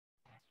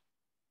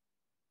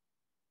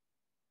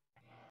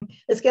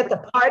Let's get the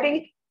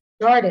party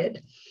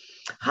started.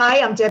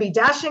 Hi, I'm Debbi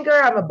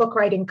Dachinger. I'm a book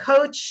writing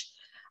coach,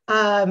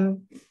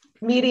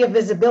 media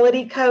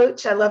visibility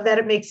coach. I love that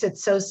it makes it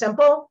so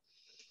simple.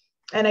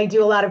 And I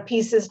do a lot of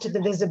pieces to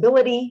the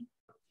visibility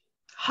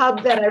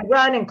hub that I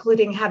run,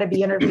 including how to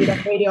be interviewed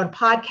on radio and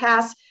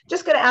podcasts.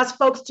 Just going to ask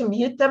folks to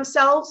mute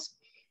themselves,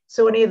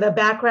 so any of the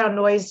background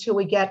noise till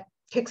we get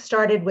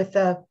kickstarted with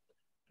the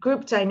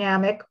group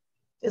dynamic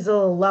is a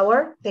little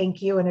lower.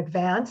 Thank you in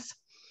advance.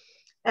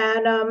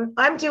 And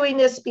I'm doing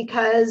this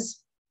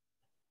because,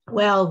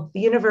 well,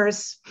 the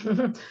universe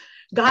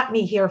got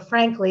me here.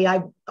 Frankly,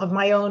 of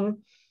my own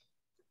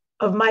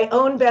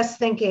best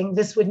thinking,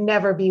 this would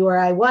never be where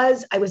I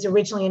was. I was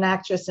originally an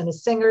actress and a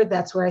singer.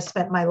 That's where I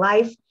spent my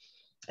life.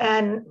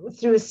 And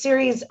through a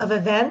series of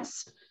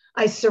events,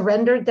 I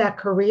surrendered that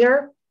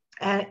career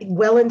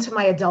well into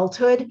my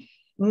adulthood,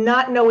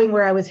 not knowing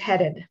where I was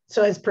headed.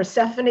 So as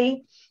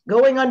Persephone,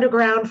 going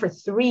underground for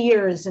 3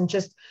 years and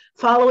just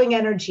following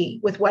energy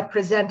with what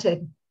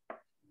presented.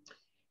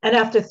 And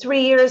after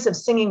 3 years of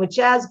singing with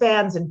jazz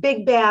bands and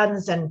big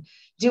bands and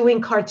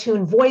doing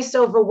cartoon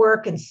voiceover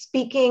work and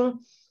speaking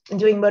and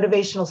doing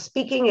motivational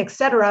speaking,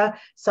 etc.,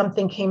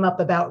 something came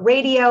up about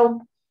radio.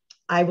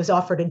 I was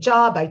offered a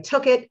job. I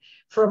took it.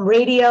 From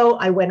radio,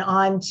 I went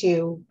on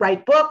to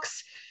write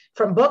books.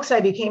 From books,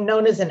 I became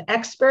known as an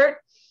expert,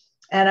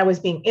 and I was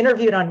being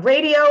interviewed on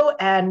radio.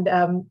 And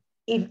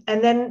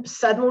then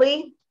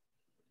suddenly,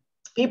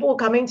 people were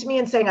coming to me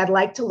and saying, "I'd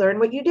like to learn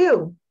what you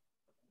do."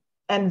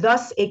 And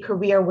thus, a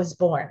career was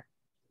born.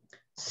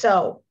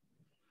 So,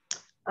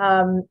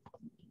 Ivana,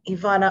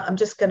 I'm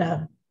just going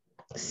to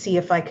see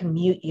if I can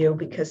mute you,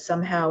 because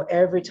somehow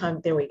every time,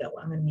 there we go,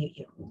 I'm going to mute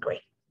you.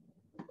 Great.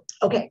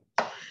 Okay,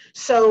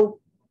 so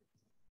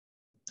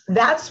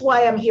that's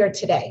why I'm here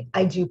today.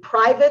 I do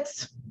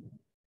privates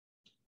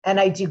and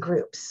I do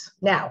groups.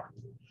 Now,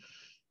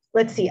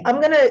 let's see,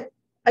 I'm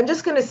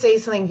just going to say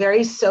something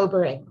very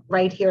sobering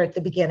right here at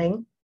the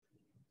beginning.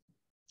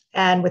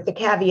 And with the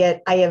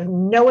caveat, I have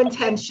no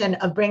intention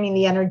of bringing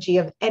the energy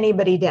of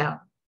anybody down.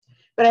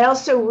 But I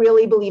also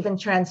really believe in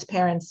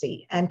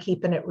transparency and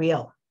keeping it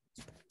real.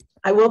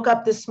 I woke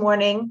up this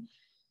morning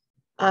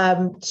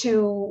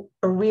to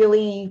a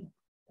really,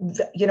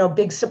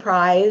 big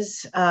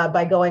surprise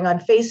by going on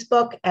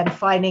Facebook and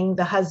finding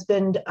the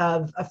husband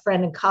of a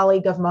friend and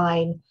colleague of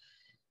mine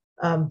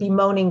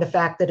bemoaning the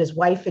fact that his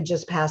wife had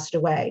just passed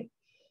away.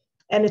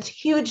 And it's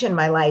huge in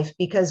my life,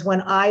 because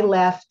when I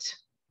left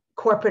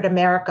corporate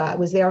America, I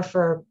was there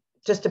for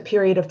just a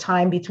period of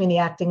time between the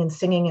acting and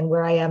singing and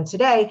where I am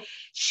today.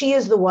 She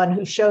is the one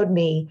who showed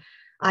me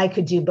I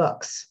could do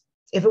books.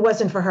 If it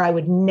wasn't for her, I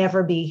would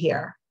never be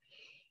here.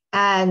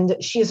 And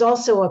she is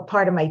also a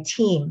part of my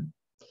team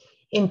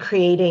in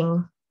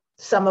creating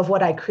some of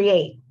what I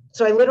create.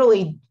 So I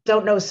literally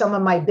don't know some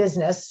of my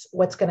business,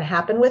 what's going to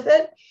happen with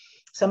it.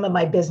 Some of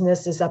my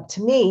business is up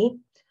to me.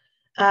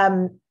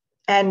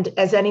 And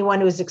as anyone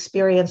who has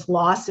experienced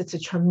loss, it's a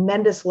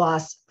tremendous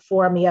loss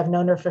for me. I've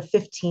known her for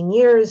 15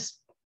 years.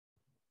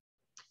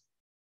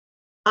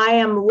 I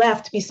am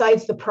left,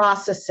 besides the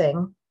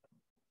processing,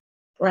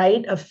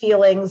 right, of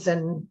feelings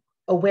and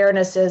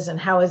awarenesses and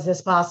how is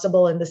this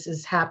possible and this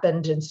has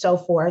happened and so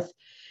forth.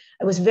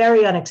 It was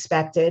very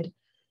unexpected,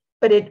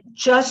 but it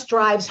just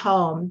drives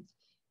home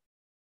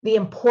the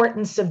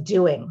importance of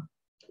doing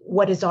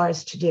what is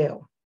ours to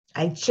do.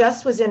 I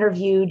just was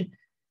interviewed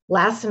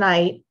last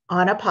night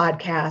on a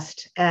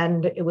podcast,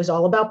 and it was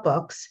all about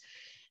books.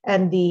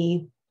 And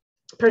the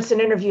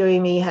person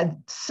interviewing me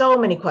had so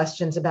many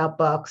questions about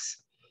books.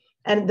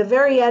 And at the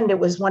very end, it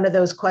was one of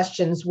those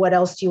questions, what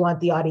else do you want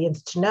the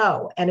audience to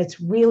know? And it's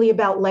really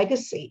about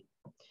legacy.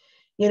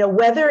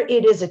 Whether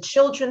it is a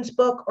children's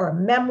book or a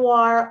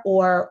memoir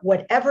or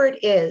whatever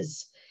it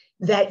is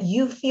that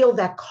you feel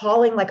that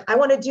calling, like, I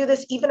want to do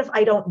this, even if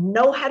I don't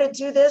know how to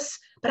do this,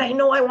 but I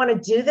know I want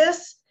to do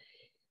this.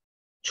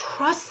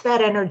 Trust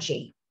that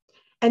energy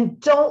and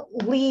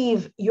don't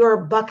leave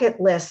your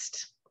bucket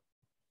list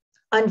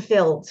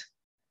unfilled.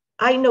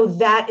 I know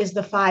that is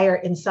the fire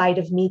inside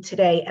of me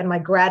today, and my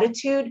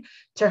gratitude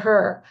to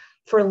her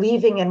for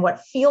leaving in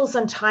what feels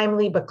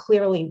untimely, but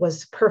clearly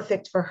was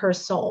perfect for her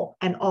soul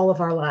and all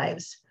of our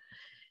lives.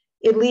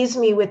 It leaves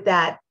me with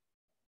that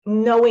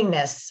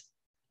knowingness.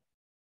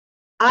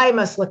 I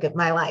must look at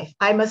my life.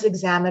 I must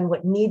examine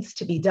what needs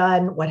to be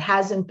done, what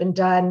hasn't been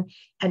done,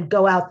 and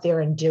go out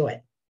there and do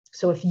it.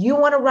 So if you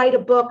want to write a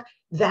book,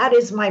 that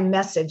is my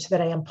message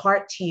that I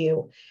impart to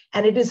you.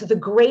 And it is the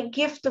great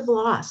gift of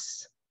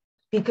loss,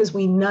 because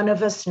none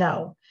of us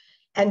know.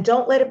 And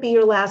don't let it be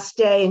your last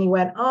day and you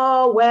went,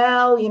 oh,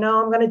 well,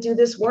 I'm going to do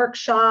this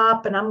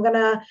workshop and I'm going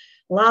to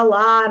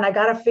and I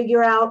got to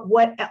figure out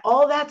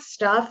all that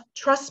stuff.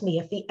 Trust me,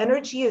 if the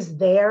energy is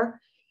there,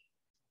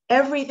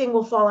 everything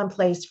will fall in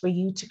place for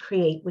you to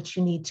create what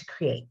you need to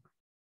create.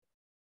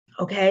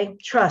 Okay,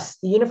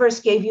 trust. The universe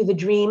gave you the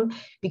dream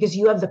because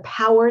you have the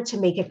power to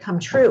make it come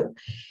true.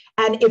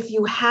 And if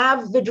you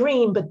have the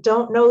dream but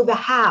don't know the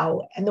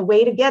how and the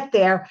way to get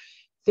there,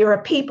 there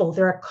are people,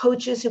 there are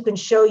coaches who can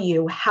show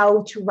you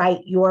how to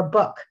write your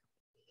book.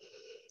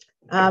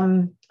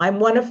 I'm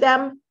one of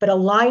them, but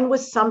align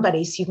with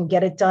somebody so you can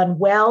get it done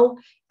well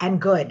and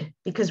good,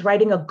 because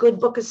writing a good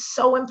book is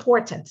so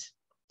important.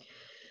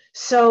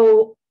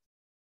 So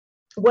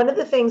one of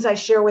the things I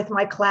share with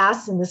my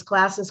class, and this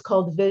class is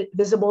called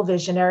Visible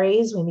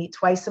Visionaries. We meet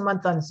twice a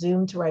month on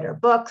Zoom to write our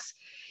books.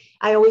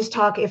 I always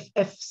talk,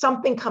 if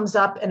something comes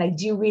up, and I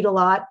do read a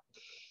lot,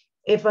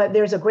 if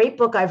there's a great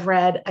book I've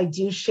read, I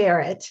do share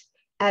it.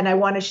 And I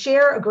want to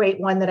share a great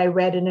one that I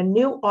read in a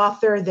new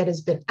author that has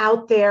been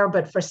out there,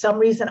 but for some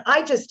reason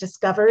I just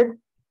discovered,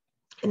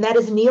 and that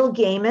is Neil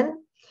Gaiman.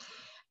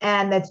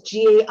 And that's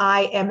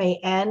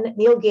Gaiman.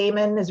 Neil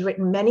Gaiman has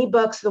written many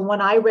books. The one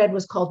I read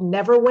was called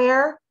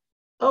Neverwhere.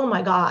 Oh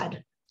my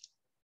God.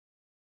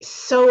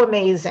 So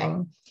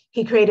amazing.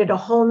 He created a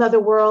whole nother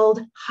world,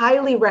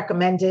 highly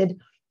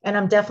recommended. And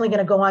I'm definitely going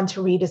to go on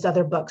to read his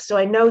other books. So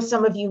I know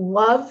some of you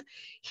love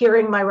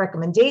hearing my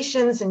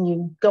recommendations and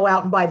you go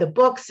out and buy the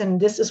books. And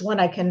this is one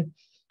I can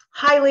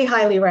highly,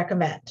 highly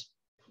recommend.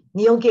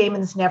 Neil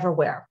Gaiman's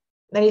Neverwhere.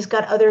 Then he's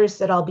got others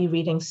that I'll be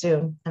reading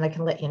soon, and I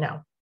can let you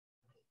know.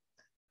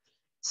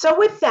 So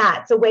with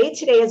that, the way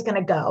today is going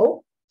to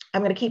go,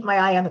 I'm going to keep my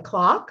eye on the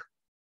clock.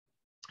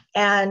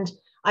 And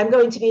I'm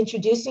going to be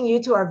introducing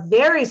you to our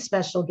very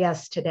special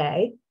guest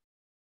today.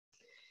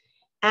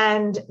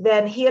 And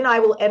then he and I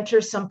will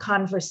enter some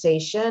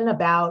conversation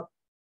about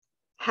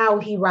how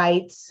he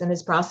writes and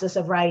his process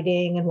of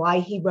writing and why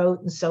he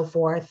wrote and so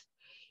forth.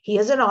 He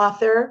is an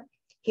author.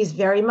 He's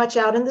very much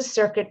out in the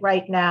circuit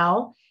right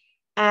now.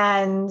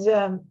 And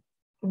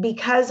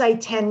because I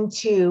tend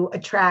to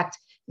attract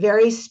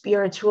very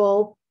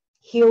spiritual,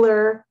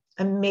 healer,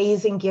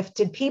 amazing,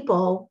 gifted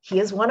people, he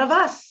is one of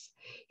us.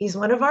 He's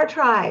one of our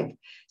tribe.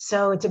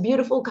 So it's a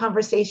beautiful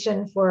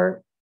conversation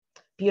for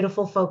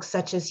beautiful folks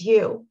such as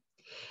you.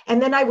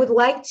 And then I would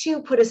like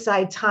to put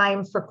aside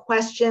time for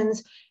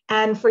questions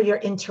and for your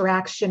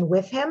interaction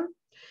with him.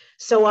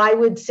 So I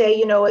would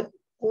say, at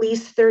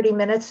least 30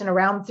 minutes, and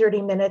around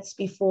 30 minutes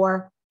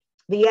before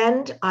the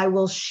end, I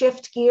will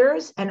shift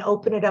gears and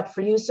open it up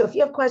for you. So if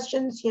you have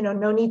questions,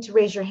 no need to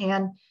raise your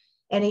hand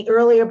any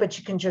earlier, but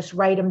you can just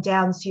write them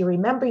down so you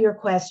remember your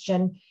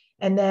question.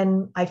 And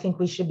then I think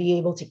we should be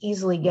able to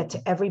easily get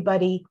to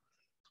everybody,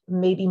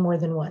 maybe more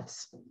than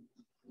once.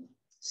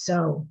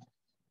 So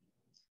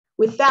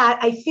with that,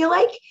 I feel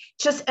like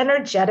just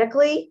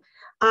energetically,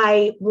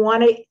 I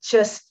want to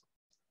just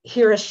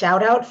hear a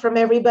shout out from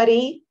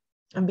everybody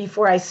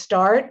before I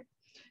start.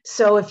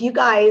 So if you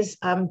guys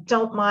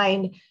don't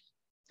mind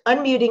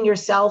unmuting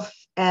yourself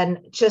and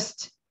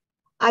just,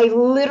 I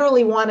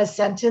literally want a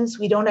sentence.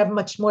 We don't have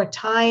much more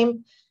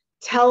time.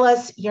 Tell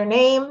us your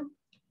name,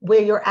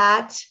 where you're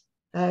at,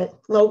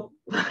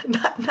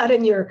 not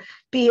in your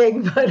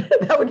being, but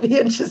that would be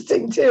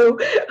interesting too.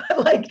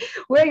 Like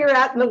where you're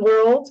at in the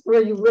world,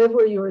 where you live,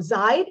 where you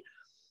reside,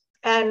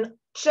 and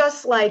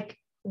just like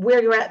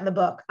where you're at in the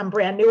book. I'm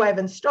brand new. I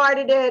haven't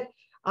started it.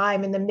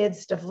 I'm in the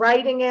midst of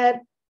writing it.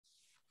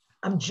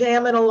 I'm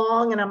jamming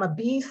along and I'm a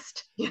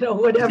beast,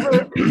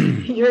 whatever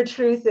your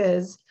truth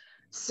is.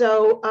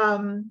 So,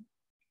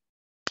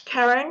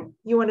 Karen,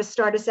 you want to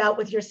start us out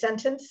with your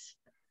sentence?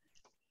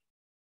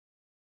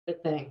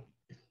 Good thing.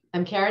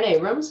 I'm Karen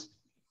Abrams,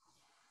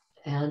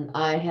 and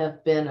I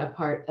have been a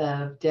part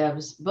of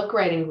Deb's book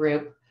writing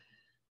group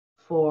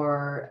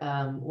for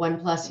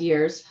 1+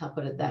 years, I'll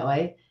put it that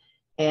way.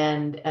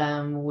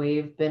 And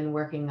we've been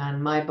working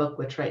on my book,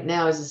 which right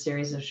now is a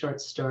series of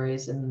short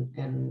stories,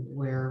 and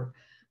we're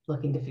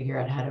looking to figure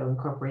out how to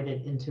incorporate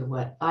it into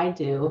what I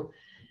do.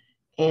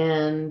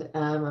 And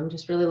I'm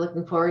just really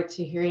looking forward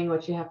to hearing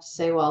what you have to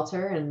say,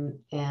 Walter,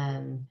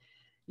 and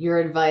your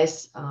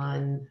advice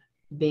on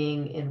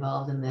being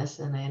involved in this.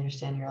 And I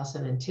understand you're also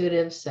an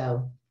intuitive.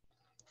 So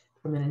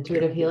from an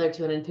intuitive healer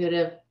to an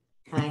intuitive,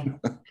 hi.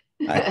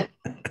 Hi.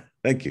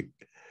 Thank you.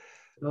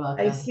 You're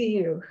welcome. I see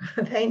you.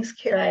 Thanks,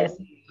 Karen.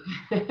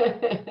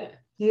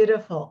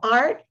 Beautiful.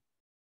 Art,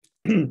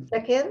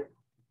 second.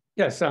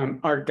 Yes, I'm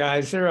Art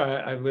Geiser.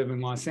 I live in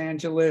Los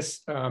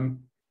Angeles. I'm,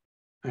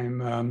 I don't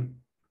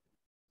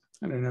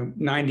know,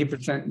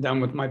 90%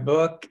 done with my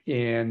book.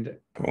 And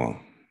Cool.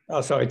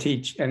 Also I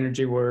teach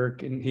energy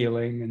work and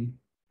healing, and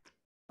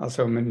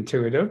also I'm an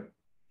intuitive.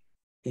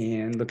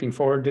 And looking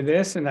forward to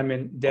this. And I'm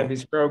in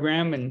Debbie's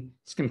program, and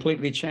it's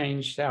completely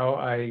changed how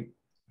I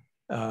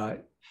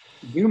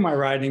do my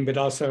writing, but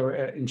also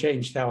and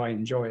changed how I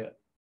enjoy it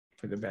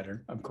for the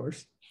better, of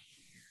course.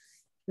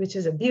 Which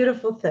is a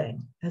beautiful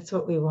thing. That's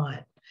what we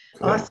want.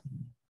 Cool.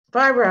 Awesome.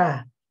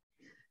 Barbara.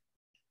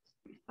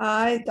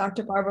 Hi,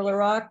 Dr. Barbara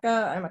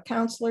LaRocca. I'm a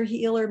counselor,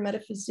 healer,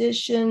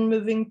 metaphysician,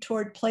 moving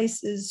toward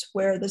places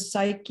where the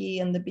psyche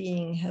and the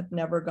being have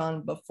never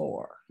gone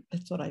before.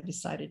 That's what I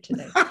decided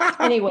today.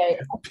 Anyway.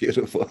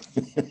 Beautiful.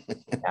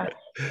 Yeah.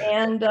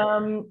 And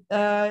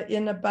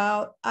in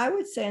about, I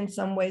would say in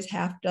some ways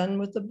half done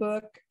with the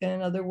book, and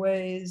in other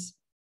ways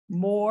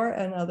more,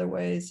 and other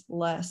ways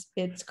less.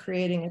 It's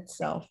creating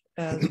itself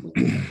as we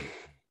go.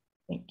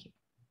 Thank you.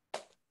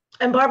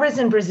 And Barbara's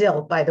in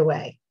Brazil, by the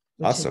way.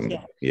 which is Awesome.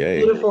 Yeah. Yay.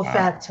 beautiful Wow.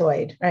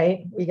 factoid,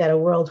 right? We got a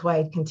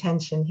worldwide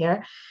contention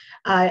here.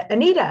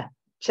 Anita,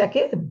 check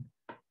in.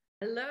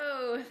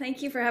 Hello,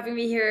 thank you for having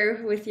me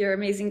here with your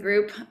amazing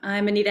group.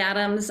 I'm Anita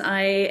Adams.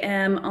 I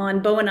am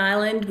on Bowen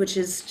Island, which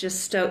is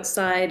just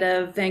outside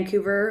of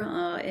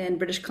Vancouver in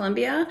British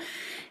Columbia.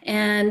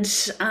 And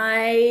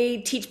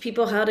I teach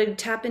people how to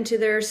tap into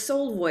their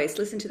soul voice,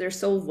 listen to their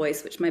soul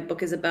voice, which my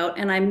book is about.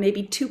 And I'm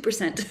maybe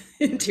 2%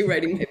 into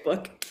writing my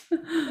book.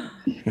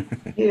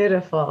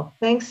 Beautiful.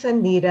 Thanks,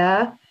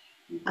 Anita.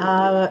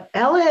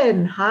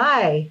 Ellen,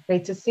 hi.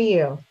 Great to see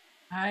you.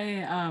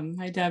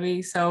 Hi,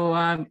 Debbie.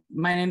 So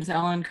my name is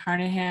Ellen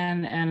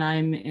Carnahan, and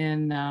I'm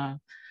in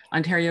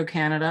Ontario,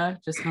 Canada,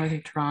 just north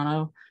of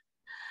Toronto.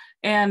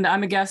 And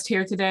I'm a guest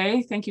here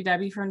today. Thank you,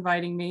 Debbie, for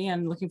inviting me,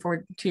 and looking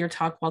forward to your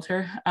talk,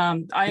 Walter.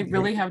 I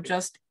really have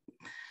just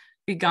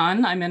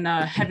begun. I'm in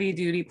a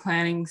heavy-duty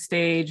planning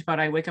stage, but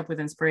I wake up with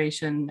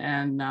inspiration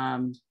and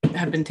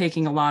have been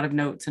taking a lot of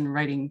notes and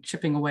writing,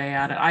 chipping away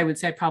at it. I would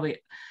say probably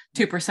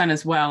 2%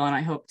 as well, and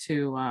I hope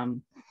to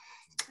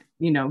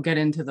get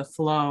into the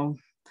flow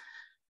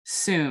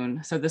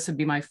soon. So this would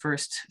be my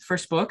first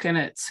book, and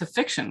it's a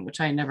fiction,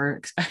 which I never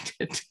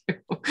expected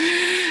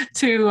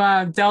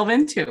to delve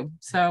into.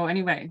 So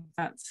anyway,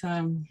 that's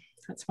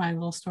my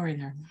little story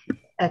there.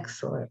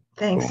 Excellent.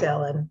 Thanks, Cool.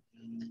 Ellen.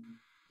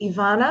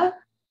 Ivana?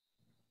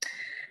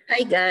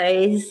 Hi,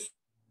 guys.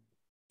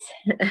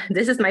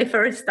 This is my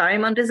first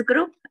time on this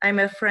group. I'm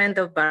a friend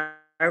of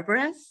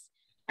Barbara's.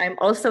 I'm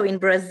also in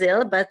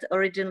Brazil, but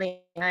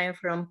originally I'm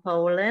from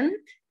Poland.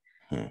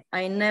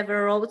 I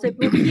never wrote a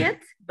book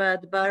yet,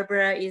 but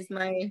Barbara is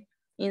my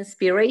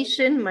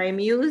inspiration, my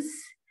muse,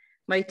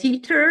 my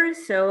teacher.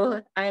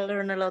 So I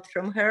learn a lot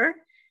from her,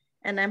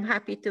 and I'm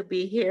happy to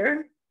be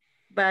here.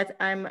 But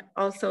I'm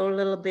also a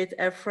little bit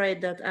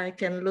afraid that I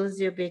can lose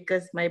you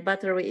because my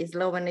battery is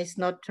low and it's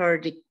not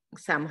charging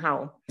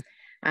somehow.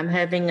 I'm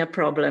having a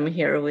problem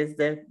here with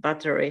the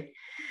battery,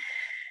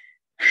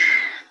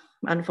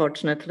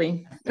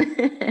 unfortunately.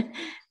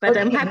 But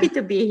I'm happy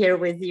to be here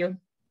with you.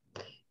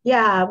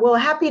 Yeah, well,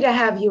 happy to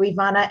have you,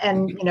 Ivana.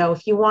 And,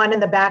 if you want in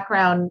the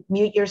background,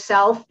 mute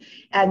yourself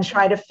and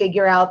try to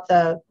figure out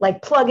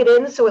plug it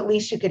in so at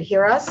least you could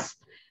hear us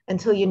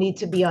until you need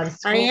to be on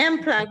screen. I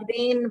am plugged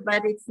in,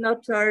 but it's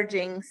not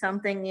charging.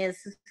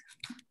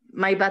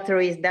 My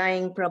battery is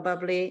dying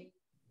probably.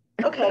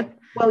 Okay,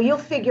 well, you'll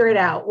figure it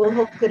out. We'll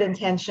hold good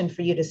intention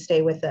for you to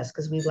stay with us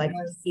because we'd like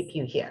to keep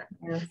you here.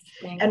 Yes,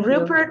 and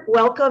Rupert,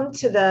 welcome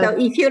to the... So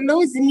if you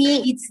lose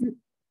me,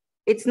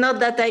 it's not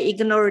that I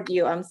ignored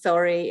you. I'm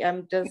sorry.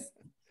 I'm just...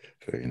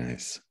 Very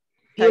nice.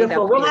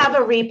 Beautiful. We'll have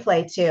a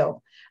replay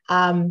too.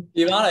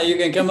 Ivana, you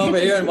can come over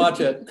here and watch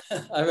it.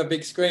 I have a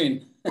big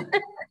screen.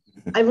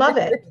 I love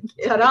it.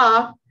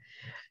 Ta-da.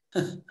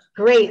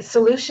 Great.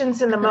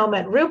 Solutions in the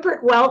moment.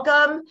 Rupert,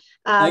 welcome.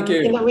 Thank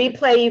you. In the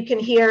replay, you can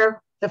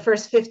hear the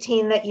first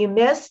 15 that you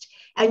missed.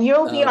 And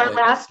you'll be our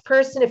last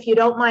person, if you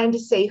don't mind, to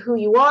say who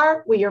you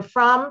are, where you're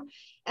from,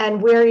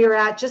 and where you're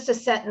at. Just a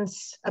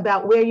sentence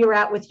about where you're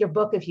at with your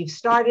book, if you've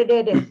started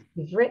it, if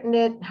you've written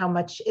it, how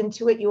much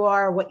into it you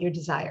are, what your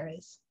desire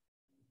is.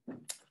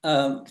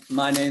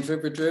 My name's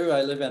Rupert Drew.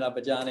 I live in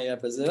Abidjan,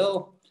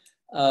 Brazil.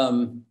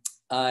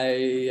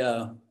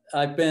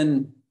 I've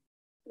been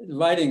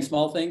writing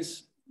small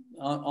things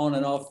on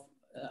and off.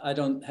 I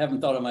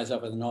haven't thought of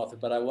myself as an author,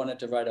 but I wanted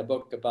to write a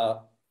book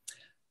about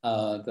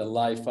the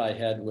life I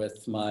had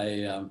with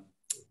my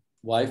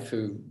wife,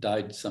 who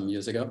died some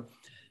years ago,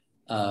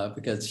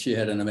 because she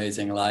had an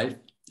amazing life.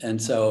 And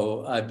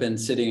so I've been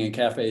sitting in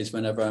cafes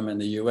whenever I'm in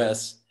the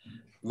US,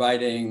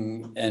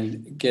 writing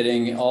and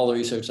getting all the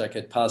research I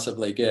could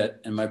possibly get.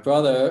 And my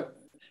brother,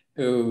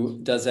 who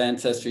does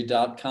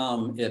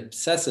Ancestry.com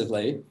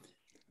obsessively,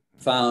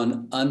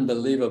 found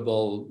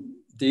unbelievable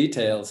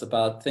details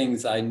about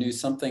things I knew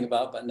something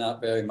about, but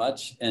not very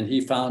much. And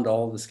he found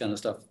all this kind of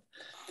stuff.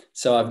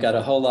 So I've got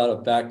a whole lot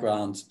of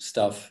background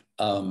stuff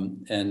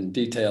and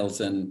details.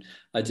 And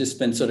I've just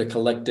been sort of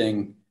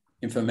collecting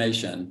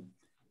information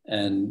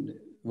and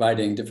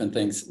writing different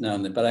things now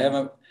and then. But I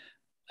haven't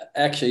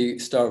actually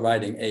started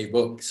writing a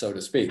book, so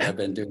to speak. I've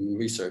been doing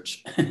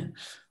research.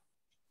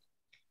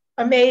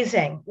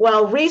 Amazing.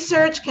 Well,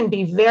 research can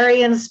be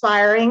very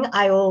inspiring.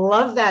 I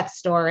love that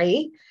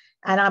story.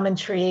 And I'm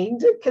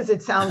intrigued because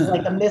it sounds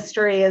like a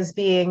mystery is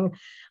being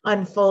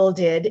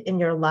unfolded in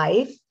your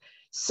life.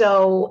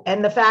 So,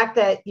 and the fact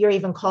that you're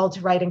even called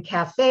to write in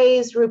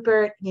cafes,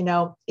 Rupert,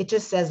 it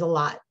just says a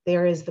lot.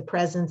 There is the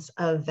presence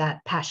of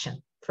that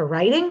passion for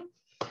writing.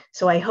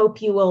 So I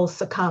hope you will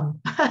succumb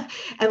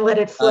and let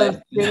it flow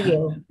through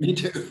you. Me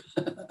too.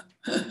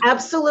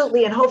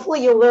 Absolutely. And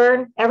hopefully you'll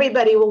learn,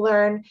 everybody will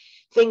learn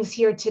things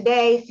here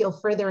today, feel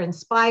further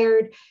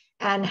inspired,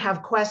 and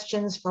have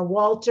questions for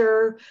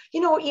Walter,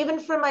 even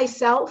for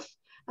myself.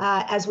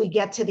 As we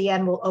get to the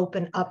end, we'll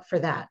open up for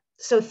that.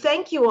 So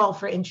thank you all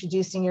for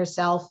introducing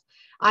yourself.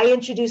 I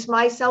introduced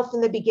myself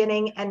in the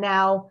beginning, and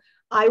now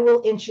I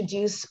will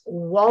introduce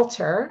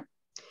Walter.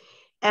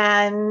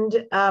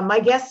 And my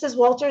guest is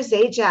Walter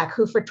Zajac,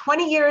 who for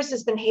 20 years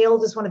has been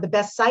hailed as one of the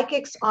best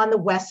psychics on the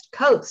West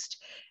Coast.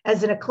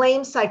 As an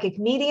acclaimed psychic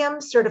medium,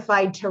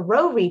 certified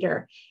tarot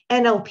reader,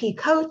 NLP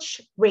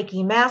coach,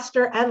 Reiki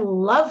master, and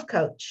love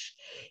coach.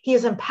 He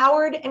has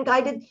empowered and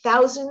guided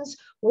thousands,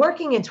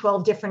 working in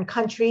 12 different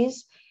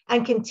countries,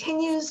 and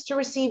continues to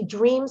receive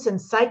dreams and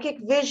psychic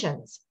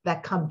visions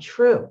that come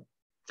true.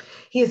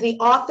 He is the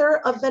author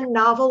of the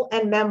novel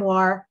and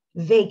memoir,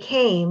 They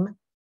Came,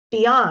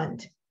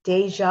 Beyond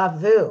Deja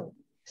Vu.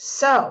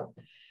 So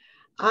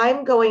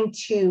I'm going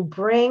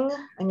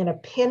to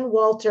pin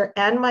Walter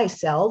and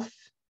myself,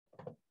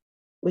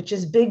 which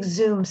is big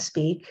Zoom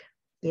speak.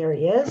 There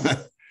he is.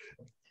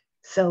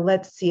 So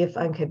let's see if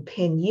I can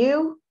pin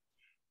you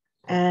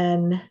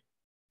and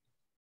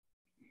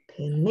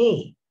pin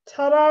me.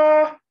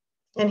 Ta-da!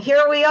 And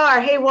here we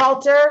are. Hey,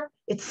 Walter,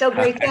 it's so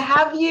great to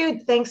have you.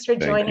 Thanks for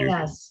joining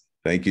us.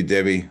 Thank you,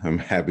 Debbie. I'm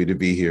happy to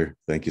be here.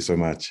 Thank you so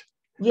much.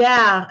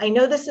 Yeah, I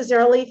know this is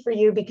early for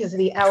you because of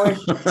the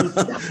hours.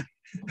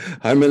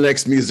 I'm an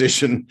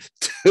ex-musician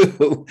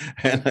too,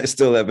 and I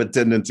still have a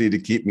tendency to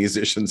keep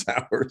musicians'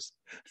 hours.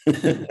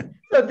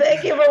 So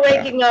thank you for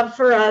waking up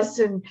for us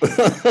and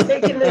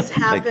making this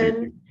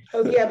happen.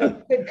 Hope you have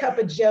a good cup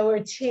of Joe or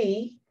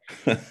tea.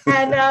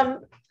 And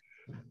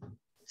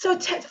so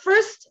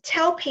first,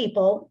 tell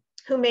people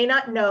who may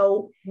not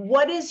know,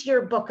 what is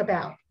your book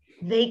about?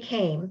 They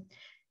Came.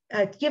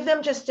 Give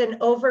them just an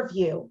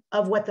overview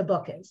of what the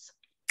book is.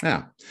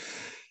 Yeah.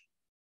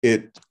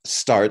 It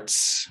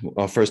starts,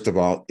 well, first of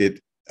all,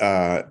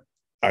 I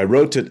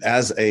wrote it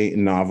as a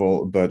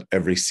novel, but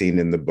every scene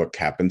in the book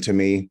happened to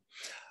me.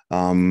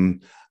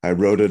 I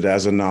wrote it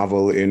as a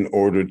novel in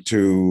order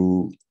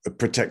to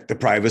protect the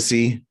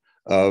privacy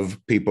of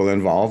people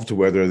involved,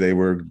 whether they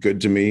were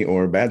good to me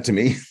or bad to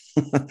me.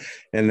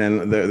 And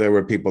then there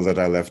were people that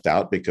I left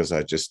out because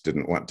I just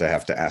didn't want to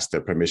have to ask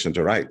their permission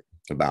to write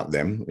about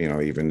them,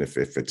 even if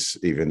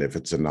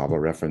it's a novel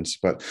reference.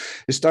 But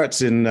it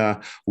starts in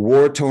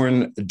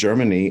war-torn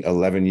Germany,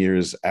 11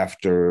 years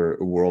after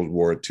World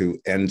War II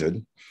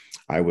ended.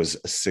 I was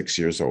 6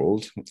 years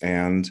old,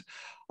 and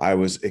I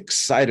was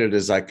excited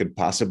as I could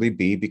possibly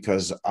be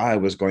because I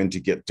was going to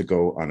get to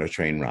go on a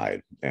train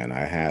ride. And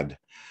I had,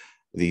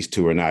 these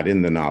two are not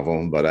in the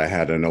novel, but I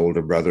had an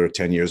older brother,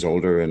 10 years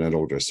older, and an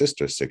older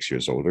sister, 6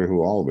 years older,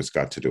 who always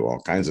got to do all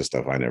kinds of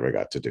stuff I never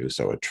got to do.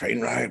 So a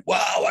train ride,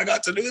 wow, I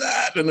got to do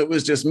that. And it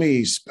was just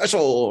me,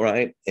 special,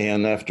 right?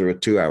 And after a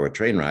 2-hour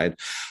train ride,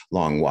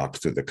 long walk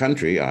through the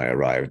country, I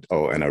arrived,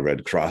 and a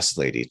Red Cross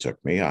lady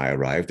took me. I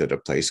arrived at a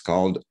place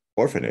called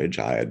orphanage.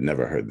 I had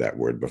never heard that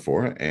word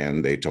before.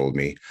 And they told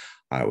me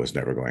I was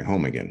never going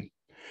home again.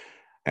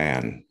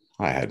 And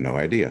I had no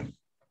idea.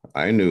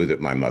 I knew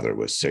that my mother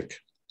was sick.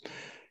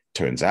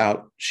 Turns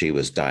out she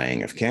was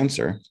dying of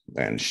cancer,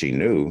 and she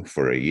knew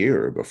for a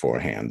year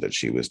beforehand that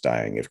she was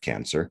dying of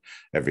cancer.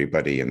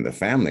 Everybody in the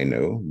family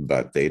knew,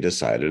 but they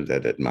decided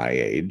that at my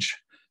age,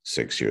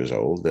 6 years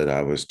old, that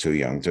I was too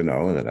young to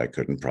know, that I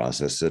couldn't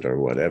process it or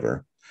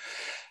whatever.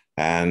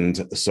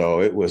 And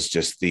so it was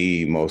just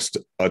the most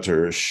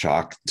utter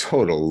shock,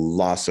 total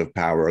loss of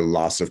power,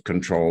 loss of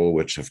control,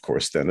 which of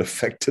course then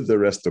affected the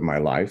rest of my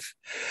life.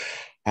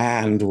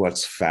 And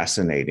what's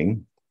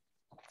fascinating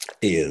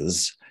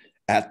is,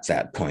 at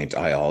that point,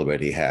 I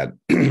already had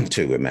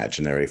 2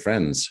 imaginary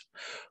friends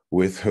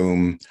with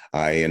whom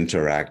I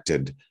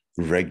interacted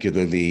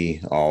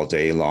regularly all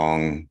day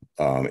long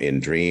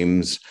in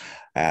dreams,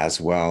 as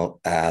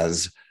well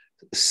as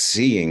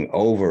seeing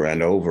over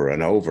and over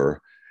and over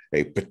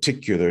a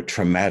particular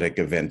traumatic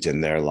event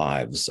in their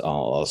lives.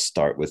 I'll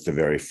start with the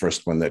very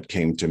first one that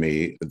came to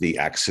me, the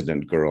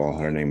accident girl.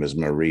 Her name is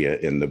Maria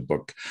in the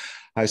book.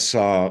 I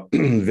saw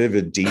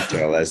vivid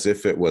detail as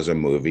if it was a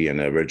movie. And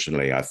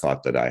originally I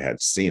thought that I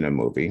had seen a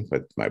movie,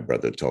 but my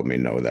brother told me,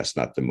 no, that's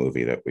not the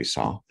movie that we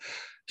saw.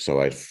 So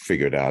I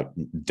figured out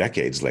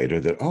decades later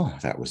that, oh,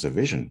 that was a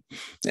vision.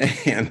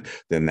 And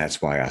then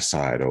that's why I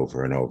saw it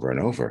over and over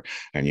and over.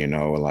 And,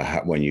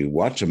 when you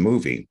watch a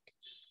movie,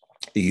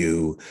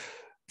 you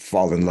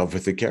fall in love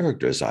with the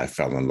characters. I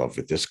fell in love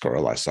with this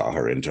girl. I saw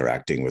her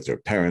interacting with her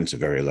parents, a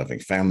very loving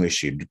family.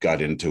 She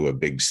got into a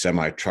big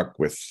semi-truck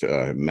with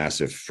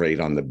massive freight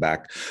on the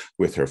back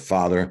with her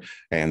father,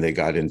 and they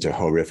got into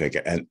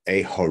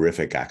a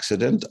horrific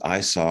accident.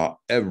 I saw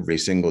every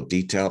single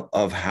detail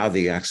of how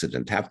the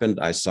accident happened.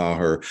 I saw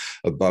her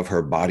above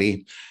her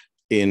body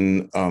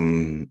in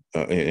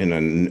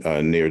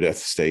a near-death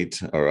state,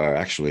 or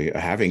actually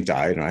having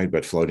died, right,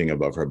 but floating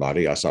above her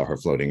body. I saw her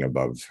floating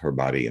above her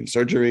body in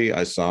surgery.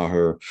 I saw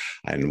her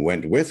and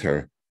went with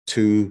her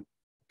to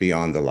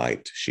Beyond the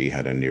Light. She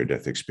had a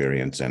near-death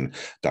experience, and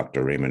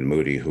Dr. Raymond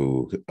Moody,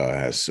 who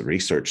has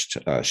researched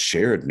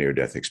shared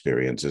near-death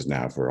experiences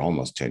now for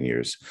almost 10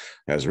 years,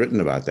 has written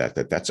about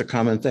that's a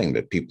common thing,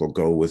 that people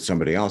go with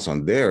somebody else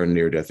on their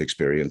near-death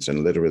experience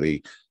and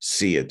literally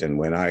see it. And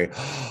when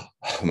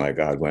oh my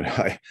God, when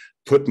I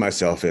put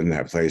myself in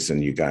that place,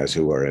 and you guys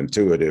who are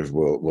intuitive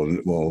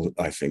will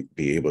I think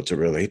be able to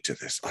relate to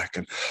this. I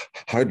can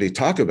hardly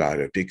talk about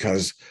it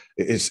because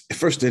it's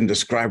first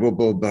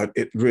indescribable, but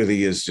it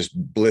really is just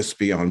bliss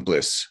beyond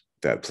bliss,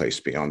 that place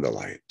beyond the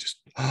light. Just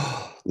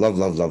love,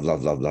 love, love,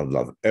 love, love, love,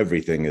 love.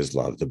 Everything is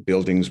love. The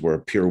buildings were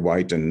pure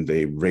white and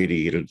they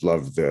radiated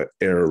love. The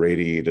air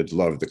radiated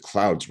love. The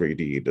clouds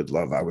radiated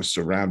love. I was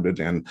surrounded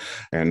and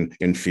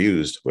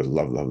infused with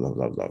love, love, love,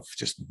 love, love.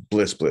 Just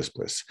bliss, bliss,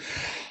 bliss.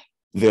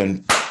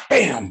 Then,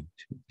 bam,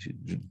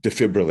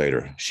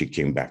 defibrillator. She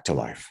came back to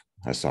life.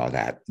 I saw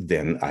that.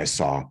 Then I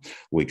saw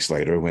weeks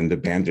later when the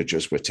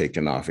bandages were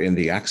taken off. In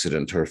the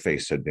accident, her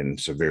face had been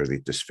severely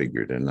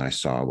disfigured. And I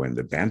saw when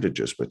the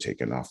bandages were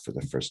taken off for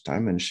the first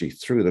time, and she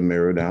threw the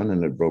mirror down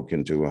and it broke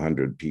into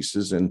 100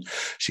 pieces. And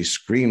she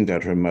screamed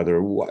at her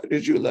mother, "Why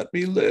did you let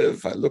me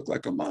live? I look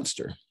like a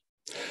monster."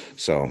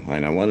 So,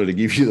 and I wanted to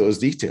give you those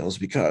details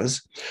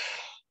because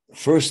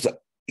first,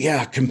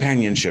 yeah,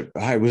 companionship.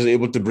 I was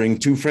able to bring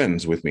 2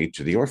 friends with me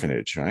to the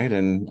orphanage, right?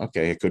 And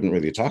okay, I couldn't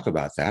really talk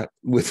about that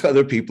with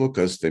other people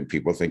because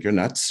people think you're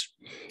nuts,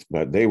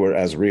 but they were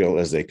as real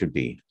as they could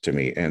be to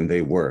me. And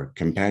they were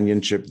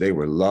companionship, they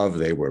were love,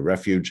 they were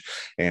refuge.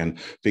 And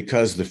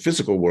because the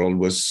physical world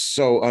was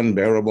so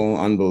unbearable,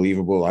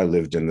 unbelievable, I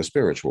lived in the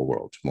spiritual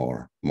world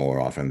more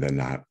often than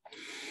not.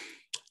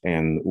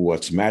 And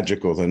what's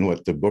magical than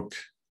what the book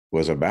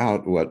was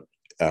about, what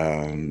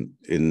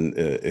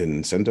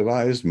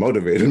incentivized,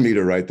 motivated me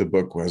to write the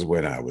book was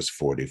when I was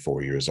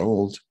 44 years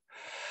old.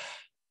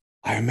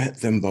 I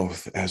met them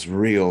both as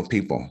real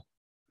people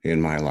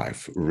in my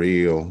life,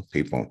 real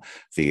people.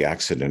 The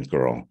accident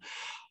girl,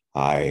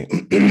 I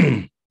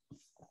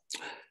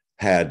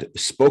had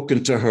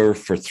spoken to her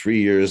for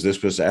 3 years.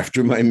 This was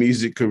after my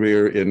music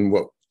career in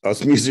what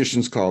us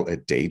musicians call a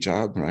day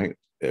job, right?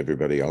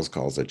 Everybody else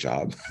calls a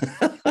job.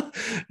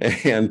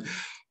 And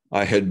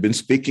I had been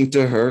speaking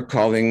to her,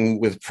 calling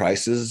with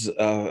prices,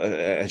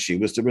 and she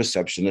was the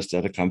receptionist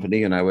at a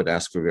company, and I would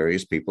ask for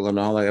various people, and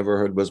all I ever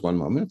heard was, "One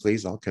moment,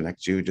 please, I'll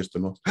connect you." Just the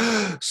most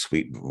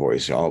sweet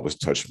voice. It always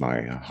touched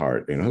my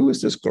heart. You know, who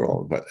is this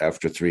girl? But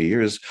after 3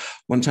 years,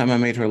 one time I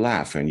made her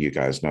laugh, and you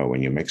guys know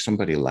when you make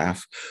somebody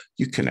laugh,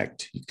 you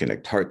connect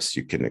hearts,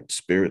 you connect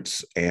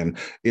spirits, and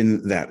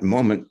in that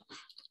moment,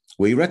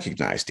 we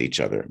recognized each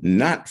other,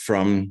 not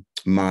from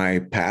my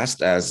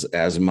past as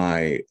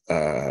my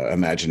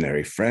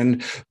imaginary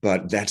friend,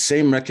 but that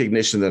same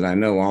recognition that I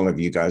know all of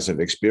you guys have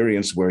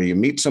experienced, where you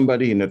meet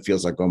somebody and it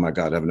feels like, oh my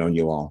God, I've known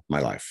you all my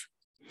life.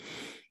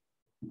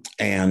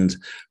 And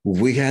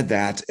we had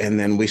that. And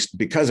then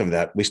because of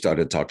that, we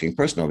started talking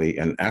personally.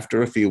 And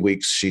after a few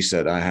weeks, she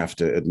said, "I have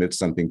to admit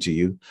something to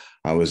you.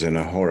 I was in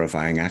a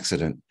horrifying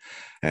accident."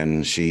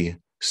 And she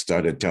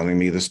started telling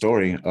me the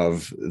story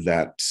of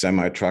that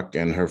semi-truck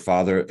and her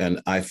father.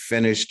 And I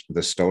finished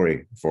the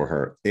story for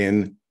her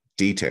in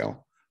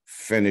detail,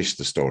 finished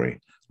the story,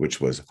 which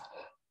was,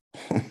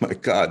 oh my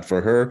God,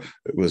 for her,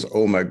 it was,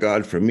 oh my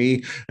God, for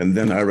me. And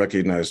then I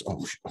recognized,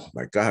 oh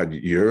my God,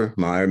 you're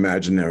my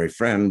imaginary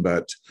friend.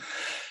 But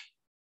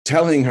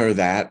telling her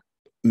that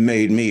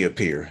made me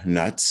appear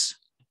nuts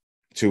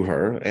to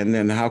her. And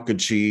then how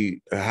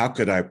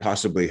could I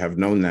possibly have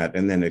known that?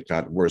 And then it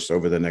got worse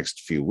over the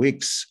next few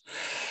weeks.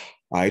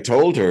 I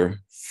told her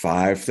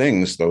 5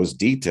 things, those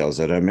details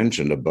that I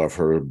mentioned above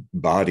her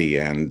body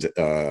and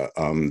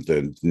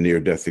the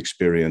near-death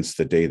experience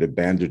the day the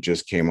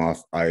bandages came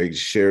off. I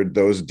shared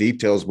those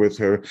details with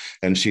her,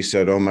 and she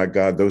said, "Oh my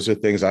God, those are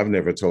things I've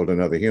never told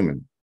another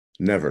human.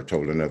 Never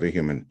told another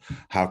human.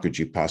 How could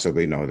you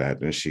possibly know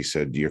that?" And she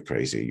said, "You're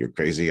crazy. You're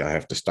crazy. I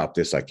have to stop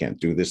this. I can't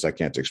do this. I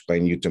can't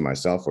explain you to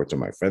myself or to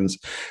my friends."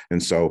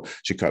 And so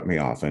she cut me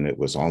off, and it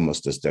was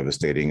almost as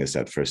devastating as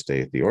that first day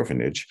at the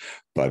orphanage.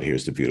 But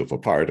here's the beautiful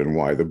part and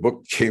why the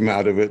book came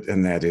out of it.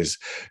 And that is,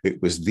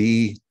 it was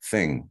the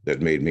thing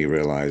that made me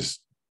realize,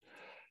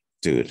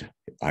 dude,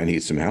 I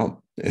need some help.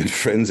 And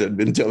friends had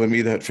been telling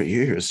me that for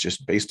years,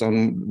 just based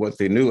on what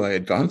they knew I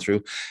had gone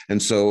through.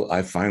 And so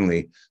I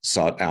finally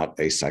sought out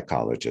a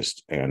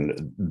psychologist.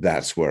 And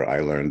that's where I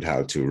learned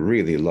how to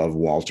really love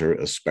Walter,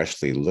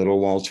 especially little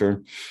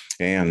Walter.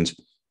 And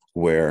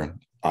where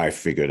I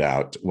figured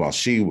out, well,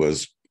 she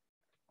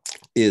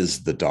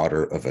is the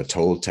daughter of a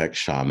Toltec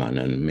shaman.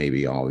 And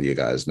maybe all of you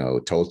guys know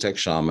Toltec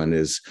shaman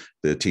is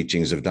the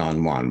teachings of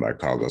Don Juan by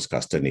Carlos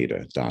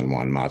Castaneda. Don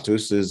Juan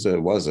Matus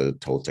was a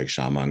Toltec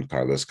shaman.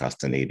 Carlos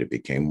Castaneda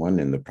became one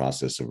in the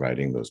process of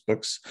writing those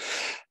books.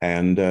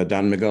 And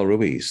Don Miguel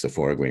Ruiz, the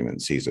Four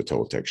Agreements, he's a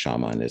Toltec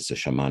shaman. It's a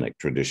shamanic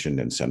tradition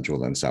in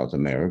Central and South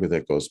America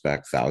that goes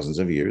back thousands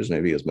of years,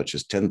 maybe as much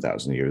as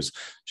 10,000 years.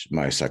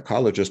 My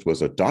psychologist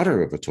was a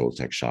daughter of a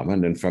Toltec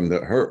shaman. And from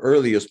her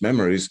earliest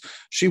memories,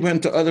 she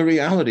went to other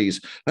realities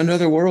and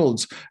other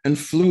worlds and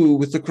flew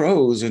with the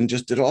crows and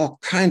just did all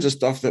kinds of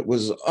stuff that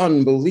was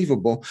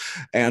unbelievable.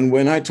 And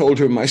when I told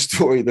her my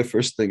story, the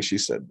first thing she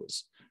said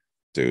was,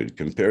 "Dude,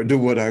 compared to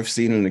what I've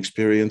seen and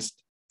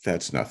experienced,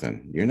 That's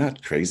nothing. You're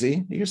not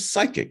crazy. You're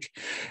psychic.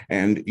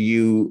 And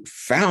you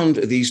found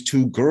these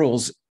two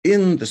girls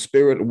in the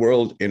spirit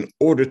world in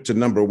order to,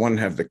 number one,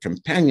 have the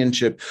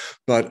companionship,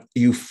 but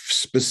you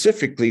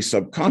specifically,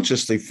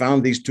 subconsciously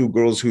found these two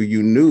girls who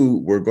you knew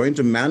were going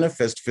to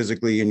manifest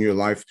physically in your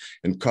life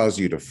and cause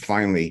you to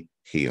finally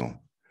heal.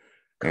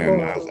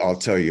 And I'll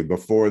tell you,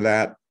 before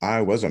that,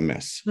 I was a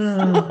mess.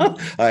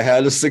 I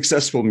had a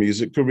successful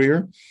music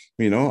career.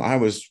 You know, I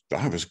was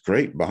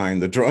great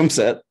behind the drum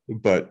set,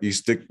 but you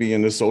stick me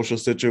in a social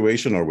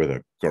situation or with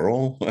a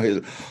girl,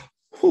 I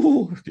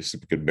just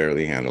could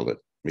barely handle it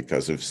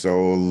because of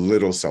so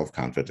little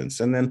self-confidence.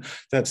 And then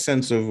that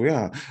sense of,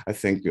 I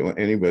think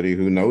anybody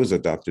who knows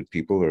adopted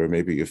people, or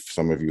maybe if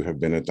some of you have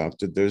been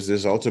adopted, there's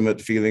this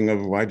ultimate feeling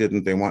of, why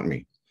didn't they want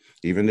me?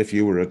 Even if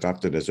you were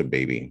adopted as a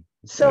baby.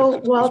 So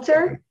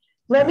Walter,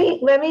 let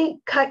me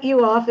cut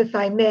you off if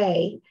I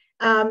may,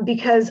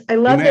 because I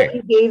love that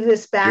you gave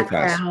this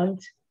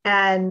background,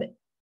 and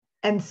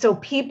so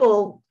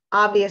people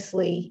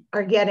obviously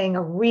are getting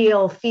a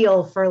real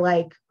feel for,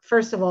 like,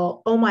 first of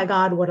all, oh my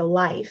God, what a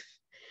life.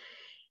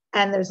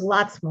 And there's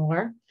lots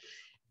more.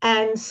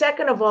 And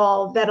second of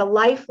all, that a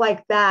life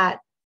like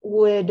that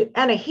would,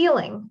 and a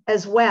healing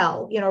as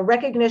well, you know,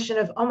 recognition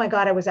of, oh my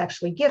God, I was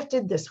actually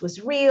gifted. This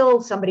was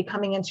real. Somebody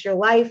coming into your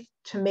life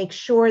to make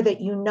sure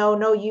that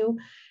no, you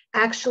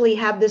actually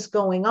have this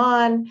going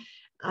on,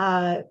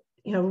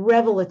 you know,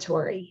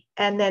 revelatory.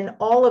 And then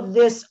all of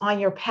this on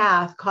your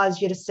path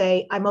caused you to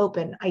say, I'm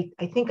open. I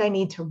think I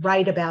need to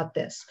write about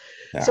this.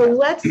 So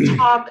let's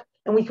talk,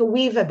 and we can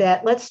weave a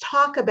bit. Let's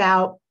talk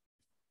about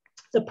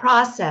the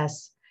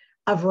process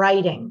of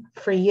writing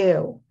for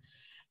you.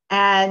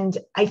 And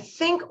I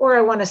think where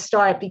I want to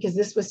start, because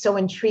this was so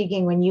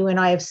intriguing when you and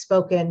I have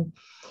spoken,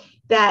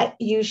 that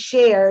you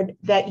shared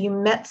that you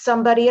met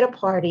somebody at a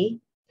party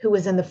who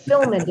was in the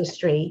film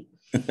industry.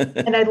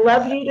 And I'd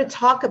love you to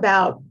talk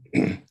about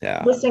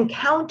this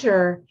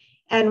encounter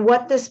and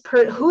what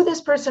who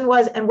this person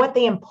was and what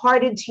they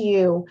imparted to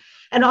you.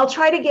 And I'll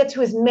try to get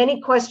to as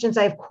many questions.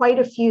 I have quite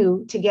a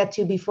few to get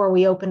to before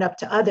we open up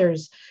to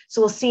others.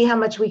 So we'll see how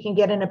much we can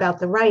get in about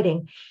the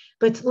writing.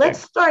 But let's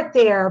start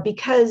there,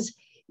 because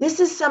this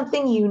is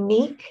something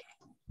unique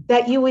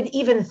that you would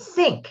even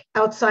think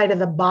outside of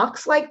the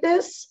box like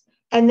this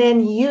and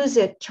then use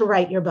it to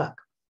write your book.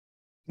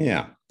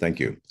 Yeah, thank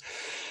you.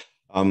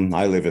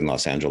 I live in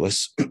Los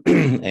Angeles,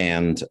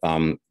 and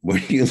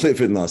when you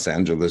live in Los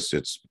Angeles,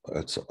 it's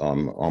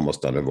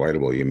almost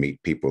unavoidable. You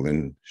meet people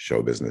in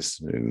show business,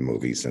 in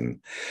movies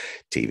and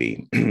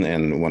TV.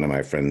 And one of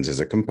my friends is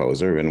a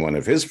composer, and one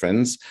of his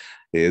friends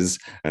is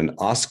an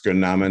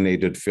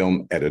Oscar-nominated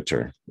film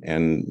editor.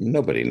 And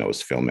nobody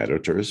knows film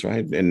editors,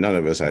 right? And none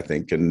of us, I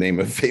think, can name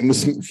a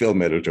famous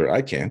film editor.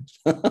 I can't,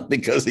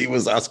 because he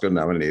was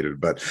Oscar-nominated.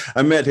 But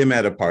I met him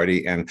at a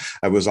party, and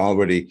I was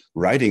already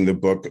writing the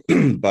book,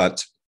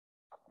 but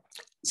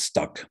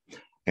stuck.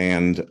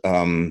 And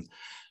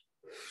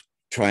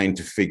trying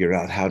to figure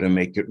out how to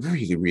make it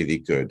really, really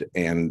good.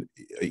 And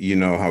you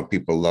know how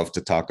people love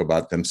to talk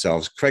about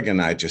themselves. Craig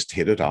and I just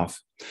hit it off.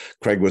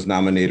 Craig was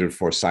nominated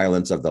for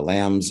Silence of the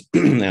Lambs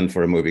and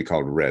for a movie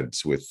called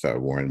Reds with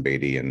Warren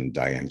Beatty and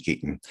Diane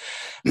Keaton.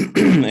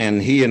 And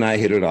he and I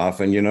hit it off.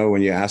 And you know,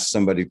 when you ask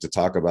somebody to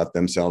talk about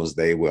themselves,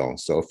 they will.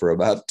 So for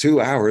about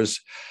 2 hours,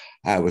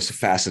 I was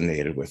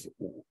fascinated with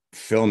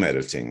film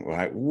editing,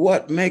 right?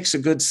 What makes a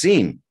good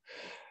scene?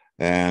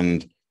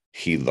 And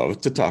he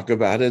loved to talk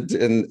about it,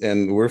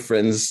 and we're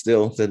friends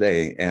still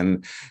today.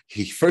 And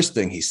first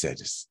thing he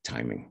said is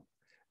timing.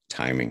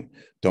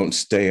 Don't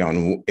stay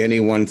on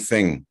any one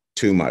thing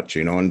too much,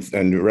 you know,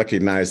 and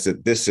recognize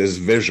that this is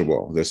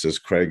visual. This is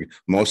Craig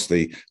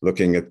mostly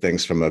looking at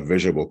things from a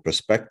visual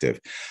perspective.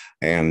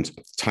 And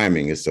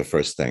timing is the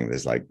first thing.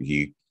 There's like,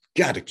 you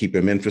got to keep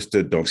him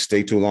interested. Don't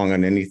stay too long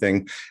on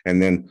anything.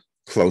 And then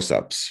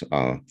close-ups.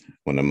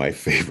 One of my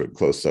favorite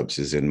close-ups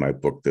is in my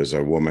book. There's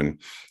a woman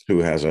who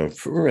has a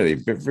really,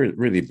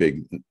 really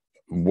big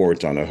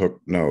wart on a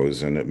hooked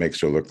nose, and it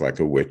makes her look like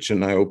a witch.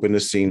 And I open the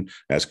scene,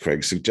 as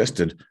Craig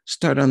suggested,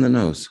 start on the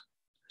nose.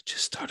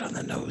 Just start on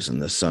the nose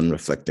and the sun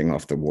reflecting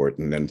off the wart,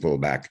 and then pull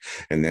back.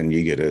 And then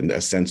you get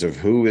a sense of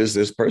who is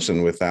this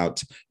person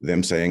without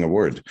them saying a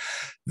word.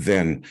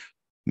 Then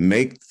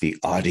make the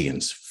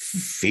audience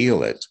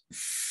feel it.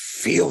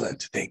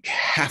 They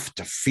have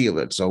to feel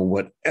it. So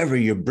whatever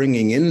you're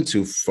bringing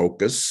into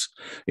focus,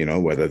 you know,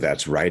 whether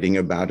that's writing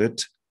about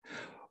it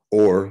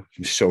or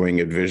showing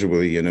it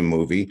visually in a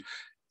movie,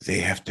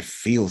 they have to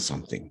feel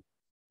something.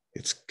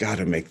 It's got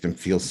to make them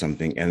feel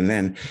something, and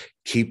then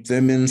keep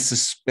them in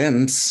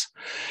suspense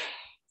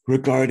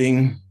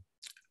regarding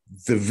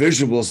the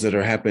visuals that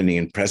are happening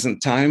in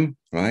present time,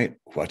 right?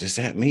 What does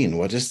that mean?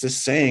 What is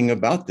this saying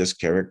about this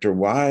character?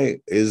 Why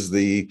is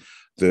the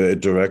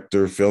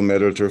director, film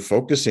editor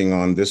focusing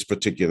on this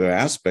particular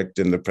aspect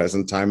in the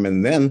present time?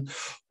 And then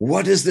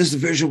what is this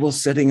visual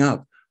setting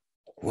up?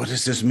 What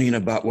does this mean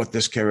about what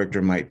this character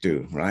might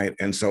do, right?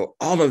 And so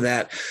all of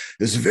that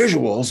is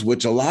visuals,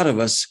 which a lot of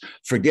us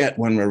forget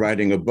when we're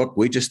writing a book.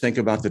 We just think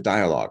about the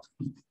dialogue.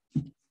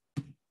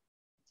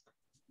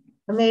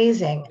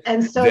 Amazing.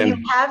 And so Then- you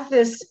have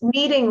this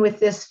meeting with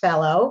this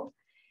fellow,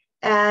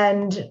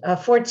 and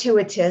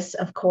fortuitous,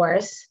 of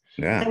course.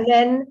 Yeah. And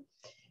then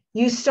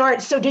you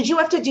start. So did you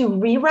have to do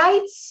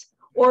rewrites,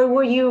 or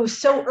were you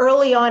so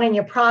early on in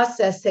your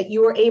process that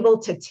you were able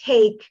to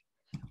take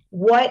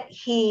what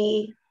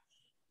he,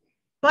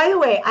 by the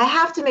way, I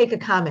have to make a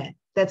comment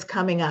that's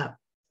coming up.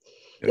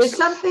 There's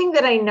something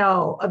that I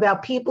know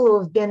about people who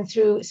have been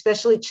through,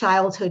 especially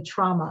childhood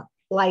trauma,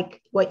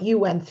 like what you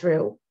went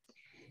through.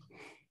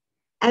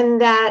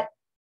 And that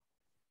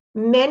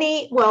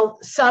many, well,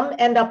 some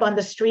end up on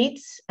the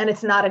streets and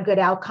it's not a good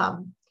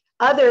outcome.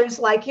 Others,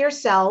 like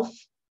yourself,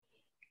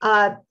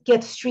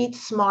 get street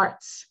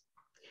smarts,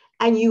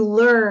 and you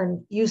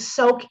learn, you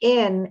soak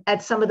in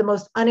at some of the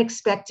most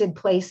unexpected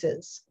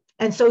places.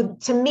 And so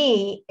to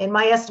me, in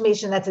my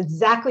estimation, that's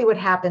exactly what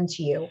happened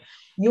to you.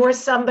 You're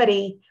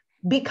somebody,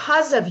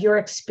 because of your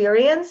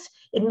experience,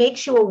 it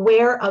makes you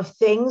aware of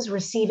things,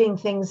 receiving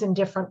things in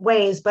different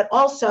ways, but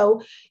also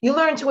you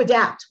learn to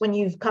adapt when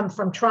you've come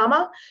from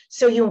trauma.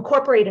 So you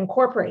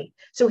incorporate.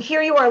 So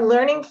here you are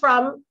learning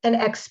from an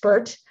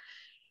expert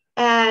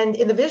and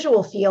in the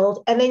visual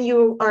field, and then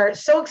you are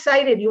so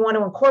excited you want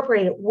to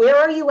incorporate it. Where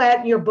are you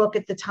at in your book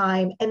at the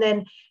time? And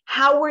then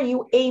how were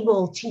you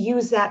able to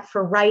use that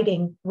for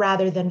writing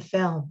rather than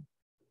film?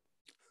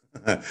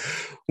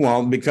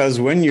 Well, because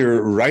when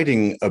you're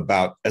writing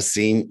about a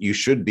scene, you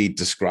should be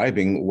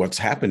describing what's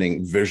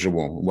happening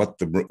visually, what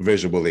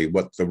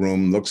the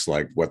room looks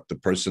like, what the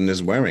person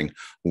is wearing,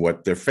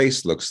 what their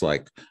face looks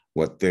like,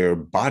 what their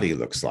body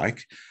looks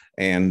like.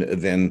 And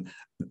then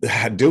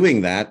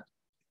doing that,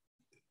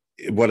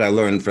 what I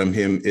learned from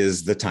him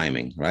is the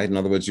timing, right? In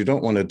other words, you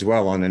don't want to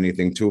dwell on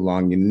anything too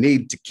long. You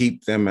need to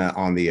keep them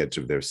on the edge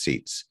of their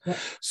seats. Yeah.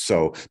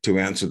 So to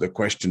answer the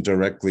question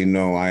directly,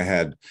 no,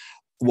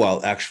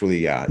 well, actually,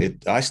 yeah,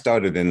 I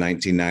started in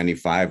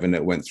 1995 and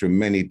it went through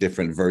many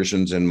different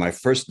versions. And my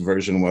first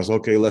version was,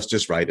 okay, let's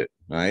just write it,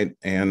 right?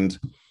 And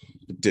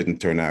it didn't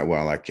turn out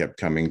well. I kept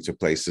coming to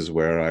places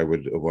where I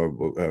would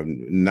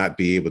not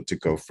be able to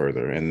go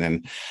further. And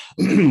then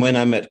when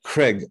I met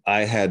Craig,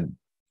 I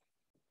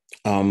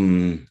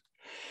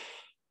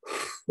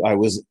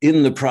was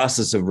in the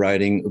process of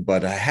writing,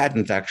 but I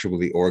hadn't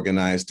actually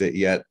organized it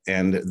yet.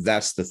 And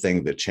that's the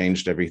thing that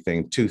changed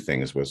everything. Two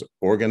things was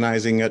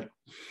organizing it.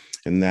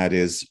 And that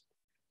is,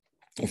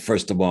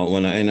 first of all,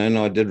 I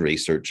know I did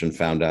research and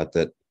found out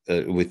that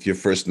with your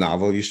first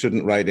novel, you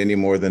shouldn't write any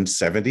more than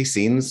 70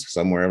 scenes,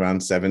 somewhere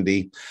around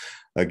 70.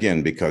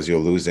 Again, because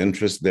you'll lose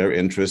their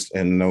interest,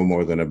 and no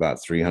more than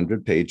about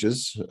 300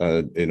 pages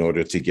in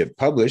order to get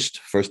published,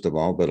 first of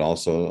all, but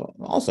also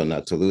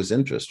not to lose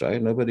interest,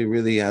 right? Nobody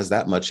really has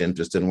that much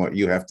interest in what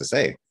you have to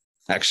say,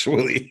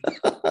 actually,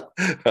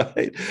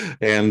 right?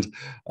 And,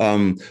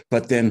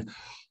 but then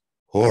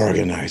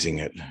organizing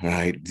it,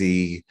 right?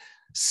 The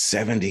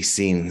 70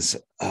 scenes.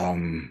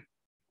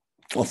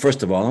 Well,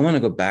 first of all, I want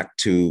to go back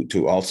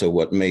to also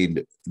what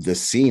made the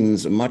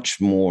scenes much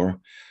more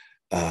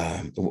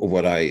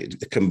what I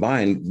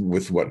combined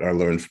with what I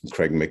learned from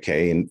Craig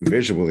McKay and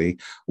visually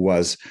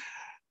was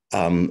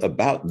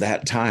about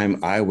that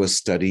time I was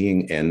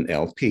studying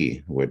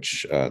NLP,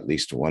 which at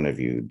least one of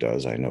you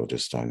does, I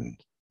noticed on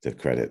the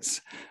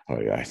credits,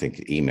 or I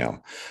think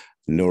email,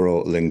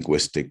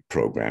 neuro-linguistic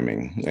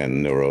programming.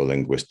 And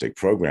neuro-linguistic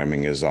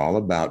programming is all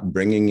about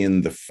bringing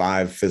in the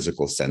 5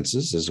 physical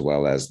senses as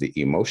well as the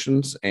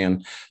emotions.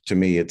 And to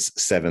me, it's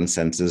 7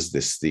 senses.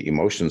 The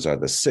emotions are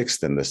the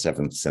 6th, and the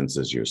 7th sense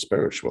is your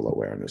spiritual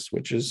awareness,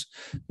 which is,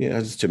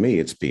 to me,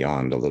 it's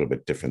beyond, a little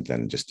bit different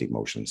than just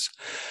emotions.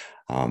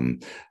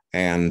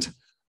 And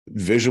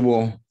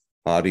visual,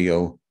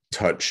 audio,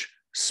 touch,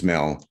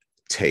 smell,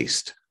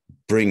 taste,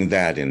 bring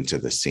that into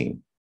the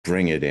scene.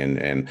 Bring it in.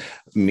 And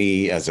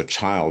me as a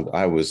child,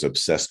 I was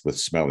obsessed with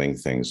smelling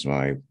things.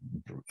 My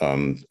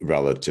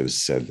relatives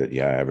said that,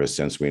 yeah, ever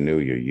since we knew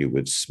you, you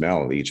would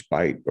smell each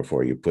bite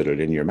before you put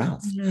it in your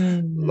mouth.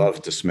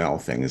 Love to smell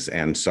things.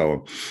 And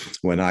so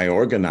when I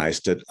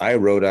organized it, I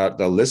wrote out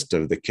the list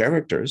of the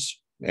characters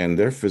and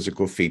their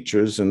physical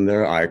features and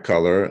their eye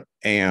color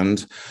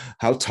and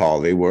how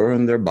tall they were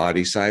and their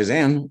body size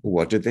and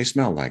what did they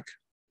smell like.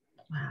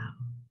 Wow.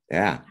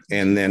 Yeah.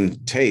 And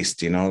then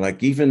taste,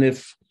 like even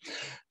if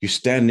you're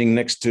standing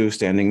next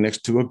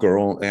to a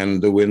girl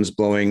and the wind's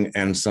blowing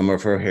and some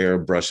of her hair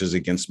brushes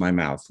against my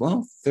mouth.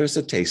 Well, there's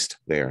a taste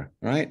there,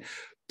 right?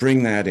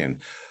 Bring that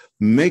in.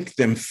 Make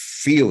them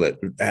feel it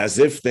as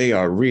if they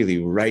are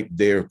really right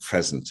there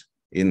present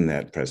in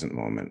that present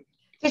moment.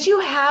 Did you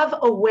have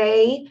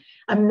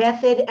a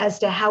method as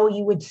to how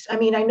you would, I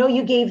know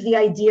you gave the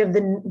idea of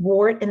the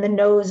wart in the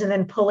nose and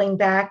then pulling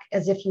back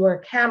as if you were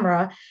a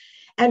camera.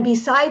 And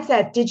besides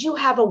that, did you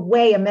have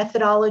a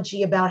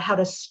methodology about how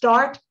to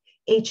start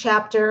a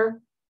chapter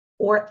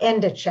or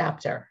end a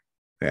chapter?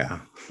 Yeah.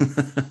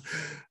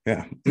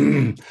 Yeah.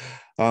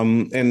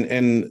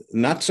 And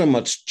not so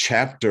much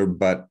chapter,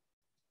 but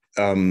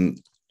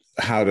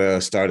how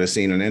to start a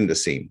scene and end a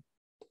scene.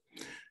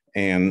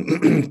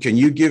 And can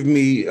you give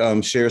me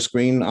share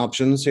screen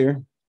options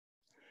here?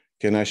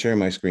 Can I share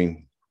my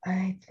screen?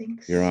 I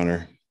think Your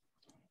Honor.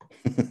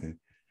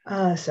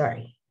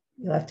 Sorry,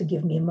 you'll have to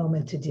give me a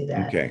moment to do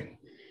that. Okay.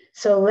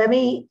 So let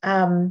me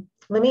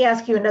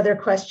ask you another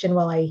question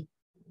while I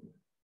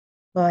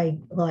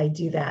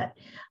do that.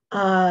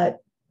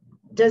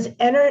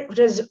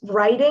 Does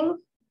writing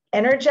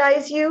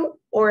energize you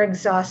or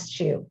exhaust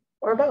you,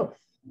 or both?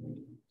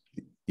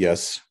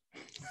 Yes,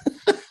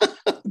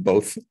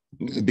 both,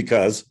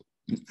 because,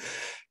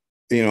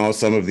 you know,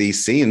 some of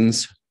these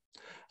scenes,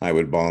 I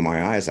would bawl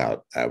my eyes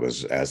out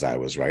as I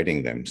was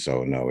writing them.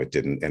 So no, it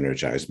didn't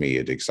energize me.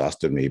 It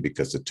exhausted me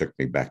because it took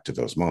me back to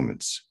those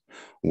moments.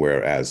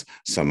 Whereas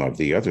some of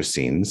the other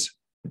scenes,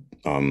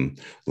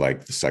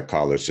 like the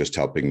psychologist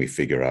helping me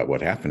figure out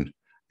what happened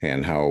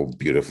and how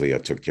beautifully I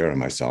took care of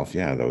myself.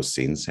 Yeah, those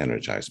scenes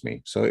energized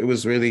me. So it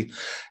was really,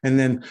 and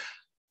then,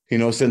 you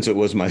know, since it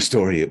was my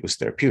story, it was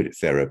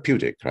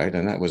therapeutic, right?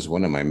 And that was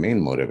one of my main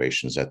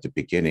motivations at the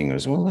beginning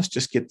was, well, let's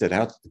just get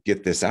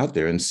this out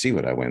there and see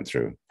what I went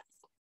through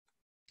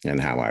and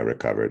how I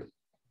recovered.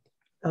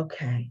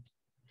 Okay.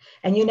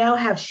 And you now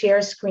have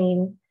share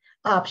screen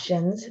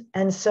options.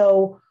 And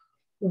so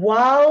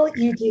while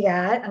you do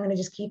that, I'm going to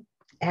just keep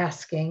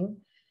asking,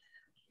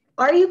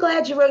 are you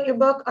glad you wrote your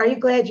book? Are you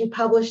glad you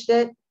published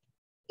it?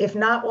 If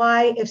not,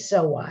 why? If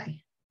so,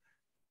 why?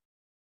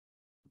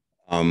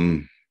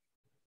 I'm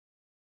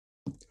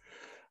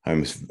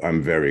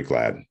very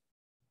glad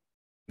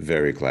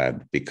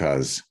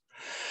because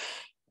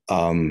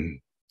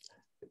in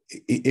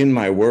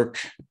my work,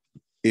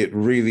 it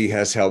really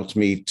has helped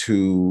me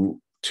to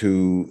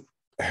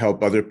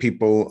help other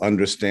people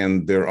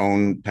understand their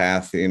own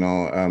path, you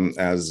know,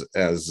 as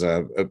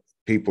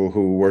people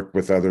who work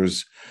with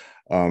others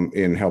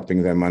in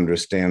helping them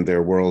understand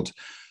their world.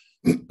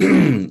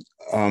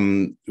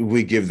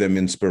 We give them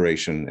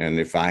inspiration. And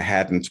if I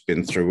hadn't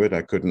been through it,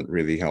 I couldn't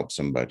really help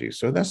somebody.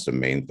 So that's the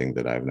main thing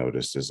that I've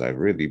noticed is I've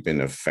really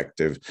been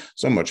effective,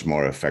 so much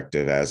more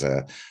effective as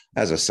a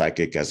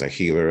psychic, as a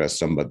healer, as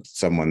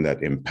someone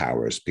that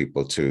empowers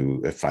people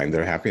to find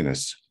their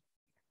happiness.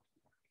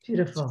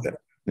 Beautiful.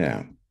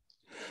 Yeah.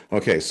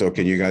 Okay. So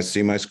can you guys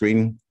see my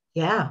screen?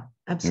 Yeah,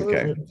 absolutely.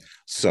 Okay.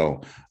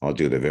 So I'll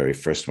do the very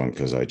first one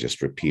because I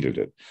just repeated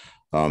it.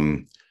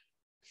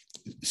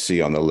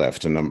 See on the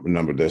left,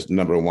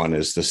 number one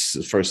is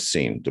this first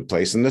scene, the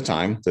place and the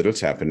time that it's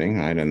happening,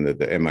 right? And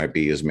the MIB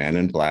is Man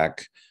in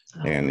Black.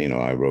 Oh. And, you know,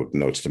 I wrote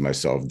notes to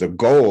myself, the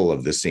goal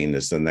of the scene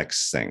is the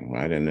next thing,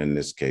 right? And in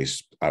this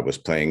case, I was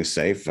playing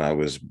safe. I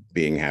was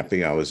being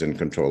happy. I was in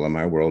control of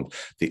my world.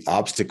 The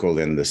obstacle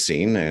in the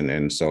scene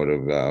and sort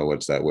of,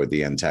 what's that word?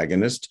 The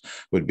antagonist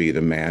would be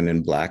the Man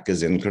in Black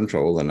is in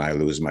control and I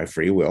lose my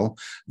free will.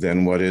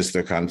 Then what is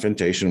the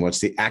confrontation? What's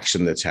the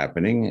action that's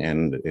happening?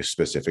 And if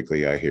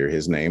specifically, I hear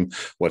his name.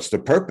 What's the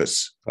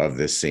purpose of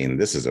this scene?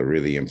 This is a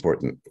really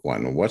important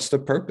one. What's the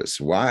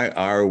purpose? Why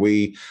are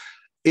we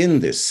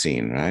in this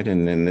scene, right?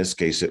 And in this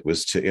case, it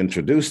was to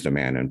introduce the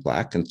Man in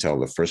Black and tell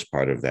the first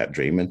part of that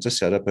dream and to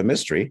set up a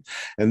mystery.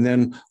 And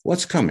then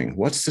what's coming?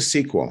 What's the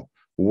sequel?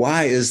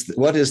 What is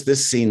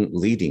this scene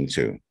leading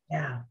to?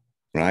 Yeah.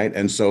 Right.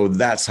 And so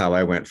that's how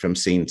I went from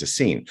scene to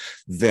scene.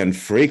 Then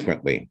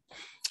frequently,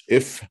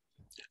 if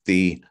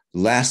the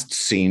last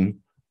scene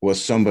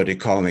was somebody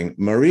calling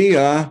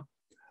Maria,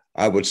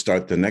 I would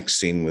start the next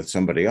scene with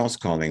somebody else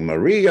calling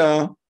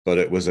Maria, but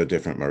it was a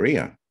different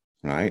Maria,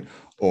 right?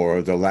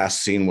 Or the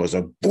last scene was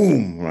a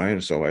boom,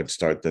 right? So I'd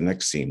start the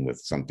next scene with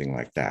something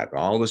like that. I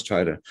always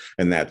try to,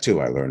 and that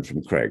too, I learned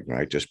from Craig,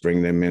 right? Just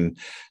bring them in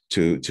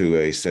to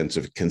a sense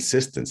of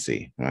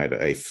consistency, right?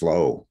 A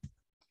flow.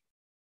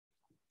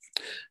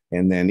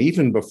 And then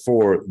even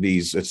before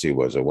these, let's see,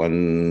 was it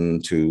 1,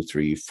 2,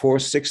 3, 4,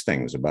 6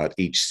 things about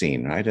each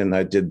scene, right? And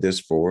I did this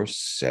for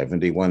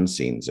 71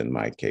 scenes in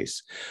my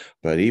case.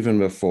 But even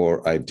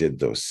before I did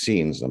those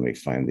scenes, let me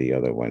find the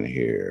other one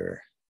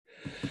here.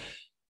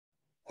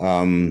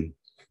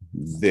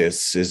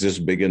 This is this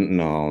big, and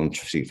no,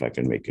 let's see if I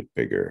can make it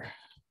bigger.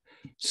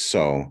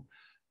 So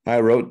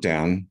I wrote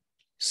down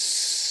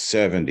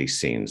 70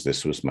 scenes.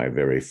 This was my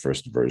very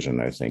first version,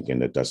 I think,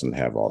 and it doesn't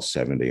have all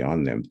 70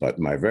 on them. But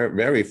my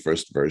very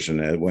first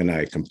version, when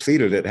I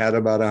completed it, had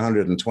about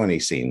 120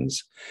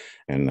 scenes.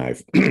 And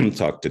I've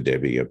talked to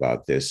Debbie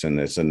about this. And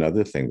it's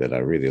another thing that I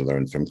really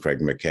learned from Craig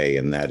McKay,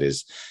 and that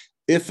is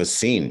if a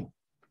scene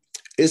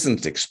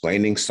isn't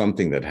explaining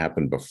something that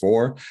happened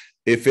before,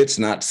 if it's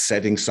not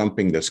setting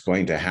something that's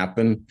going to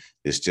happen,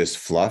 it's just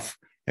fluff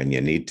and you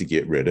need to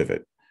get rid of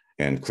it.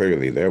 And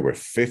clearly there were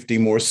 50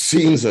 more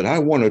scenes that I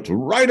wanted to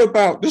write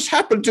about. This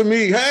happened to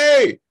me,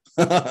 hey!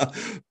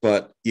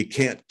 But you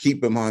can't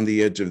keep them on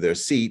the edge of their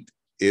seat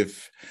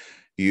if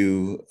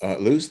you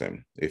lose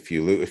them. If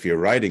you're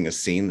writing a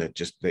scene that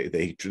just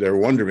they're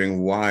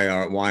wondering why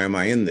am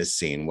I in this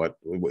scene? What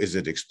is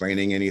it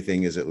explaining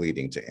anything? Is it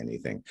leading to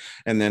anything?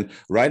 And then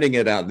writing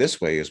it out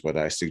this way is what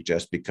I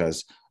suggest,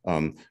 because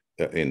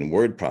in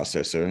word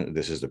processor,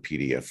 this is the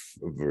PDF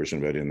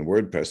version, but in the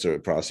word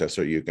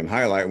processor, you can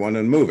highlight one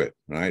and move it,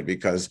 right?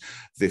 Because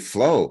the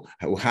flow,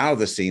 how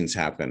the scenes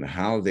happen,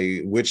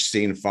 which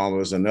scene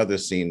follows another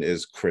scene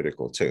is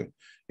critical too,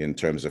 in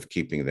terms of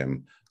keeping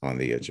them on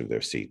the edge of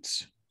their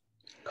seats.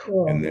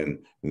 Cool. And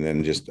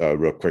then just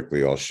real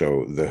quickly, I'll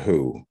show the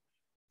Who.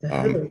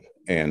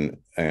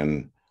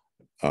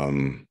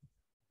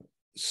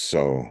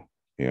 So,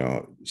 you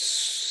know,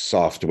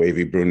 soft,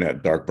 wavy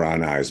brunette, dark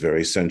brown eyes,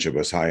 very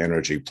sensuous, high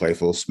energy,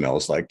 playful,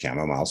 smells like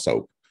chamomile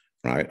soap,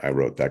 right? I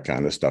wrote that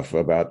kind of stuff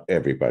about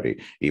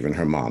everybody. Even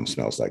her mom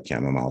smells like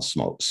chamomile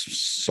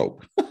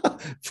soap.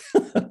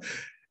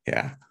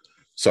 Yeah.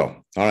 So,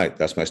 all right,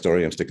 that's my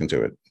story. I'm sticking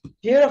to it.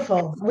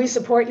 Beautiful. We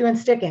support you in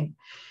sticking.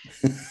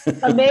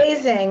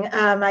 Amazing.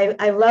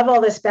 I love all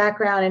this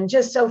background. And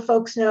just so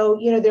folks know,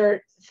 you know, there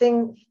are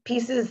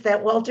pieces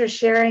that Walter's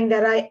sharing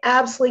that I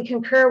absolutely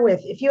concur with.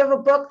 If you have a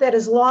book that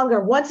is longer,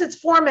 once it's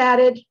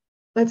formatted,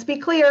 let's be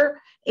clear,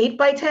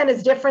 8x10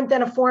 is different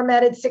than a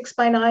formatted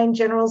 6x9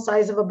 general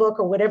size of a book,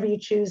 or whatever you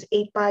choose,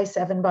 8x,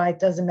 7x, it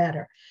doesn't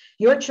matter.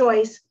 Your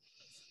choice.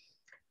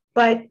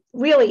 But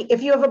really,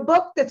 if you have a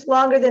book that's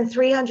longer than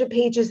 300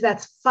 pages,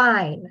 that's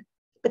fine.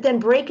 But then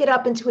break it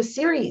up into a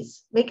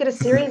series. Make it a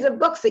series of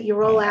books that you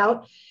roll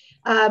out.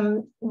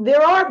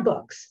 There are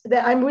books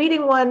that I'm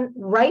reading one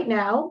right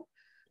now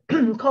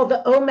called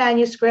the O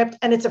Manuscript,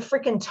 and it's a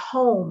freaking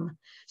tome.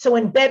 So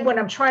in bed when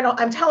I'm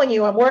telling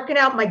you, I'm working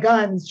out my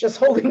guns, just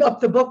holding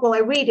up the book while I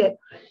read it.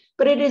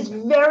 But it is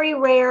very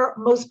rare.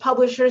 Most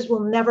publishers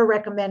will never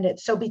recommend it.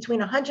 So between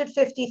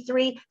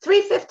 153,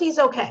 350 is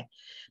okay,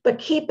 but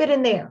keep it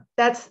in there.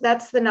 That's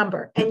the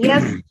number. And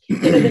yes, you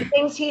know, the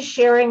things he's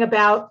sharing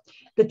about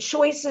the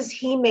choices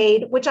he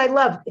made, which I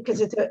love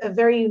because it's a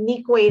very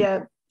unique way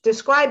to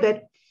describe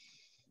it.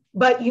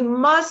 But you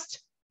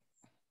must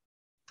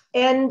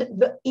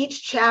end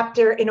each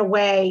chapter in a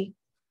way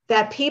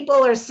that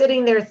people are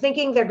sitting there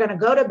thinking they're going to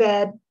go to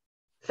bed.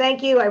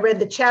 Thank you. I read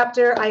the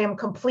chapter. I am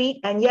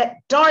complete. And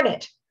yet, darn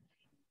it,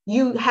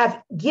 you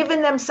have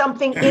given them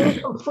something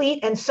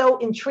incomplete and so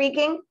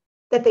intriguing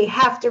that they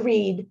have to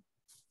read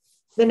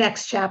the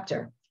next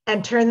chapter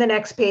and turn the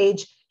next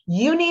page.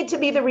 You need to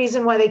be the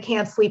reason why they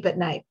can't sleep at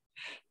night.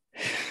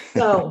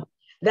 So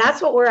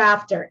that's what we're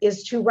after,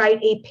 is to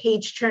write a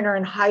page turner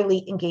and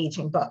highly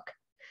engaging book.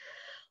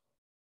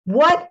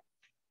 What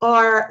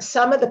are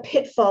some of the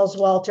pitfalls,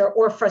 Walter,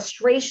 or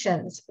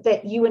frustrations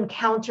that you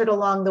encountered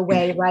along the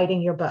way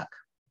writing your book?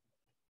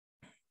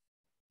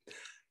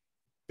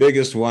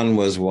 Biggest one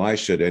was, why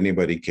should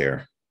anybody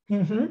care?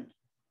 Mm-hmm.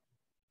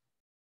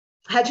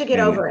 How'd you get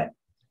over it?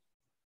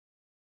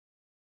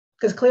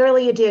 Because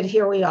clearly you did.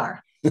 Here we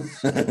are.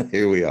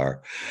 Here we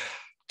are.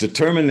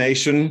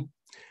 Determination.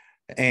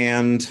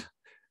 And,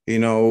 you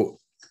know,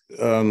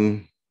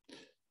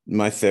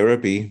 my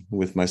therapy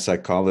with my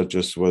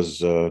psychologist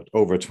was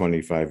over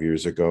 25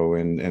 years ago.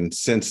 And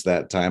since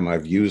that time,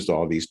 I've used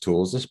all these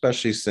tools,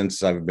 especially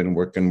since I've been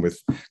working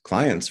with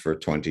clients for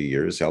 20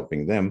 years,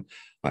 helping them.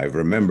 I've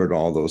remembered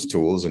all those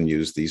tools and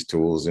used these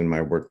tools in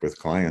my work with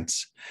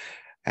clients.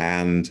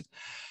 And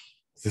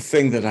the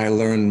thing that I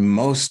learned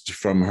most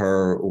from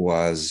her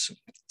was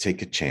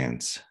take a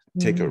chance,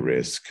 take a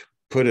risk,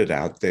 put it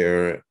out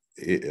there.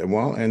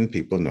 And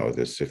people know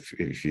this,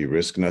 if you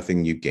risk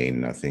nothing, you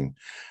gain nothing.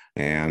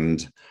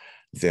 And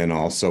then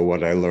also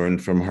what I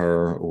learned from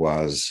her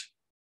was,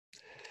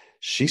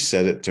 she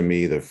said it to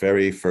me the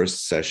very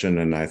first session,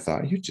 and I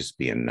thought, you're just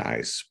being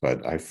nice.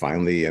 But I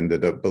finally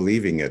ended up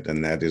believing it.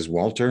 And that is,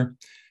 Walter,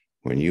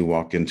 when you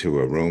walk into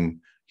a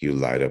room, you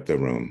light up the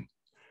room.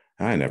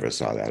 I never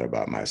saw that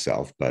about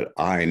myself, but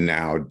I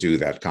now do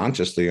that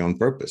consciously on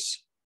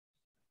purpose.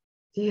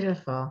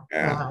 Beautiful.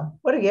 Yeah. Wow.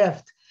 What a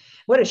gift.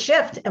 What a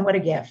shift and what a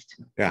gift.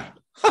 Yeah.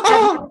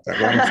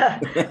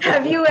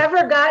 Have you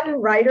ever gotten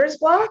writer's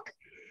block?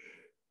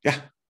 Yeah.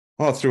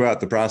 Well, throughout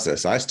the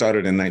process. I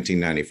started in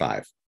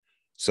 1995.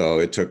 So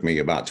it took me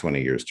about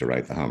 20 years to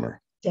write The Hummer.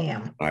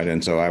 Damn. Right.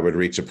 And so I would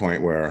reach a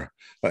point where,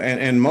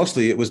 and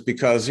mostly it was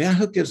because,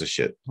 who gives a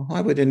shit? Why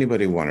would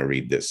anybody want to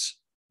read this?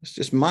 It's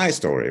just my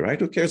story, right?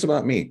 Who cares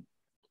about me?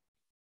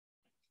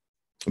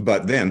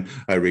 But then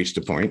I reached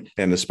a point,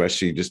 and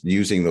especially just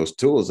using those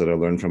tools that I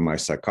learned from my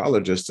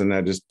psychologist, and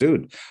that is,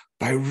 dude,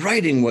 by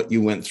writing what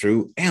you went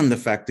through and the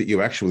fact that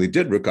you actually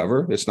did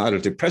recover, it's not a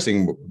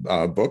depressing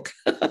book.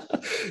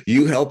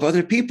 You help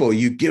other people.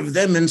 You give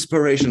them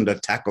inspiration to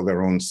tackle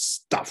their own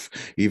stuff.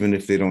 Even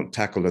if they don't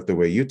tackle it the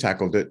way you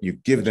tackled it, you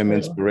give them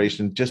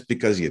inspiration just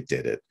because you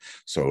did it.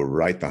 So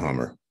write The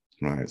Hummer.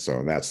 Right.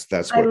 So that's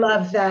what I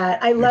love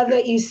that. I love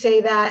that you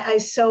say that. I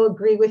so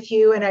agree with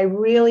you. And I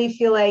really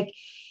feel like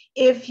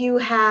if you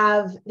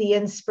have the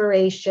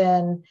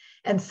inspiration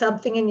and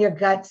something in your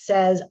gut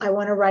says, I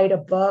want to write a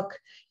book,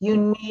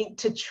 you need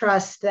to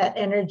trust that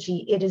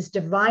energy. It is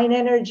divine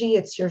energy.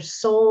 It's your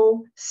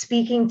soul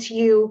speaking to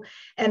you.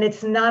 And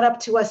it's not up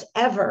to us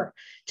ever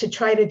to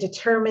try to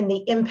determine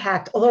the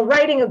impact. Although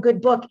writing a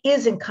good book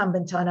is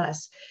incumbent on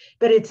us,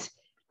 but it's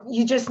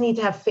you just need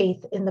to have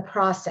faith in the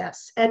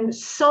process. And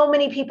so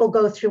many people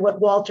go through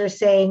what Walter's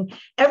saying.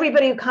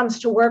 Everybody who comes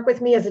to work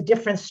with me has a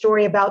different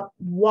story about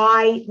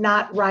why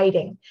not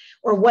writing,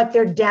 or what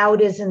their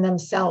doubt is in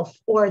themselves,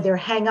 or their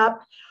hang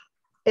up.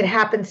 It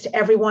happens to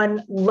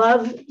everyone.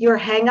 Love your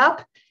hang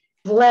up,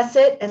 bless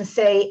it, and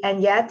say,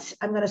 and yet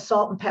I'm going to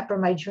salt and pepper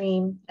my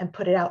dream and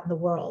put it out in the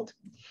world.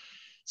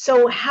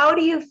 So how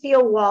do you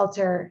feel,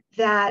 Walter,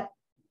 that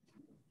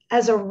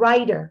as a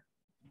writer,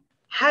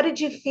 how did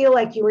you feel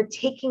like you were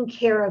taking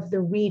care of the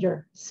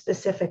reader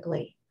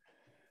specifically?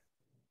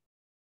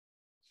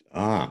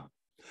 I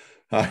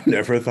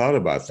never thought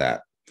about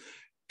that.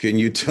 Can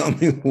you tell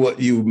me what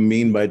you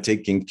mean by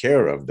taking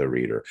care of the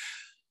reader?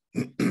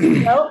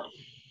 Well,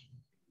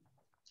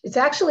 it's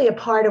actually a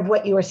part of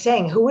what you were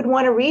saying. Who would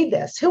want to read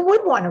this? Who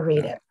would want to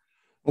read it?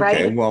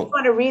 Right? Okay, well, who would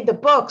want to read the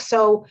book.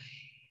 So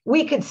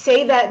we could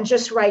say that and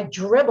just write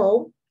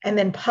dribble and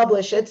then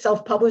publish it.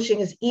 Self-publishing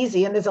is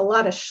easy, and there's a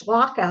lot of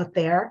schlock out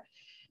there.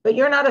 But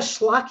you're not a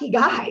schlocky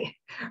guy,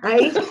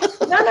 right?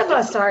 None of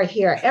us are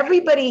here.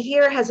 Everybody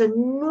here has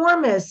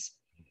enormous,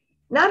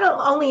 not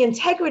only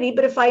integrity,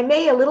 but if I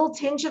may, a little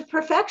tinge of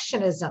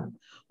perfectionism,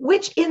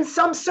 which in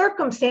some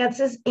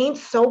circumstances ain't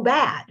so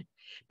bad,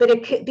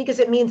 but because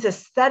it means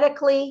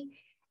aesthetically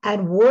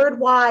and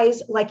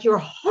word-wise, like your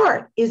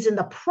heart is in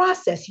the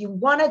process. You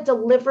want to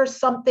deliver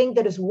something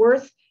that is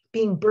worth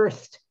being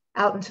birthed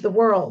out into the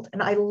world.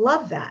 And I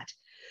love that.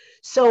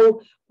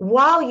 So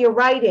while you're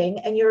writing,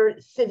 and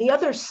the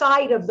other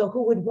side of the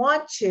who would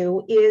want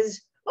to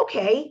is,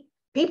 okay,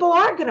 people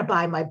are going to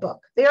buy my book.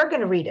 They are going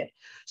to read it.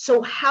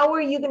 So how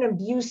are you going to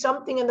view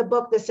something in the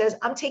book that says,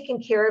 I'm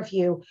taking care of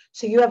you,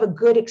 so you have a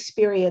good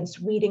experience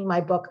reading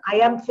my book? I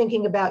am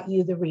thinking about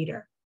you, the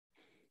reader.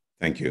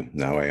 Thank you.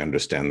 Now I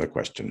understand the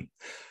question.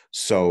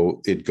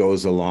 So it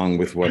goes along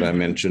with what I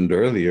mentioned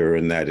earlier,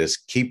 and that is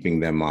keeping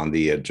them on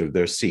the edge of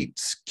their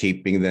seats,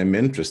 keeping them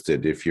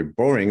interested. If you're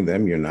boring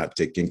them, you're not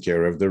taking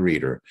care of the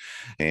reader.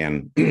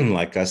 And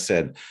like I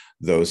said,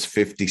 those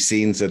 50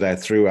 scenes that I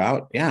threw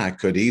out, yeah, I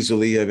could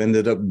easily have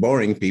ended up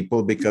boring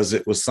people because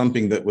it was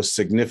something that was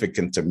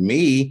significant to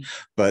me,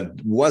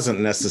 but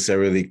wasn't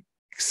necessarily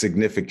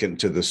significant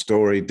to the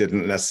story,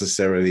 didn't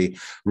necessarily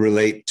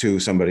relate to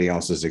somebody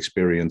else's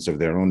experience of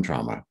their own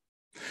trauma.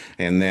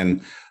 And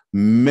then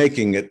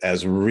making it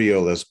as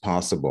real as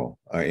possible,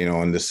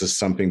 and this is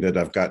something that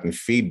I've gotten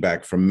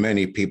feedback from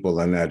many people,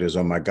 and that is,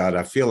 oh my God,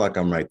 I feel like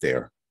I'm right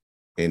there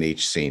in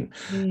each scene.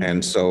 Mm-hmm.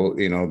 And so,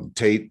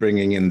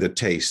 bringing in the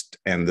taste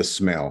and the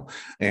smell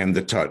and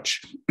the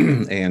touch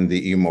and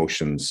the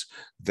emotions,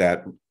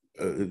 that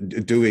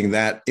doing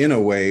that in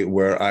a way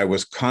where I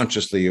was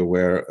consciously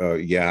aware,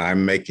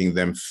 I'm making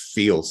them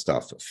feel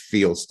stuff,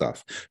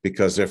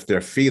 because if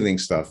they're feeling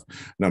stuff,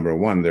 number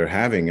one, they're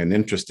having an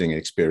interesting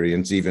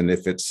experience. Even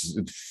if it's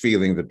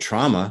feeling the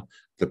trauma,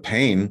 the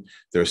pain,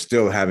 they're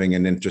still having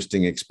an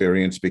interesting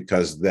experience,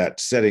 because that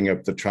setting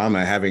up the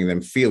trauma, having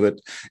them feel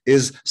it,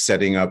 is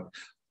setting up,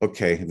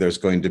 okay, there's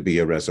going to be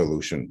a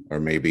resolution, or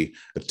maybe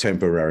a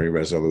temporary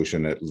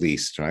resolution at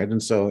least, right?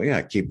 And so,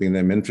 keeping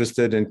them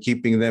interested and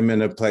keeping them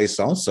in a place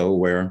also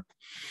where,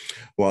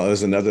 well,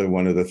 there's another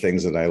one of the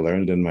things that I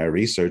learned in my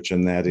research,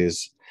 and that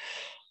is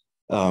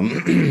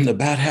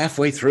about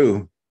halfway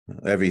through,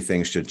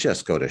 everything should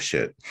just go to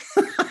shit,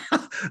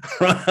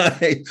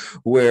 right?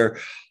 Where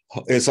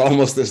it's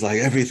almost as like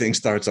everything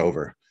starts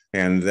over.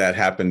 And that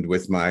happened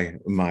with my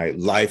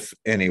life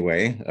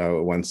anyway.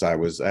 Once I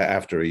was,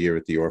 after a year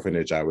at the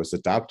orphanage, I was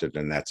adopted.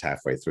 And that's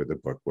halfway through the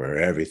book where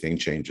everything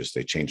changes.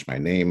 They changed my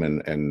name,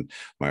 and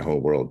my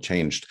whole world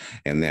changed.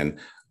 And then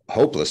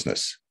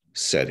hopelessness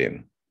set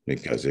in,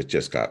 because it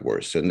just got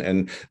worse.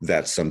 And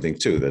that's something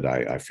too that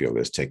I feel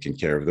is taking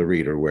care of the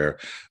reader, where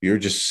you're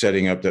just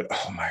setting up that,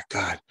 oh my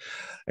God.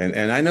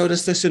 And I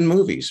noticed this in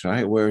movies,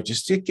 right? Where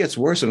it gets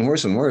worse and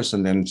worse and worse.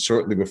 And then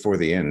shortly before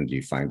the end,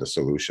 you find a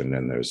solution,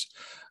 and there's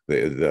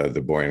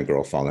the boy and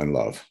girl fall in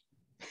love.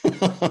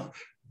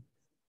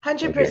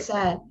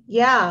 100%.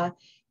 Yeah.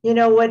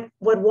 What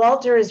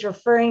Walter is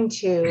referring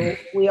to,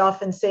 we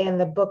often say in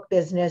the book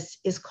business,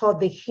 is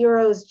called the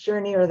hero's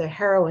journey or the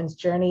heroine's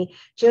journey.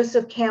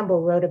 Joseph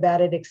Campbell wrote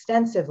about it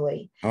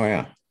extensively. Oh,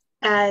 yeah.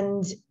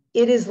 And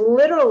it is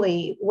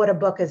literally what a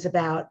book is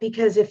about,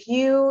 because if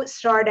you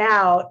start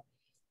out,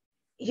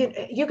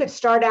 you could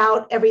start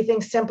out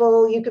everything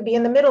simple. You could be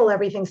in the middle,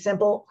 everything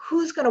simple.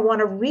 Who's going to want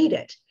to read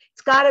it?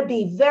 It's got to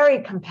be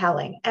very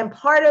compelling. And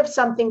part of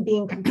something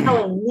being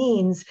compelling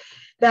means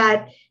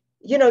that,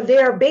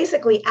 they're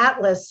basically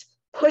Atlas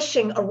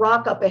pushing a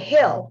rock up a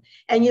hill,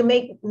 and you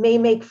may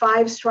make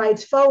 5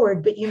 strides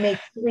forward, but you make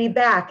 3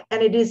 back.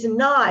 And it is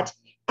not,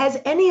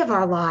 as any of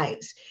our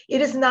lives,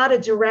 it is not a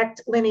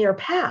direct linear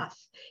path.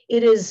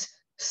 It is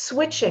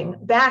switching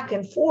back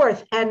and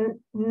forth and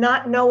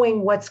not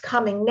knowing what's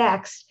coming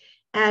next.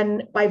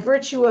 And by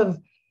virtue of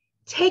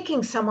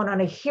taking someone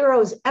on a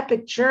hero's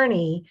epic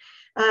journey,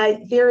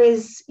 there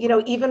is,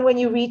 even when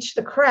you reach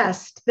the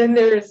crest, then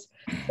there's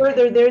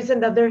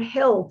another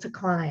hill to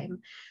climb.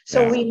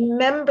 So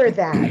remember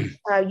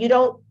that. You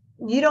don't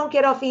you don't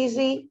get off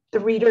easy, the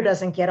reader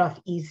doesn't get off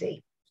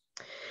easy.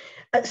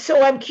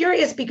 So I'm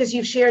curious, because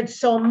you've shared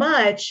so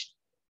much,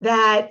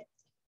 that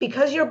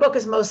because your book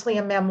is mostly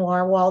a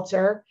memoir,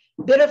 Walter,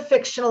 a bit of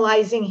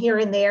fictionalizing here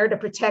and there to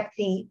protect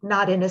the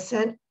not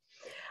innocent.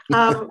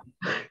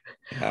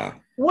 Yeah.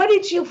 What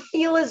did you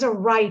feel as a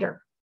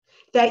writer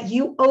that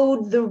you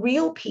owed the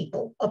real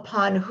people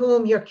upon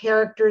whom your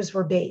characters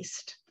were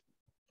based?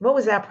 What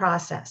was that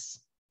process?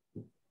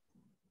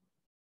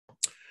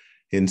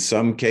 In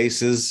some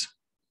cases,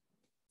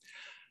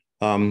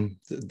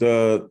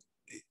 the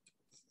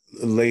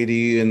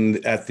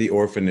lady at the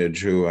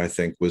orphanage, who I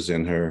think was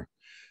in her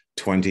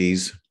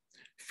 20s,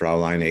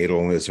 Fraulein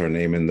Edel is her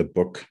name in the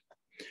book.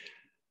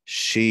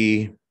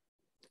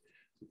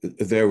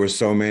 There were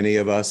so many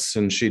of us,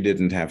 and she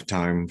didn't have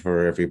time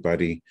for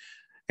everybody.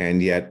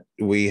 And yet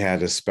we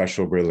had a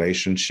special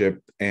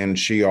relationship, and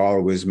she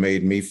always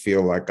made me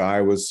feel like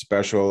I was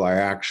special. I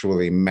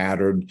actually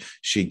mattered.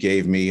 She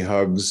gave me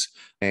hugs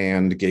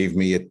and gave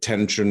me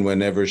attention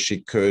whenever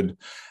she could.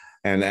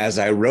 And as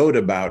I wrote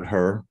about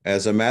her,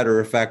 as a matter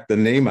of fact, the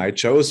name I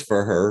chose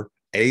for her,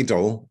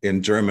 Edel,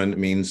 in German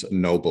means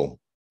noble,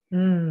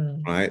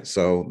 right?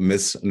 So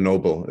Miss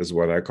Noble is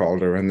what I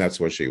called her, and that's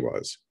what she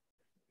was.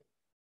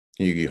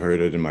 You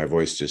heard it in my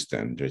voice just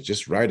then.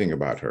 Just writing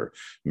about her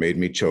made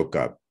me choke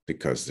up,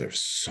 because there's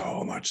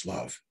so much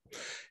love.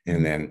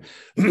 And then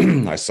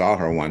I saw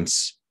her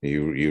once.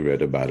 You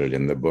read about it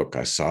in the book.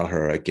 I saw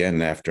her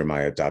again after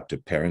my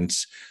adoptive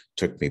parents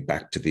took me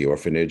back to the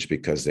orphanage,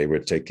 because they were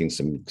taking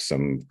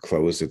some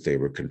clothes that they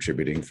were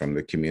contributing from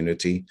the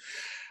community.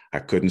 I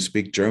couldn't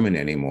speak German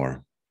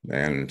anymore.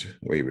 And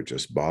we were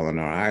just bawling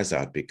our eyes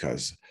out,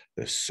 because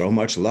there's so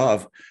much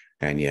love,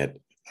 and yet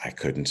I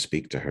couldn't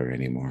speak to her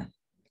anymore.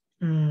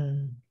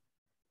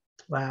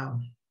 Wow.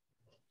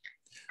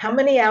 How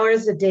many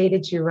hours a day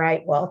did you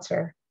write,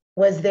 Walter?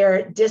 Was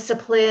there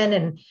discipline,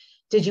 and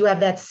did you have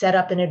that set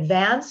up in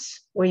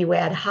advance? Were you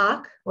ad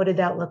hoc? What did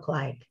that look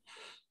like?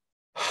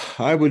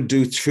 I would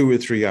do 2 or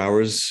 3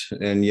 hours,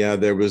 and yeah,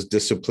 there was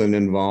discipline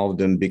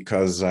involved. And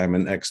because I'm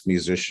an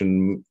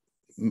ex-musician,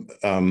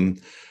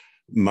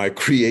 my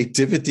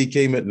creativity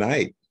came at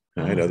night,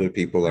 right? Other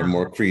people are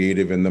more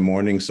creative in the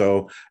morning.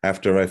 So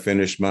after I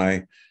finished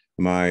my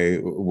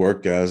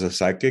work as a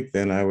psychic,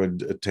 then I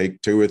would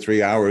take 2 or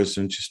 3 hours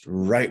and just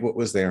write what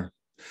was there.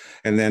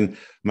 And then,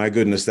 my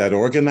goodness, that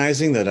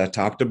organizing that I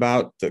talked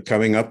about,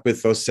 coming up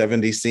with those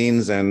 70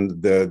 scenes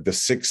and the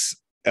 6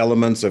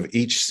 elements of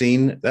each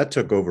scene, that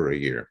took over a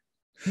year.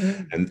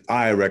 And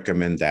I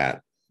recommend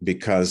that,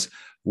 because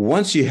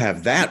once you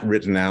have that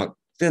written out,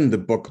 then the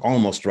book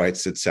almost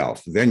writes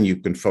itself. Then you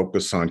can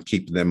focus on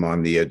keeping them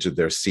on the edge of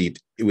their seat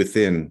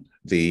within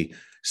the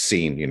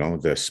scene,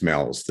 the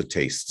smells, the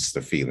tastes,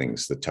 the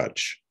feelings, the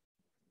touch.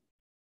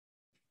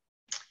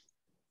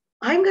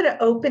 I'm going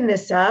to open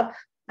this up.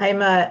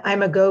 I'm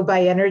a go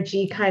by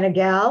energy kind of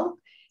gal,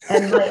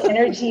 and my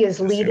energy is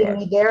leading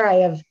me there. I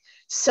have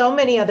so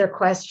many other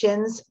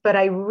questions, but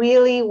I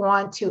really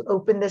want to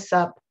open this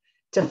up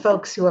to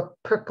folks who are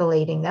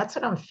percolating. That's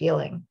what I'm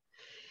feeling.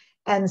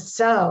 And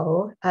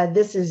so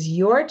this is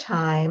your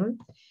time.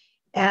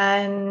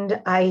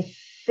 And I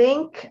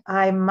think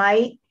I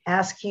might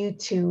ask you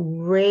to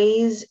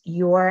raise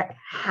your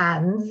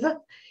hands.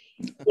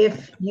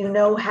 If you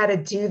know how to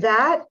do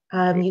that,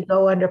 you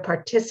go under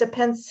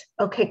participants.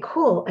 Okay,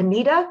 cool.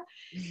 Anita,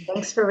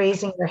 thanks for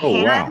raising your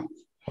hand. Wow.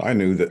 I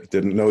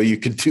didn't know you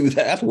could do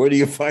that. Where do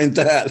you find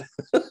that?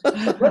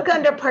 Look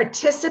under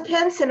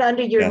participants, and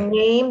under your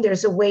name,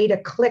 there's a way to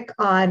click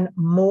on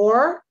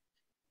more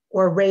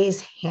or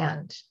raise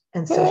hand.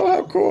 And so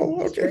how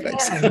cool. Okay,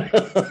 thanks.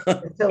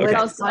 So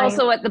it's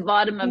also at the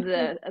bottom of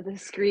the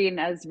screen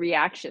as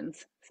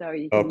reactions. So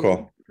you can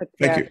cool.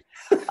 Thank you.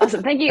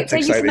 Awesome. Thank you. That's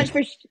Thank exciting.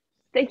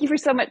 you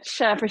so much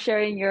for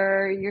sharing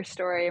your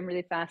story. I'm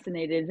really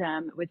fascinated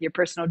with your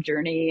personal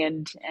journey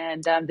and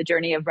the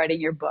journey of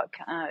writing your book.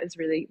 It's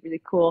really,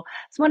 really cool.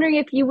 I was wondering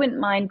if you wouldn't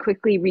mind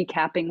quickly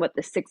recapping what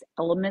the 6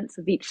 elements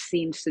of each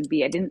scene should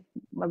be. I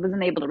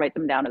wasn't able to write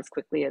them down as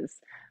quickly as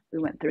we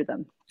went through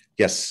them.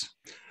 Yes.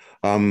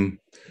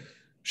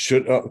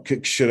 Should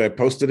I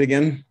post it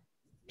again?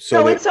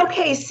 So it's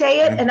okay.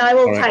 Say it, and I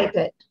will type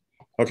it.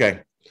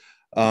 Okay.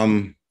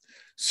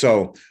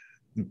 So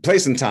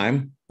place and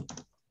time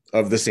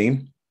of the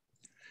scene.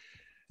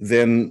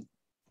 Then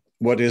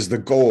what is the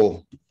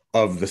goal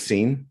of the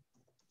scene?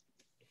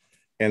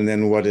 And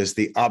then what is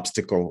the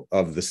obstacle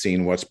of the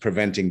scene? What's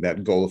preventing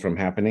that goal from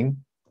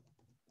happening?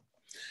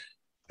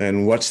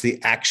 And what's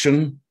the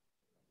action?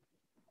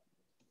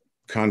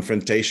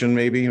 Confrontation,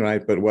 maybe,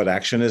 right? But what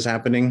action is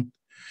happening?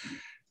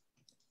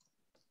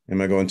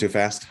 Am I going too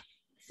fast?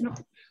 No.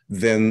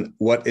 Then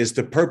what is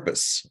the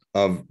purpose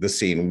of the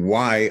scene?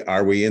 Why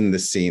are we in the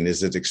scene?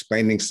 Is it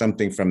explaining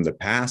something from the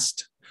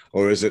past?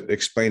 Or is it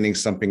explaining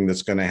something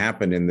that's going to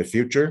happen in the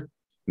future?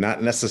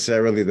 Not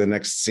necessarily the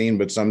next scene,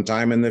 but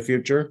sometime in the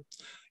future,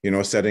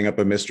 setting up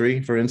a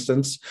mystery, for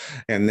instance.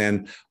 And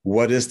then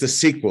what is the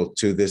sequel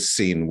to this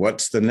scene?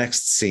 What's the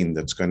next scene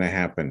that's going to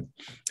happen?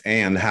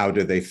 and how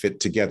do they fit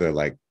together,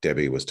 like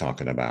Debbie was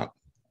talking about.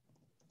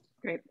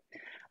 Great.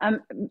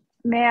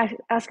 May I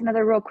ask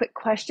another real quick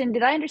question?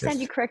 Did I understand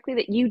Yes. you correctly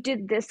that you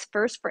did this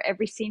first for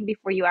every scene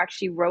before you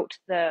actually wrote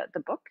the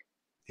book?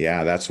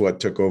 Yeah, that's what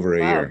took over a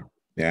year.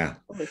 Yeah.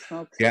 Holy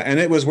smokes. Yeah, and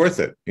it was worth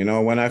it. You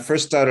know, when I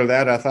first started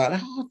that, I thought,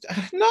 oh,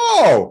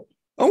 no,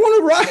 I want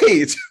to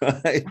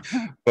write.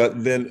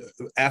 But then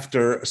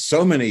after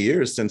so many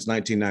years since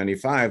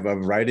 1995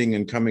 of writing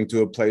and coming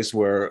to a place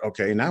where,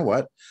 okay, now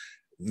what?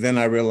 Then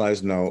I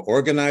realized, no,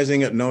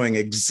 organizing it, knowing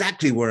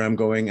exactly where I'm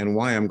going and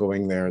why I'm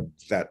going there,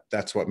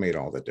 that's what made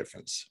all the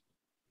difference.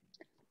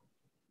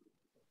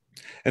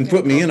 And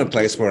put me in a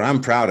place where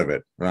I'm proud of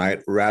it,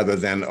 right? Rather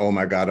than, oh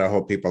my God, I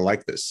hope people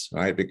like this,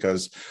 right?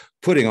 Because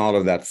putting all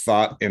of that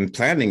thought and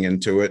planning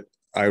into it,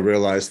 I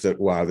realized that,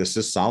 wow, this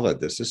is solid,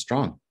 this is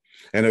strong.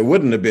 And it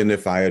wouldn't have been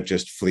if I had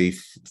just free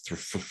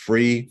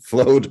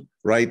flowed,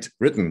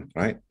 written,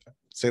 right?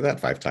 Say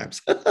that 5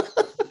 times.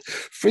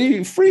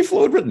 free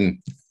flowed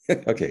written.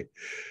 Okay.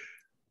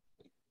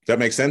 Does that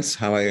make sense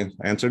how I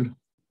answered?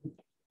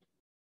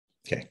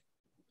 Okay.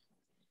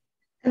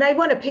 And I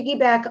want to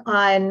piggyback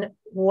on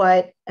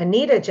what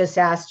Anita just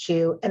asked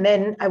you, and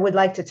then I would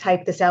like to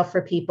type this out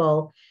for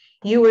people.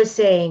 You were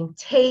saying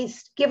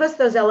taste, give us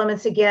those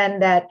elements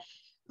again that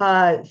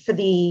for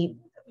the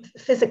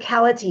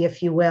physicality,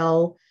 if you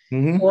will,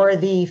 or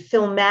the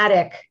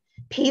filmatic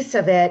piece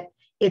of it,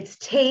 it's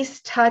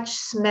taste, touch,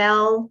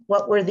 smell.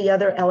 What were the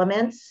other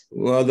elements?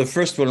 Well, the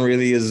first one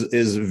really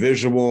is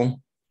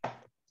visual,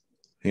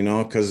 you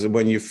know, because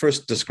when you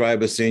first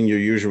describe a scene, you're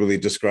usually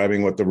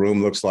describing what the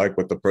room looks like,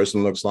 what the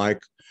person looks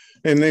like,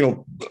 and they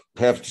don't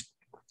have,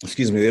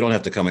 they don't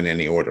have to come in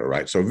any order,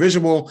 right? So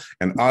visual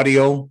and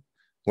audio,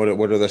 what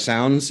are the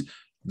sounds?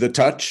 The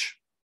touch,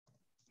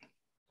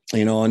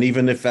 you know, and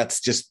even if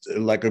that's just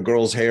like a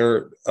girl's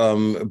hair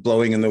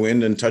blowing in the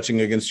wind and touching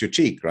against your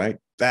cheek, right?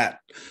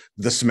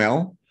 The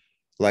smell,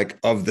 like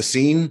of the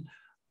scene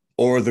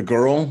or the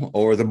girl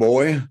or the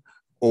boy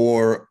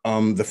or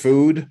the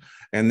food,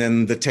 and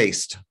then the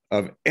taste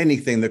of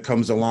anything that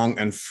comes along.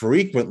 And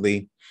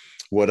frequently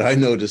what I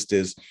noticed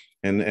is,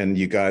 and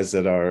you guys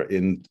that are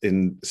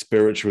in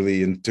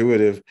spiritually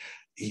intuitive,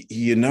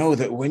 you know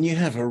that when you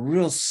have a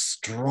real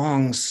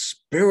strong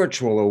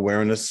spiritual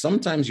awareness,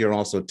 sometimes you're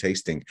also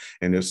tasting,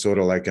 and it's sort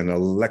of like an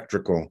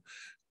electrical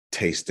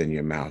taste in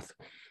your mouth.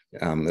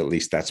 At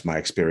least that's my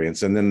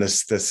experience. And then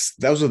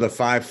those are the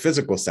 5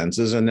 physical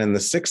senses. And then the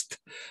 6th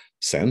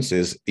sense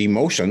is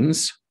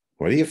emotions.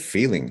 What are you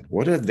feeling?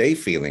 What are they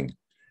feeling?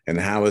 And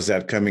how is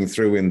that coming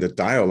through in the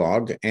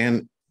dialogue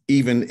and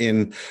even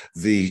in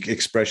the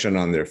expression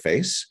on their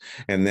face?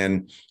 And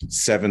then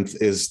 7th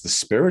is the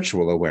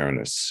spiritual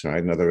awareness, right?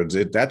 In other words,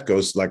 that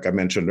goes, like I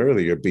mentioned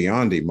earlier,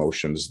 beyond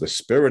emotions. The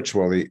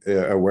spiritual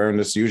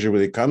awareness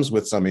usually comes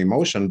with some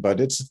emotion, but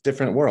it's a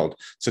different world.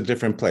 It's a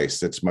different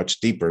place. It's much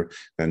deeper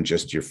than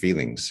just your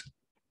feelings.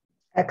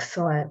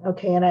 Excellent.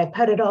 Okay. And I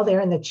put it all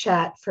there in the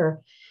chat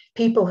for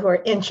people who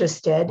are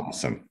interested.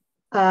 Awesome.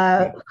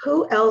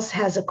 Who else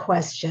has a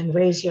question?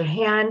 Raise your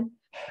hand.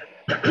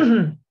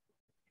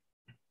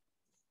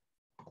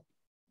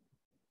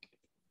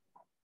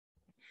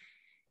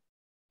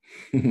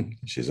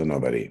 She's a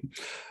nobody.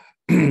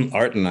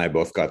 Art and I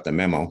both got the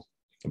memo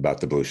about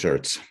the blue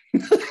shirts.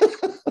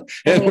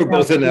 And we're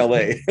both in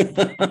LA.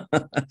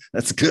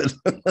 That's good.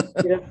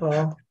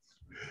 Beautiful.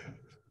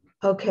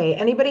 Okay,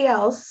 anybody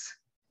else?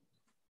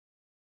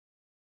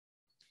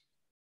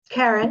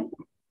 Karen?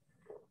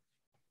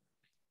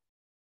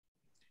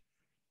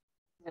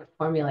 I'm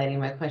formulating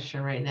my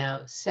question right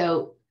now.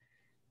 So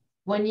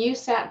when you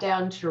sat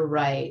down to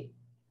write,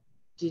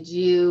 did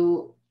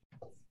you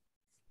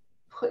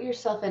put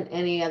yourself in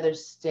any other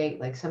state?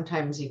 Like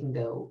sometimes you can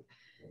go,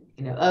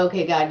 you know,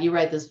 okay, God, you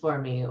write this for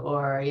me,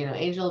 or, you know,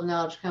 angel of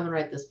knowledge, come and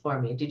write this for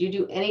me. Did you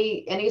do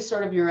any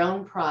sort of your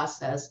own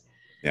process?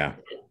 Yeah.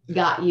 That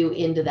got you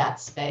into that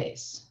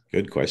space?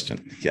 Good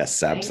question.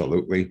 Yes,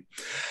 absolutely.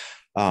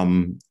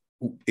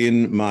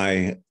 In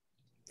my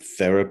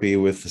therapy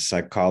with the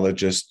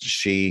psychologist,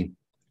 she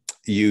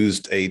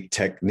used a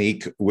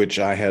technique which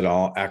I had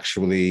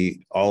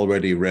actually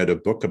already read a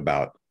book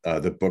about.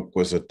 The book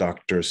was a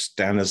Dr.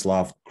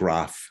 Stanislav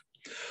Graf,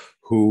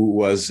 who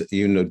was,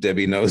 you know,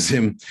 Debbie knows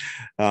him,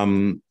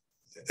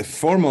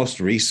 foremost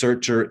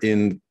researcher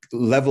in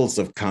levels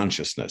of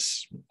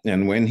consciousness.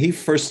 And when he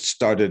first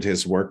started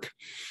his work,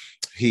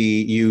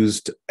 he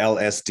used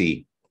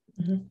LSD.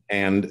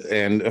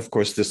 And of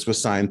course, this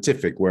was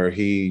scientific, where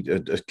he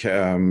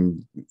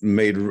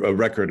made a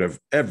record of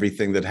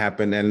everything that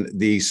happened and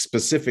the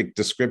specific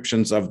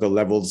descriptions of the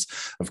levels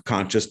of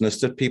consciousness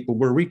that people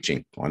were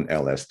reaching on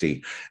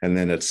LSD. And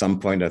then at some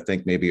point, I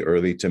think maybe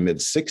early to mid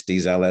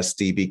 60s,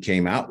 LSD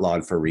became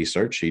outlawed for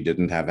research. He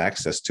didn't have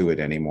access to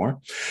it anymore.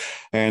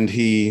 And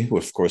he,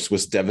 of course,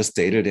 was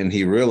devastated. And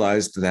he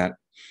realized that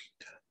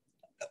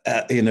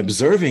in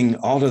observing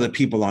all of the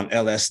people on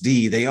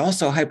LSD, they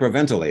also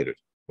hyperventilated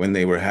when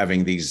they were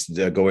having these,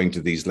 going to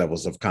these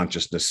levels of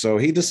consciousness. So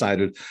he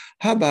decided,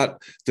 how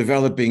about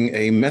developing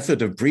a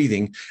method of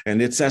breathing?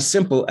 And it's as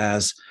simple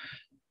as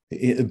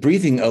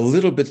breathing a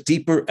little bit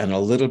deeper and a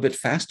little bit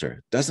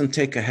faster. Doesn't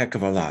take a heck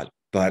of a lot,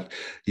 but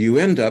you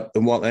end up,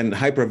 well, and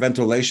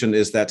hyperventilation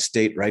is that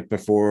state right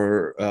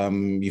before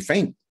you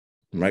faint,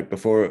 right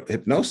before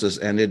hypnosis.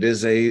 And it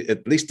is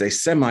at least a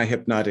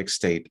semi-hypnotic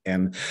state.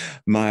 And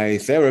my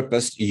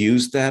therapist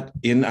used that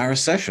in our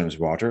sessions,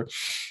 Walter.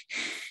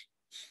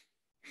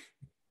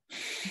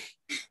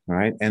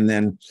 Right. And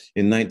then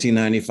in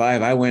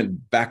 1995, I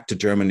went back to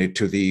Germany,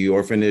 to the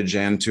orphanage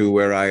and to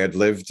where I had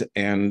lived,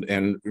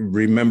 and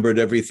remembered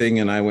everything.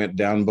 And I went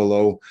down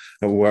below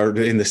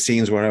in the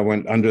scenes where I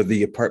went under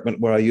the apartment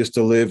where I used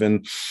to live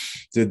and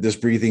did this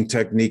breathing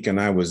technique.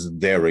 And I was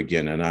there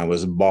again, and I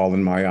was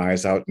bawling my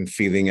eyes out and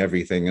feeling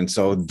everything. And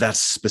so that's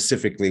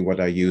specifically what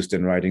I used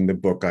in writing the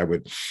book. I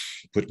would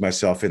put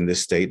myself in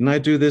this state. And I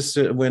do this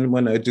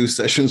when I do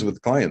sessions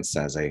with clients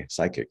as a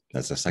psychic,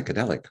 as a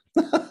psychedelic.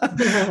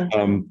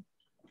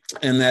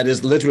 And that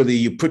is literally,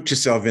 you put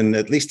yourself in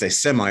at least a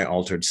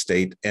semi-altered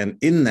state. And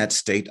in that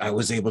state, I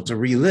was able to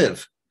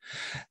relive.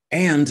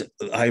 And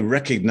I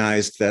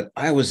recognized that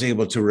I was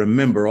able to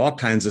remember all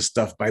kinds of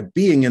stuff by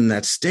being in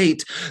that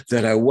state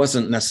that I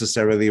wasn't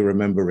necessarily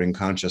remembering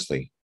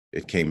consciously.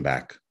 It came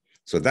back.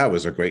 So that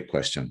was a great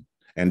question.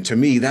 And to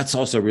me, that's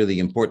also really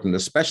important,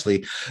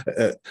 especially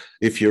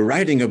if you're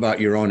writing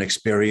about your own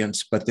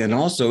experience, but then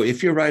also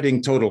if you're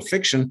writing total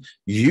fiction,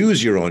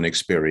 use your own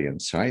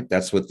experience, right?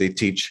 That's what they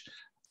teach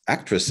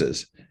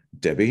actresses,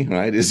 Debbie,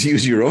 right? Is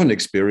use your own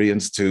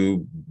experience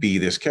to be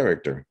this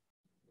character,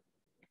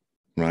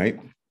 right?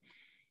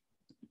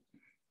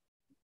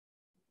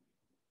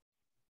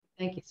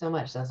 Thank you so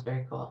much. That's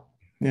very cool.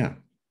 Yeah,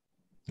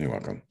 you're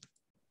welcome.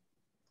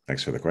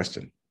 Thanks for the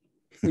question.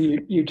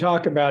 You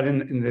talk about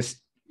in this,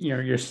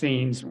 your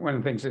scenes, one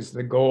of the things is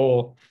the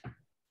goal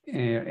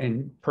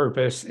and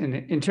purpose. And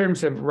in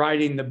terms of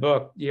writing the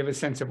book, do you have a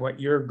sense of what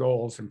your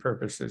goals and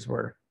purposes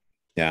were?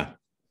 Yeah.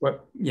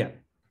 Yeah.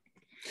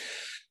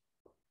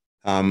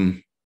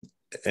 And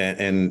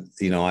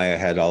I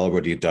had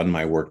already done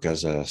my work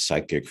as a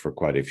psychic for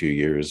quite a few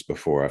years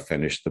before I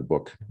finished the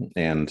book.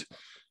 And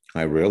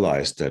I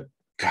realized that,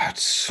 God,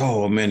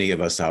 so many of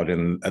us out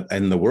in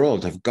the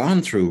world have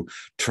gone through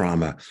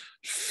trauma,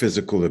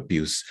 physical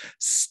abuse,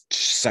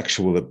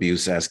 sexual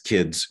abuse as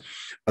kids,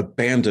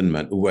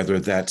 abandonment, whether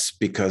that's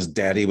because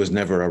daddy was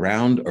never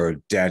around, or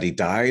daddy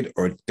died,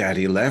 or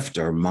daddy left,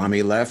 or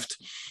mommy left,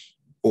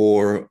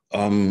 or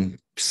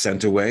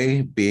sent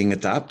away, being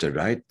adopted,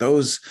 right?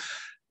 Those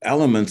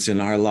elements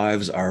in our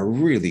lives are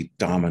really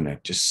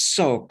dominant, just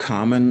so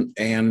common,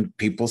 and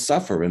people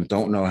suffer and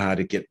don't know how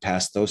to get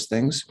past those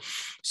things.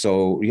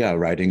 So yeah,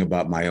 writing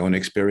about my own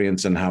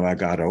experience and how I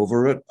got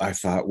over it, I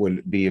thought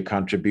would be a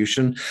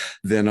contribution.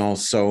 Then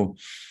also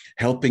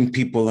helping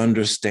people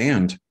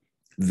understand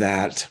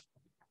that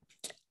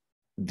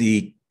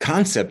the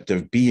concept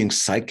of being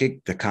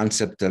psychic, the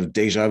concept of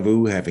deja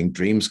vu, having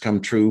dreams come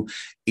true,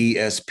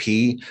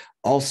 ESP,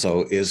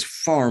 also is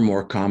far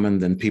more common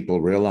than people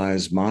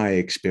realize. My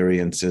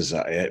experience is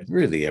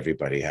really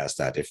everybody has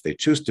that. If they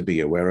choose to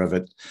be aware of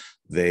it,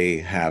 they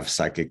have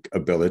psychic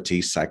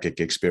ability, psychic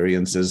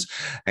experiences.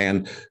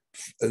 And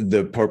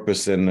the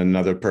purpose, and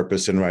another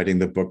purpose in writing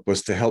the book,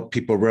 was to help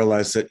people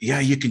realize that, yeah,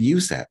 you can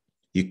use that.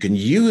 You can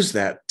use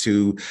that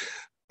to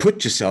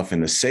put yourself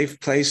in a safe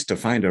place, to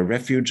find a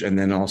refuge, and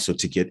then also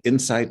to get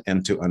insight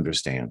and to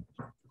understand.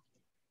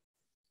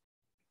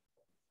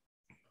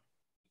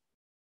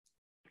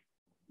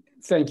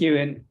 Thank you.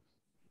 And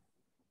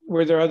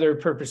were there other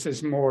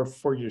purposes more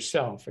for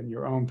yourself and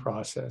your own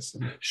process?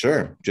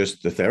 Sure.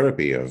 Just the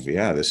therapy of,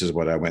 yeah, this is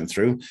what I went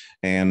through,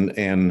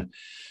 and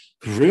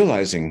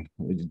realizing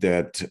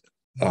that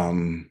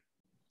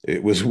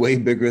it was way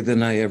bigger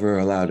than I ever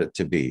allowed it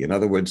to be. In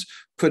other words,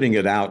 putting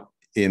it out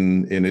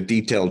in a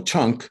detailed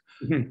chunk,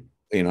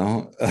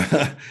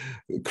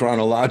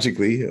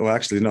 chronologically. Well,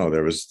 actually, no,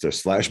 there's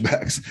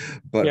flashbacks,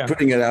 but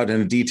putting it out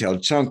in a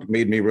detailed chunk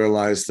made me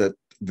realize that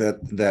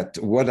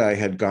what I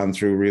had gone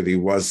through really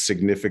was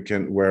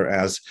significant.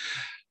 Whereas,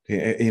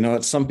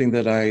 it's something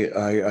that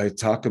I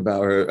talk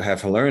about, or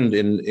have learned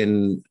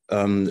in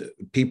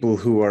people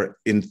who are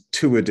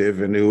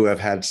intuitive and who have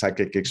had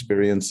psychic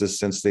experiences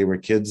since they were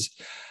kids.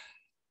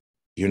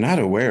 You're not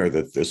aware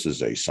that this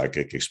is a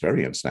psychic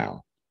experience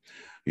now.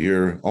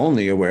 You're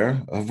only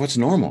aware of what's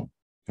normal,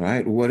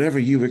 right? Whatever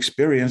you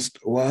experienced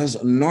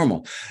was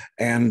normal.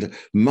 And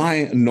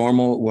my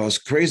normal was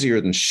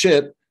crazier than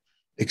shit,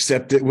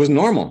 except it was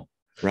normal,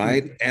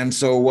 right? And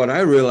so what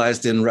I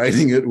realized in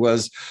writing it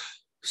was,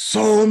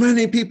 so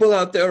many people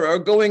out there are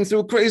going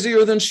through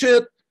crazier than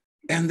shit,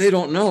 and they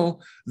don't know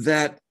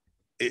that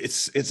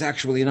it's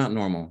actually not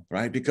normal,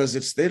 right? Because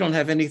they don't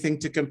have anything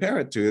to compare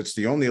it to. It's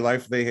the only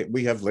life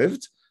we have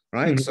lived,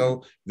 right? Mm-hmm.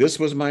 So this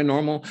was my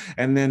normal.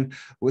 And then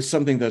was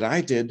something that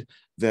I did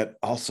that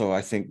also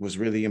I think was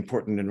really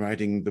important in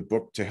writing the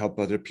book to help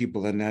other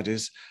people. And that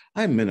is,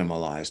 I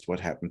minimalized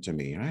what happened to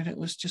me, right? It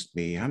was just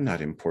me. I'm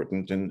not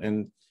important.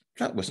 And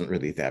that wasn't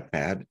really that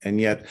bad. And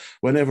yet,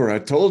 whenever I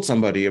told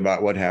somebody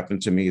about what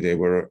happened to me, they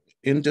were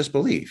in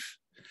disbelief,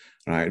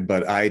 right?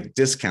 But I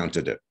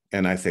discounted it.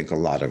 And I think a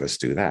lot of us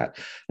do that.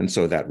 And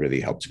so that really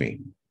helped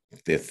me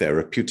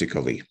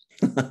therapeutically.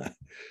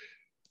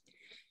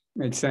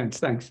 Makes sense.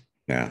 Thanks.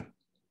 Yeah.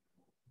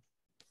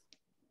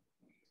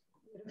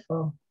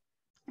 Beautiful.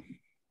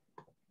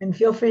 And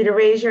feel free to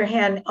raise your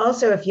hand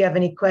also if you have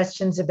any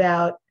questions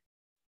about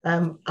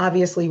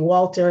obviously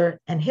Walter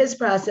and his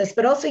process,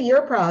 but also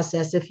your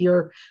process. If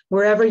you're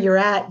wherever you're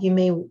at,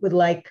 you would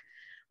like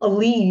a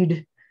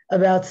lead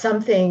about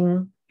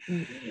something,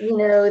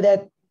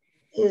 that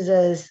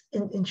is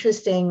an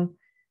interesting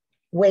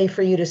way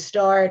for you to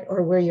start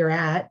or where you're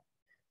at.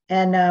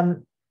 And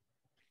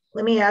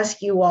let me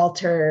ask you,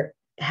 Walter,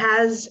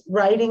 has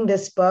writing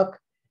this book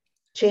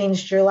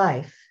changed your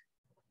life?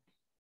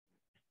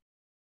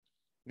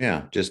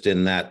 Yeah, just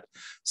in that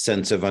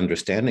sense of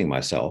understanding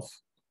myself.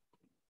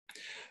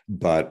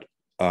 But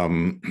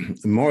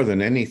more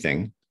than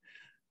anything,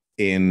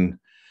 in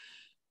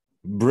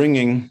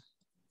bringing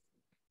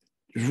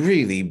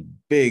really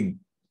big,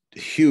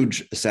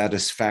 huge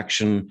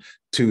satisfaction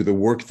to the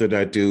work that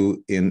I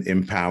do in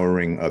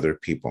empowering other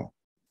people.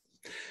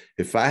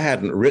 If I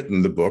hadn't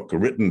written the book, or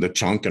written the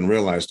chunk and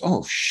realized,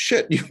 oh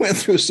shit, you went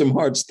through some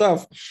hard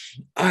stuff,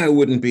 I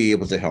wouldn't be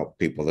able to help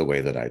people the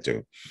way that I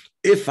do.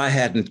 If I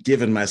hadn't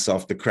given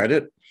myself the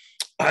credit,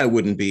 I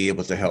wouldn't be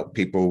able to help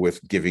people with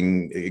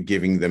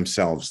giving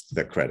themselves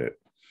the credit,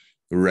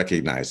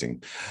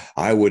 recognizing.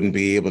 I wouldn't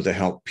be able to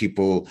help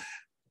people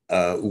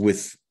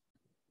with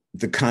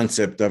the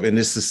concept of, and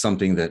this is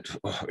something that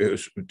it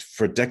was,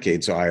 for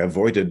decades, I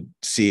avoided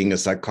seeing a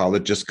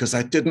psychologist because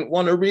I didn't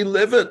want to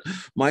relive it.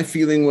 My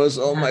feeling was,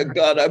 oh my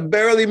God, I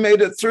barely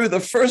made it through the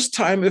first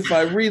time. If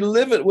I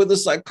relive it with a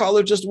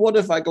psychologist, what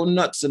if I go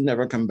nuts and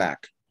never come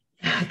back?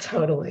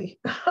 Totally.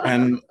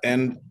 and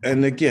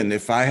again,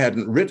 if I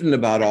hadn't written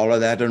about all of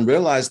that and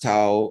realized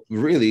how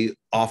really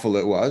awful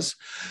it was,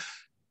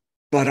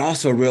 but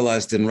also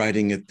realized in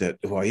writing it that,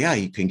 well, yeah,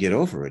 you can get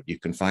over it. You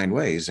can find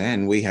ways,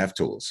 and we have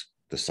tools,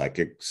 the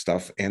psychic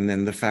stuff. And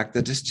then the fact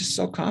that it's just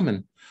so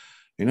common,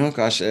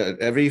 gosh,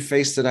 every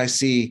face that I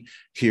see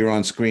here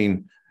on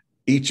screen,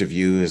 each of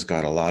you has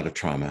got a lot of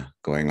trauma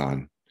going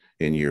on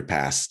in your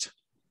past.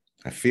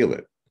 I feel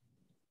it.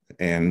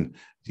 And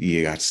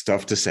you got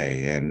stuff to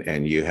say,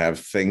 and you have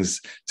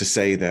things to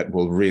say that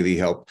will really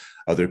help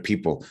other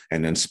people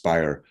and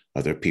inspire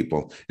other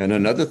people. And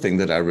another thing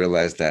that I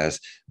realized as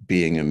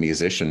being a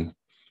musician,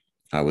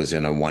 I was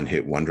in a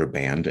one-hit wonder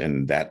band,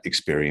 and that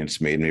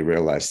experience made me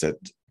realize that,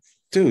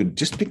 dude,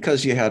 just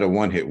because you had a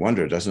one-hit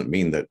wonder doesn't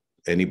mean that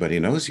anybody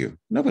knows you.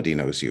 Nobody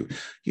knows you.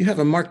 You have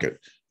a market,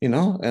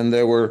 and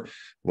there were,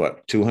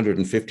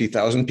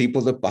 250,000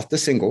 people that bought the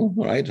single,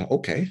 right?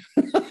 Okay.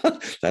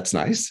 That's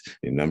nice.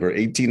 Number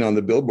 18 on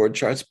the Billboard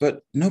charts, but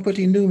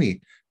nobody knew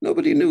me.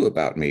 Nobody knew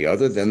about me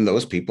other than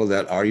those people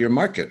that are your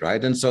market,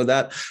 right? And so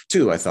that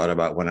too, I thought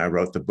about when I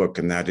wrote the book,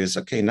 and that is,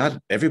 okay,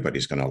 not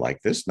everybody's going to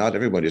like this. Not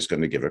everybody's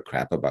going to give a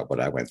crap about what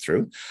I went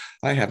through.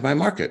 I have my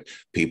market,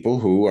 people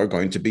who are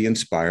going to be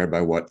inspired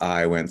by what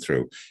I went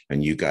through.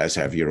 And you guys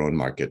have your own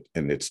market,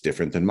 and it's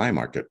different than my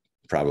market,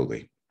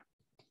 probably.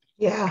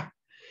 Yeah.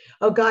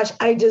 Oh gosh,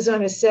 I just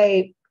want to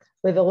say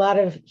with a lot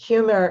of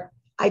humor,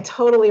 I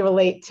totally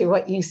relate to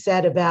what you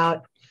said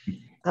about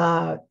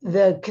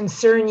the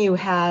concern you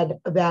had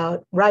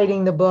about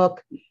writing the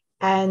book,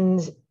 and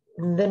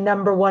the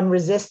number one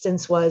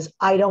resistance was,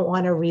 I don't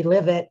want to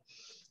relive it.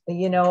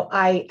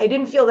 I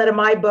didn't feel that in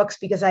my books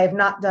because I have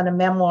not done a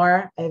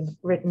memoir. I've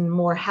written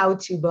more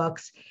how-to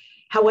books.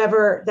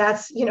 However,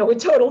 that's,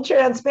 with total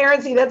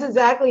transparency, that's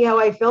exactly how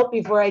I felt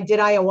before I did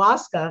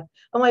ayahuasca.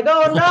 I'm like,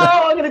 oh no,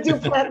 I'm going to do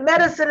plant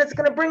medicine. It's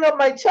going to bring up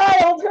my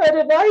childhood.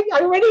 And I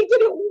already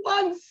did it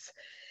once.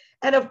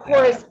 And of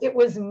course, it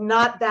was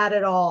not that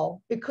at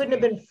all. It couldn't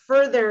have been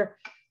further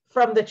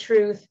from the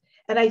truth.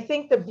 And I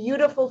think the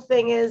beautiful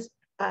thing is,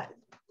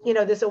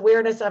 this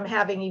awareness I'm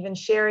having, even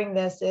sharing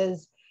this,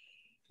 is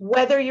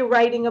whether you're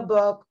writing a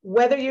book,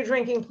 whether you're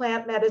drinking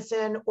plant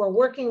medicine or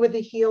working with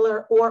a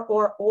healer,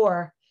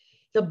 or,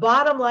 the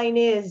bottom line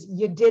is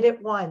you did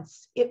it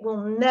once. It will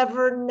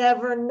never,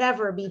 never,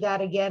 never be that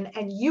again.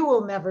 And you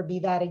will never be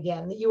that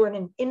again. That you were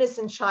an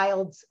innocent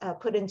child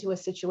put into a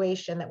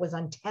situation that was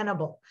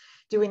untenable,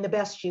 doing the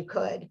best you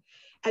could.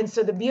 And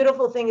so the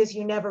beautiful thing is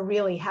you never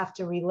really have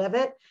to relive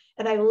it.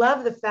 And I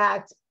love the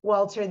fact,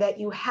 Walter, that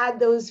you had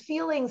those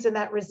feelings and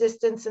that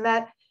resistance and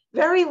that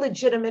very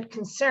legitimate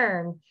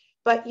concern,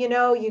 but you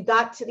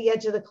got to the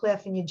edge of the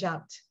cliff and you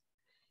jumped.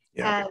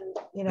 Yeah.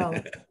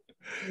 And,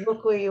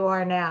 look where you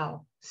are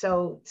now.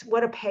 So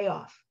what a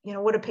payoff,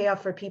 what a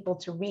payoff for people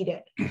to read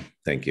it.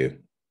 Thank you.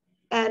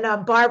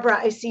 And Barbara,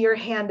 I see your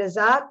hand is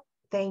up.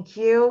 Thank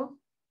you.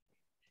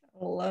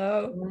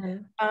 Hello.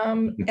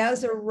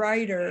 As a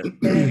writer,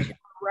 and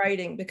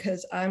writing,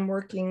 because I'm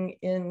working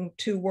in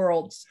two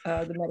worlds,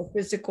 the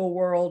metaphysical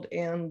world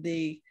and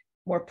the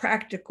more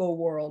practical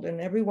world.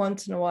 And every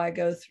once in a while I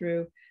go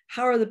through,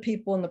 how are the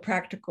people in the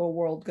practical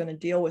world going to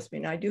deal with me?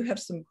 And I do have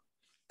some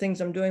things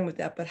I'm doing with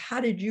that, but how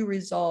did you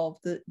resolve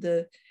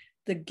the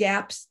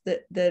gaps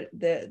that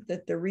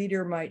the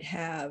reader might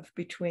have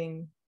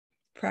between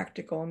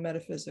practical and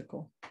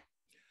metaphysical?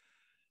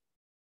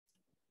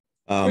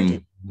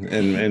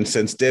 And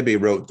since Debbie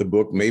wrote the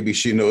book, maybe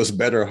she knows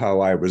better how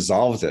I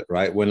resolved it,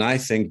 right? When I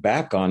think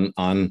back on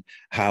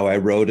how I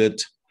wrote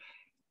it,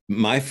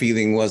 my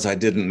feeling was I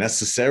didn't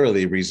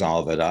necessarily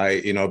resolve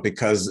it.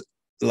 Because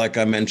like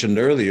I mentioned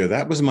earlier,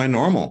 that was my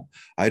normal.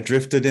 I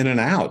drifted in and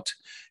out.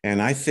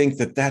 And I think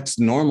that that's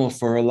normal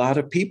for a lot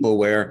of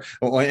people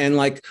and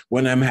like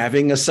when I'm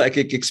having a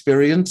psychic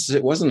experience,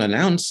 it wasn't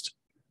announced.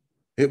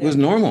 It was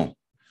normal.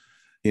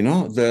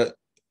 The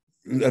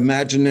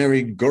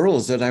imaginary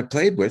girls that I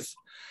played with,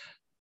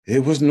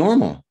 it was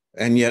normal.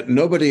 And yet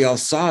nobody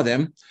else saw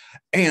them.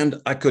 And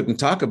I couldn't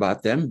talk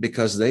about them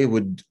because they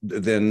would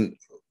then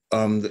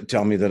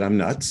tell me that I'm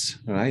nuts,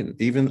 right?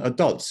 Even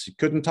adults, you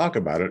couldn't talk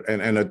about it.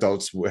 And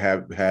adults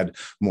have had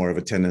more of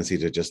a tendency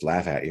to just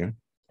laugh at you,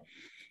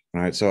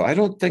 right? So I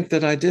don't think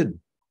that I did,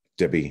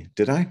 Debbie,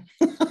 did I?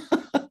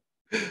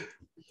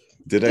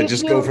 Did I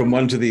just go from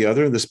one to the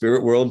other, the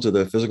spirit world to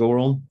the physical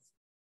world?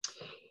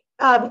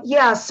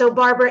 Yeah, so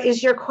Barbara,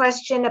 is your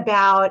question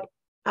about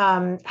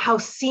how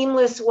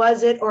seamless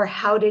was it, or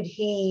how did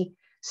he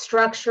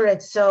structure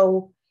it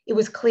so it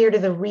was clear to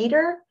the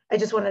reader? I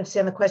just want to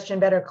understand the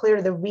question better, clear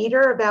to the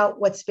reader about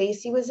what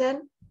space he was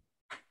in?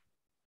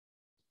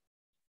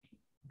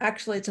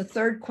 Actually, it's a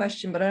third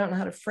question, but I don't know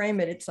how to frame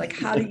it. It's like,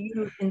 how do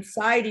you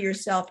inside of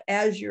yourself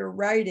as you're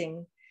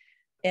writing,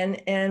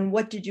 and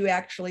what did you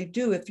actually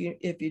do, if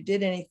you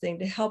did anything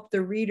to help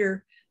the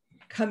reader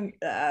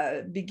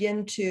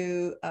begin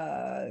to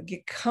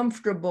get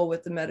comfortable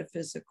with the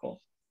metaphysical?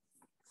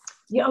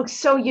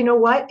 So you know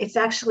what? It's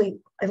actually,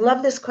 I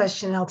love this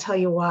question. I'll tell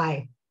you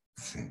why.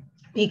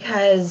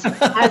 Because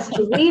as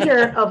the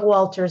reader of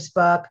Walter's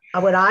book,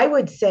 what I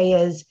would say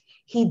is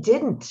he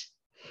didn't.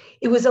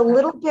 It was a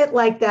little bit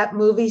like that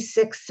movie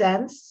Sixth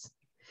Sense,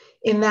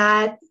 in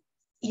that,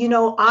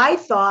 I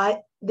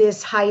thought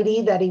this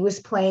Heidi that he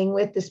was playing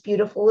with, this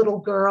beautiful little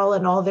girl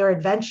and all their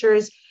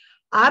adventures,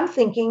 I'm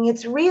thinking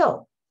it's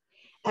real.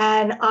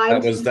 And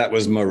that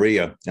was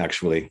Maria,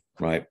 actually,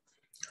 right?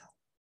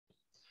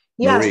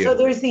 Yeah, Maria. So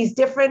there's these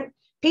different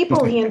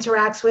people he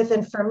interacts with.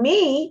 And for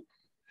me,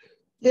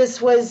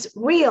 this was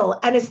real,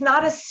 and it's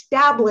not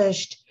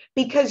established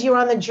because you're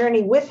on the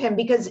journey with him,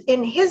 because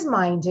in his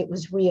mind, it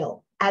was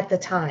real at the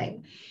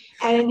time.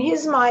 And in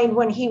his mind,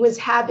 when he was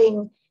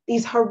having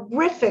these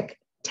horrific,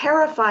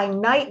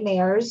 terrifying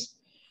nightmares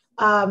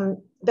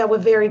that were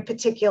very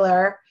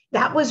particular,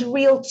 that was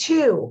real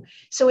too.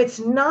 So it's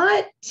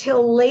not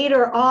till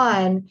later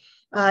on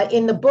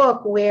in the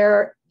book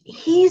where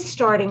he's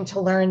starting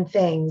to learn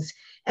things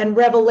and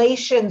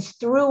revelations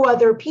through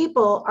other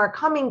people are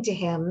coming to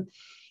him,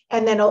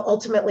 and then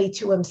ultimately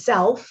to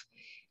himself,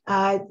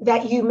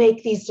 that you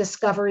make these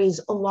discoveries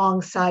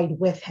alongside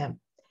with him.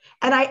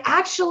 And I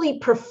actually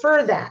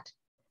prefer that.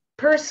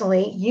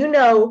 Personally,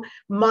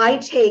 my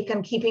take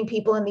on keeping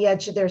people on the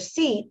edge of their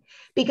seat,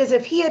 because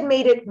if he had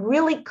made it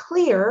really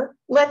clear,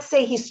 let's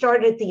say he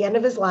started at the end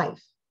of his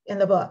life in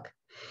the book,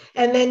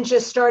 and then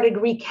just started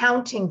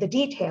recounting the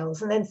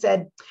details and then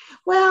said,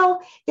 well,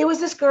 there was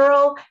this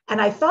girl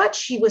and I thought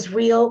she was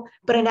real,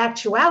 but in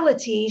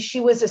actuality, she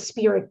was a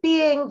spirit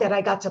being that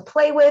I got to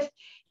play with.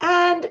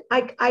 And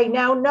I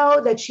now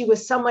know that she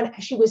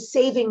was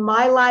saving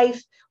my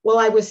life while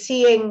I was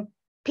seeing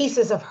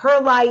pieces of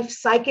her life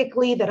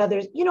psychically that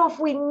others, if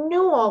we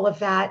knew all of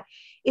that,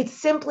 it's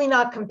simply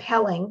not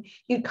compelling.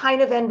 You'd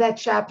kind of end that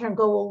chapter and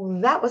go,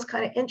 well, that was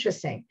kind of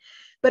interesting.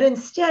 But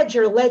instead,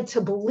 you're led to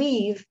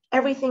believe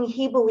everything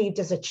he believed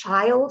as a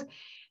child.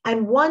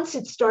 And once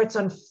it starts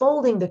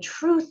unfolding the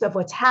truth of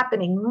what's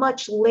happening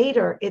much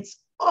later, it's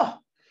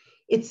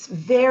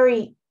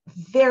very,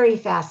 very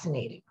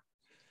fascinating.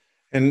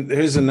 And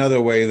here's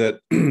another way that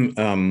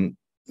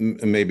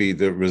maybe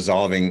the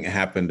resolving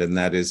happened, and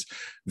that is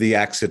the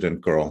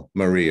accident girl,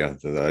 Maria,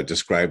 that I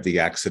described the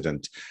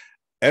accident.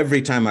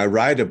 Every time I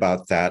write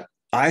about that,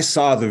 I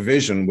saw the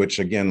vision, which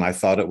again, I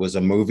thought it was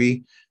a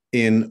movie,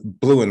 in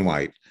blue and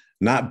white,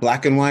 not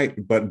black and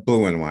white, but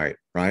blue and white,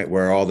 right?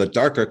 Where all the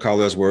darker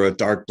colors were a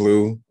dark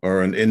blue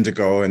or an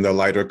indigo, and the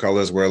lighter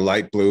colors were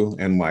light blue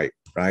and white,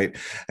 right?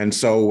 And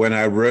so when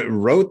I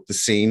wrote the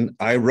scene,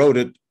 I wrote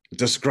it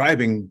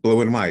describing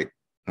blue and white,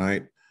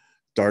 right?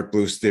 Dark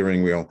blue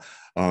steering wheel.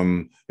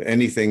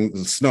 Anything,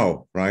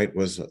 snow, right,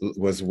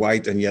 was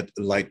white and yet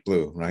light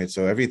blue, right?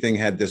 So everything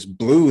had this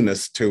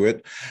blueness to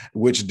it,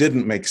 which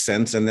didn't make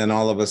sense. And then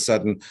all of a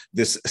sudden,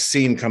 this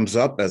scene comes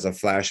up as a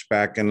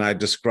flashback, and I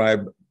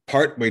describe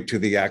partway to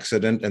the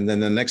accident, and then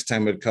the next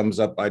time it comes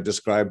up, I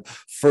describe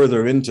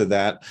further into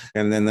that,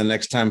 and then the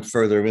next time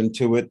further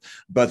into it.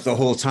 But the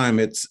whole time,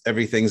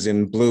 everything's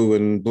in blue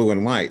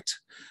and white,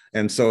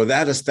 and so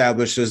that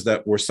establishes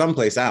that we're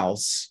someplace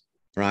else.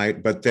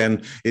 Right. But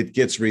then it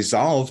gets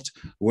resolved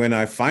when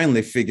I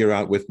finally figure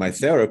out with my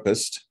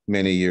therapist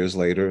many years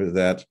later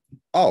that,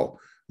 oh,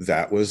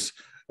 that was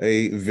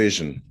a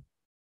vision.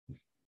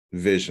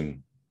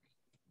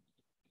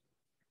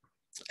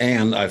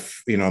 And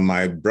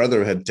my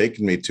brother had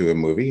taken me to a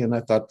movie, and I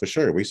thought for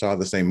sure we saw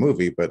the same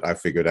movie, but I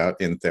figured out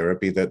in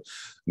therapy that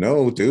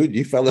no, dude,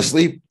 you fell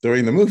asleep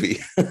during the movie.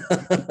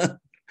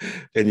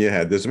 and you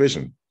had this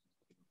vision.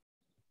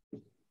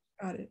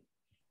 Got it.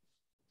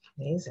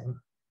 Amazing.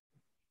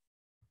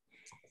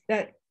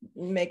 That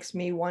makes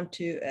me want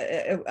to,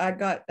 I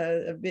got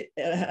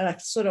a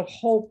sort of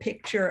whole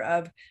picture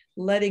of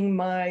letting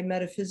my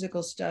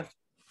metaphysical stuff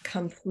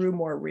come through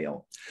more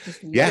real.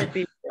 Just let it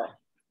be real.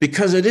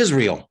 Because it is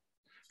real,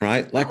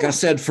 right? Like I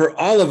said, for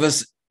all of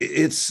us,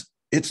 it's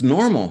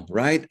normal,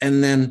 right?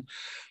 And then,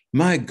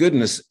 my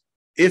goodness,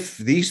 if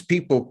these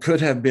people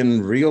could have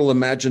been real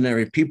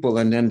imaginary people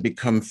and then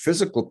become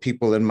physical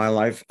people in my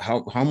life,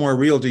 how more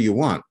real do you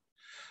want?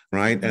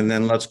 Right. And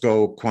then let's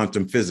go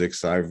quantum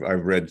physics. I've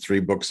read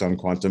 3 books on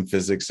quantum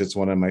physics. It's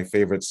one of my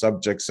favorite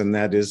subjects. And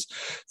that is,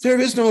 there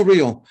is no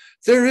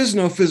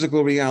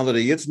physical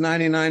reality. It's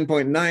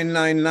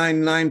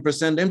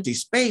 99.9999% empty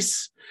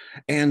space.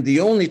 And the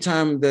only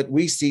time that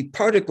we see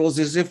particles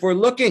is if we're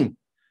looking.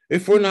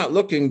 If we're not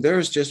looking,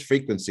 there's just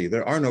frequency.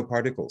 There are no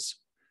particles.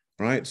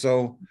 Right.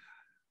 So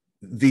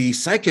the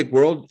psychic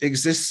world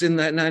exists in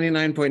that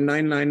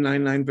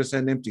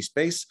 99.9999% empty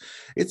space.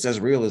 It's as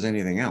real as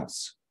anything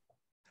else.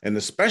 And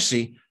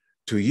especially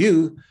to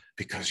you,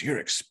 because you're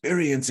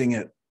experiencing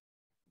it,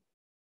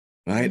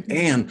 right? Mm-hmm.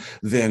 And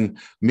then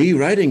me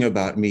writing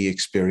about me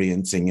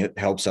experiencing it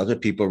helps other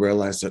people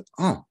realize that,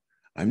 oh,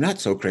 I'm not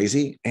so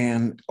crazy.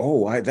 And,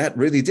 that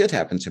really did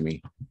happen to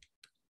me.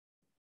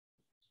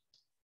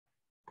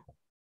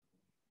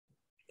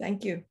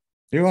 Thank you.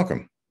 You're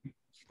welcome.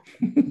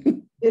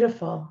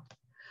 Beautiful.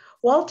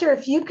 Walter,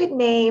 if you could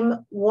name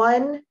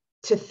 1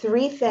 to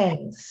 3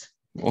 things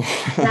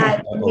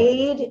that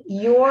made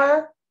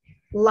your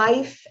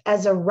life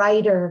as a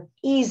writer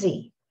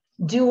easy,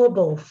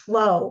 doable,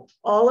 flow,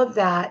 all of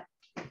that,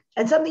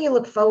 and something you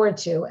look forward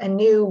to and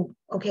knew,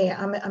 okay,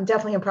 I'm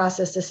definitely in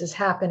process, this is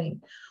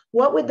happening.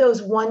 What would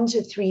those 1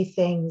 to 3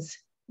 things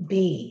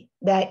be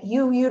that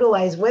you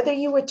utilize, whether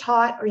you were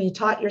taught or you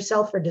taught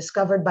yourself or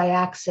discovered by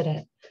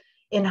accident?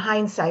 In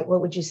hindsight,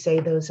 what would you say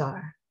those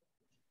are?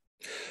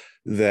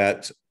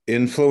 That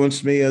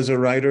influenced me as a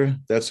writer?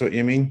 That's what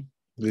you mean?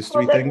 These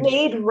 3 things? That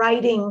made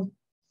writing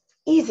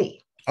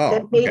easy.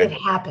 That made it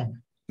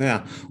happen.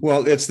 Yeah.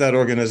 Well, it's that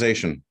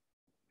organization.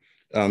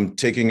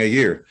 Taking a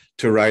year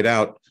to write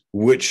out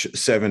which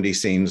 70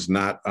 scenes,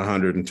 not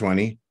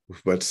 120,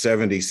 but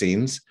 70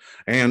 scenes,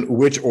 and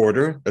which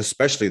order,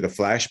 especially the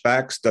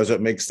flashbacks. Does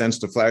it make sense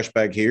to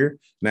flashback here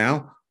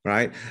now?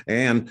 Right.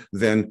 And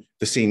then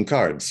the scene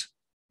cards.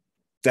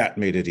 That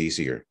made it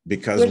easier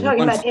because you're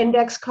talking about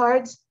index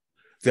cards.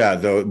 Yeah,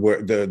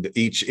 the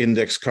each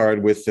index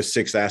card with the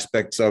 6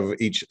 aspects of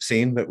each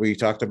scene that we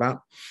talked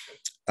about.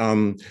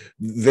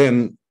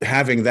 Then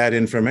having that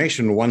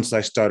information, once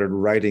I started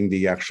writing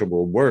the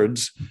actual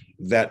words,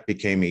 that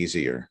became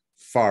easier,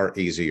 far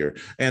easier.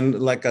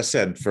 And like I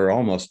said, for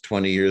almost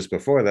 20 years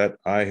before that,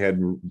 I had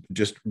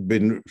just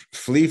been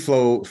free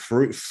flow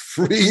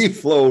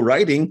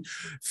writing,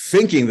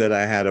 thinking that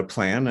I had a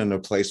plan and a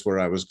place where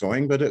I was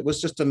going, but it was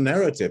just a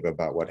narrative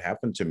about what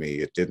happened to me.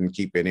 It didn't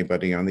keep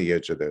anybody on the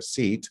edge of their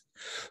seat.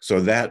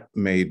 So that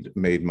made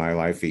my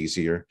life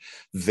easier.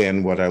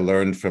 Then what I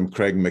learned from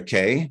Craig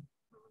McKay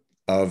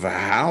of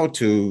how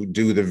to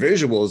do the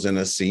visuals in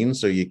a scene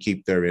so you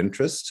keep their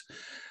interest,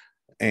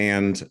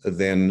 and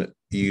then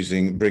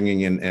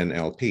bringing in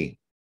NLP,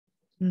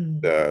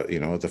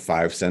 the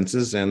 5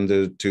 senses and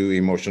the 2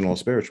 emotional,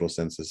 spiritual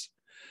senses.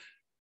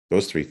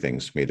 Those 3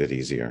 things made it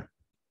easier.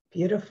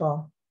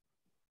 Beautiful.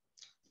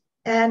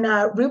 And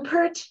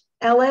Rupert,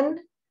 Ellen,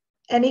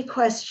 any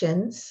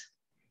questions?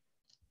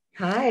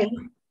 Hi,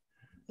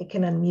 I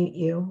can unmute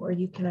you, or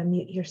you can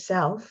unmute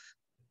yourself.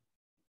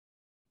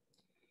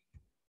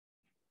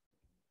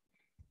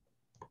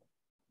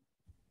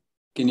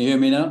 Can you hear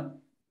me now?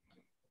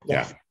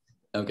 Yes. Yeah.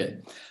 Okay.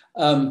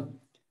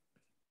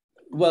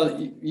 Well,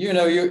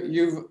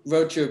 you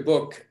wrote your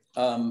book.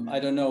 I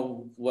don't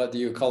know whether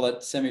you call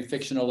it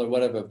semi-fictional or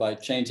whatever, by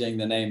changing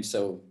the name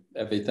so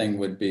everybody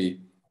would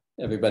be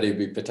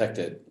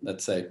protected,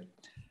 let's say.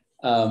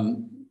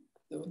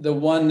 The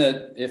one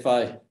that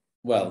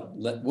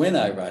when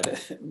I write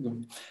it,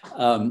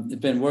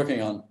 been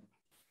working on,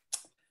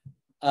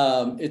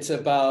 it's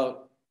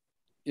about,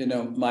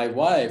 my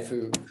wife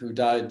who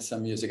died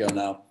some years ago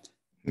now,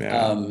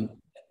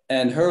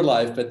 and her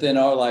life, but then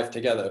our life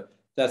together.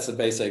 That's the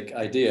basic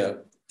idea.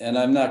 And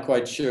I'm not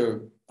quite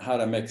sure how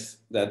to mix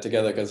that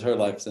together because her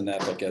life's an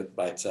epic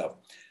by itself.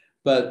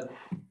 But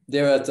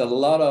there is a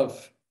lot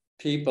of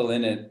people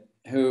in it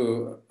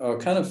who are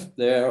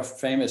they are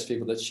famous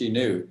people that she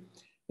knew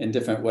in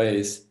different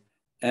ways.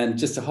 And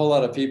just a whole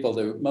lot of people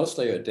who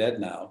mostly are dead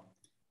now.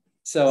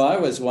 So I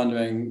was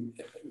wondering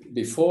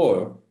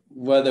before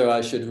whether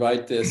I should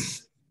write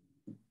this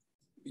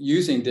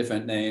using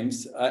different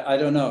names. I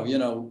don't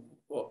know,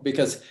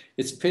 because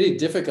it's pretty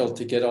difficult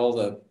to get all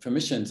the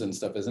permissions and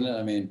stuff, isn't it?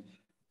 I mean,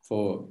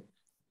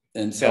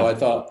 I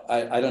thought,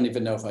 I don't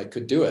even know if I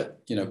could do it,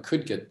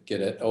 could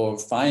get it or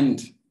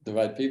find the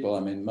right people. I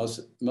mean, most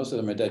of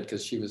them are dead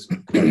because she was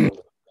quite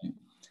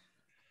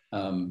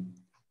old.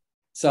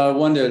 So I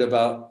wondered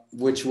about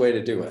which way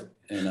to do it,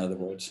 in other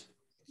words.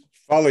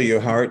 Follow your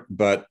heart,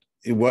 but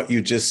what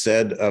you just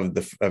said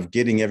of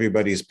getting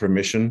everybody's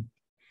permission,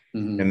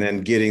 and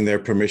then getting their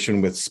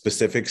permission with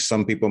specifics.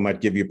 Some people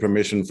might give you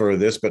permission for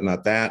this, but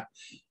not that.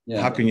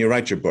 How can you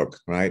write your book,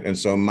 right? And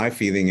so my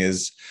feeling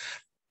is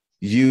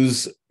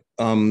use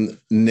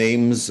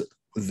names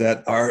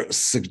that are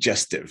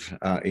suggestive.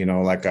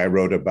 Like I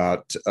wrote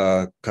about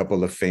a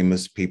couple of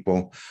famous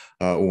people.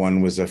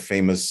 One was a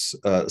famous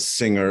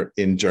singer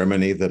in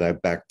Germany that I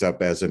backed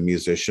up as a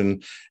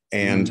musician.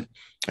 And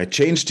I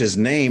changed his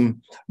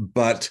name,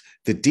 but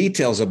the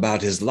details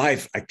about his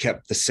life I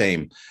kept the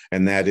same.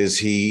 And that is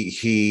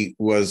he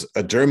was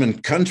a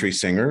German country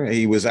singer.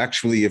 He was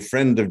actually a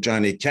friend of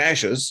Johnny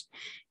Cash's.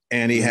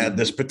 And he had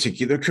this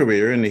particular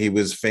career, and he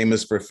was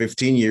famous for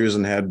 15 years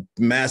and had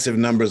massive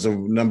numbers of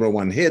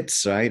 #1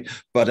 hits, right?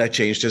 But I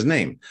changed his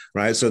name,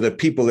 right? So that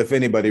people, if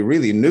anybody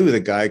really knew the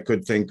guy,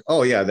 could think,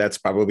 oh, yeah, that's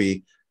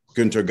probably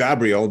Günter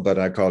Gabriel, but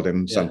I called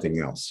him something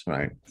else,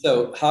 right?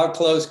 So how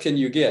close can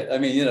you get? I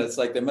mean, it's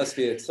like there must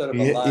be a sort of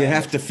a line. You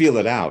have to feel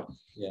it out.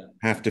 Yeah.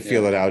 Have to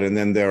feel it out. And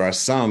then there are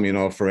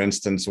some, for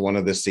instance, one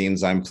of the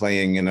scenes I'm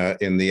playing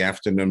in the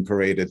afternoon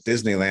parade at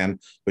Disneyland,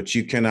 but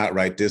you cannot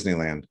write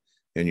Disneyland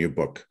in your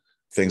book.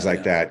 Things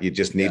like that. You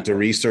just need to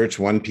research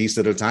one piece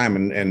at a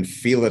time and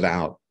feel it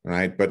out,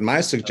 right? But my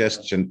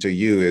suggestion to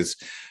you is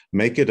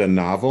make it a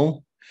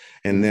novel.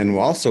 And then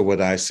also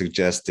what I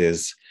suggest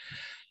is,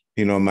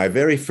 my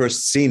very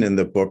first scene in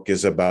the book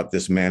is about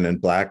this man in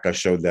black. I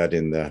showed that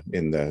in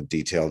the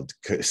detailed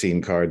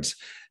scene cards.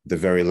 The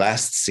very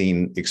last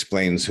scene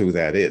explains who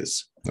that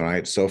is,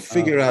 right? So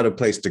figure out a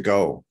place to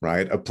go,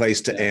 right? A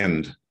place to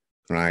end,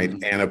 right?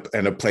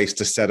 And a place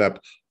to set up,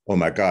 oh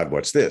my God,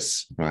 what's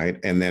this, right?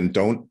 And then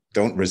don't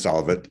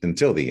resolve it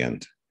until the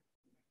end.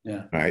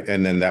 Yeah. Right.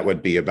 And then that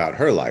would be about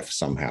her life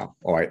somehow,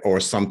 or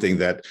something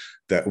that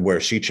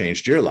where she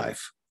changed your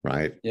life,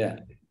 right? Yeah.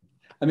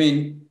 I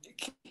mean,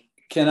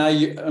 could I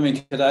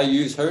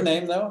use her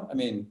name though? I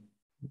mean,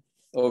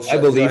 I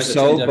believe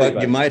so,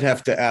 but you might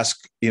have to ask,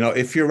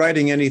 if you're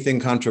writing anything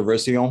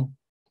controversial,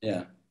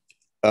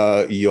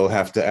 you'll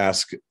have to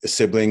ask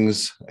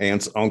siblings,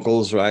 aunts,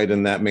 uncles, right?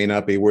 And that may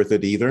not be worth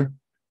it either.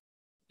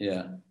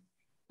 Yeah.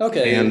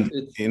 Okay. And,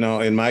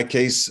 in my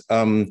case,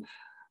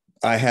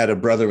 I had a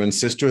brother and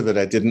sister that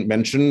I didn't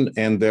mention,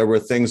 and there were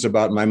things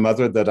about my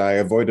mother that I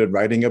avoided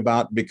writing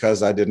about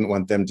because I didn't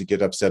want them to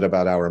get upset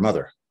about our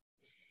mother.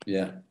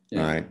 Yeah. All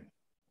right.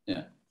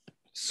 Yeah.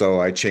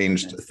 So I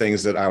changed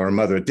things that our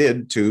mother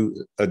did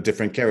to a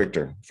different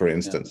character, for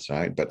instance,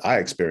 right? But I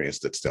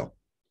experienced it still.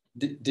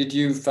 Did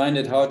you find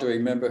it hard to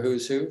remember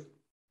who's who?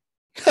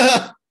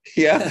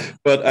 Yeah,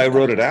 but I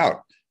wrote it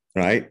out.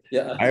 Right.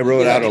 Yeah. I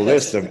wrote out a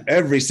list of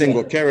every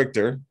single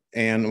character.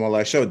 And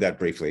I showed that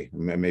briefly.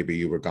 Maybe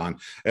you were gone.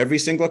 Every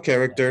single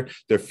character,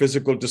 their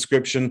physical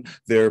description,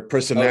 their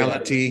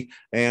personality,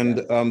 and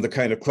the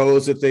kind of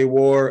clothes that they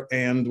wore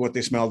and what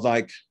they smelled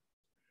like.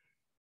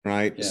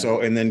 Right. Yeah.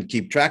 So, and then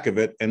keep track of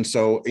it. And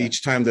so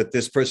each time that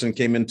this person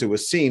came into a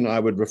scene, I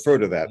would refer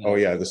to that. Oh,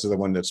 yeah, this is the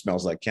one that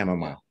smells like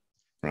chamomile.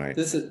 Right.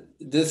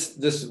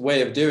 This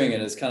way of doing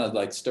it is kind of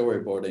like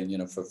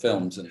storyboarding, for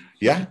films. And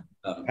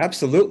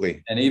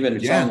absolutely. And even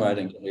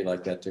songwriting can be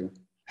like that too.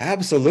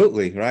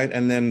 Absolutely. Right.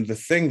 And then the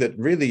thing that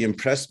really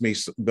impressed me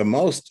the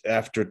most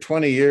after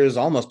 20 years,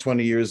 almost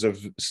 20 years of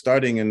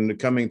starting and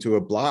coming to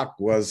a block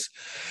was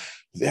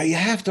you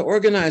have to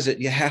organize it.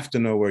 You have to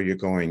know where you're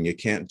going. You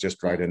can't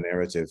just write a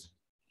narrative.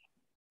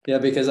 Yeah,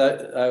 because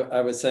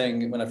I was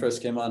saying when I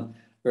first came on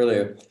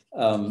earlier,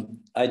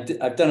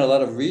 I've done a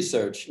lot of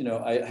research.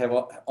 I have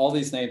all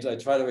these names. I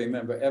try to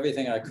remember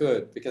everything I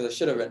could because I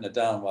should have written it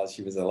down while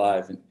she was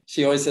alive. And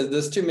she always said,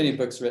 "There's too many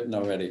books written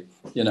already,"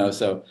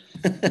 so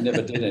I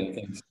never did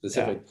anything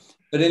specific. Yeah.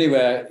 But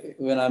anyway,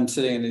 when I'm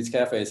sitting in these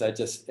cafes, it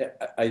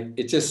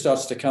just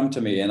starts to come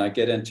to me, and I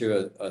get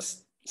into a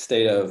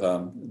state of a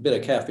bit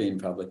of caffeine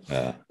probably.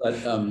 But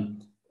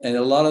and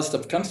a lot of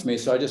stuff comes to me.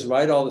 So I just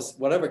write all this,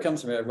 whatever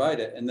comes to me, I write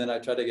it. And then I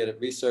try to get it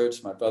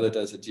researched. My brother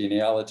does a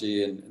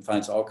genealogy and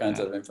finds all kinds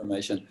of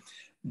information.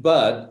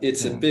 But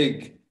it's a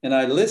big, and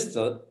I list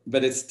it,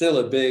 but it's still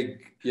a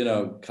big,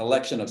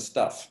 collection of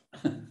stuff.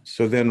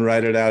 So then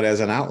write it out as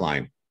an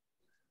outline,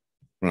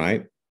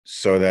 right?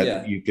 So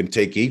that you can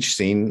take each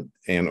scene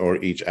or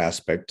each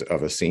aspect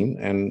of a scene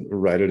and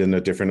write it in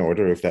a different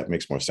order, if that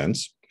makes more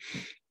sense.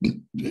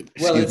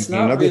 Well, it's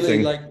not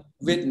really like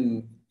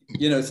written.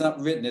 It's not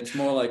written. It's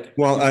more like.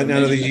 Well,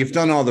 now you've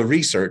done all the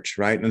research,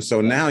 right? And so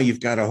now you've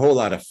got a whole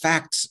lot of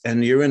facts,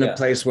 and you're in a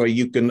place where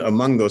you can,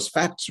 among those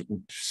facts,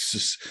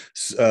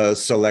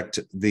 select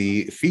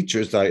the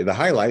features, the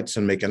highlights,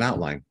 and make an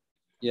outline.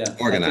 Yeah,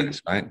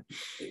 organized, right?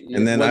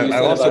 And then I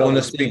also want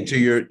to speak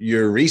to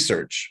your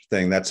research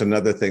thing. That's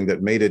another thing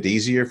that made it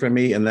easier for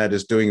me, and that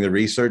is doing the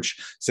research.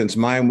 Since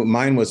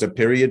mine was a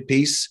period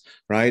piece,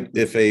 right?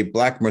 If a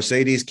black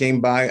Mercedes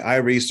came by, I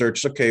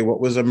researched, okay,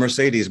 what was a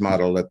Mercedes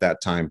model at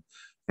that time,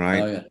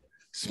 right? Oh,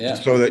 yeah.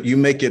 So that you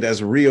make it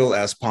as real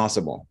as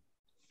possible.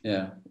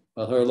 Yeah.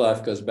 Well, her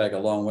life goes back a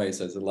long way,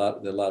 so there's a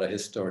lot of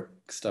historic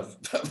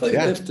stuff probably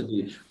Yeah. left to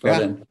be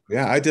brought in.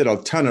 Yeah, I did a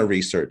ton of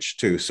research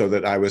too, so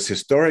that I was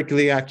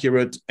historically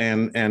accurate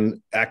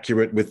and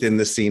accurate within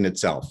the scene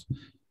itself.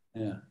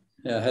 Yeah,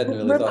 I hadn't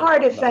really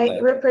thought about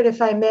that. Rupert,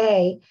 if I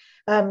may,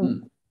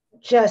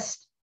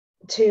 just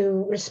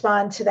to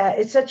respond to that,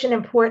 it's such an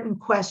important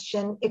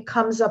question. It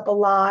comes up a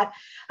lot.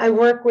 I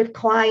work with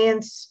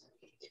clients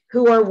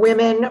who are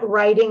women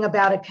writing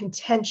about a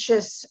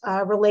contentious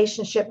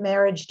relationship,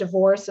 marriage,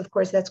 divorce. Of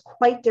course, that's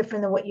quite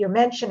different than what you're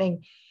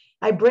mentioning.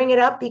 I bring it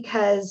up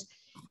because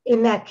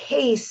in that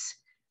case,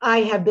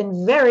 I have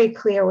been very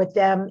clear with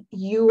them.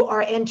 You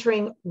are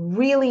entering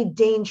really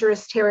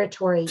dangerous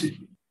territory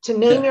to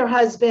name your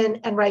husband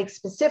and write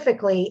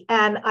specifically.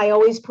 And I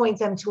always point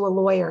them to a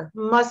lawyer,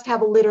 must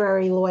have a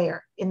literary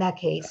lawyer in that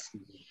case.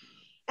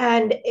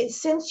 And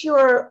since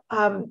your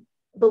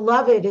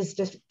beloved is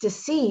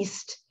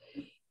deceased,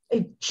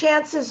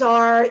 chances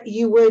are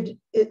you would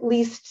at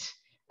least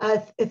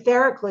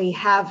etherically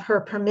have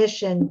her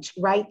permission to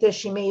write this.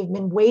 She may have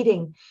been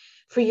waiting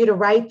for you to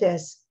write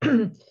this.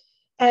 And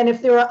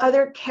if there are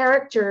other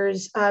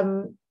characters,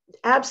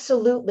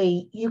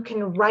 absolutely, you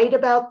can write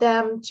about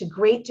them to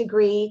great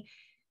degree.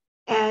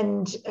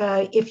 And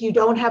if you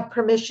don't have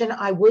permission,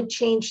 I would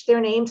change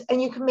their names.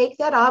 And you can make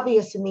that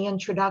obvious in the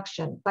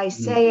introduction by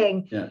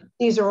saying,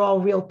 these are all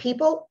real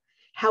people.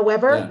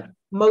 However,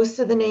 most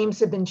of the names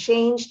have been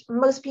changed.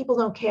 Most people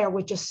don't care.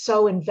 We're just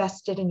so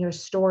invested in your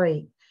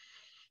story.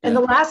 And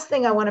the last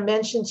thing I want to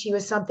mention to you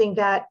is something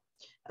that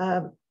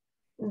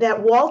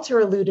that Walter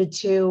alluded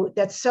to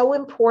that's so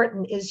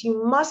important is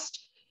you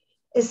must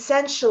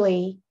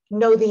essentially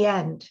know the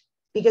end,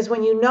 because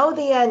when you know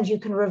the end, you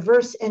can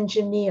reverse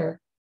engineer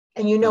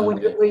and you know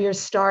where you're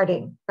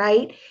starting,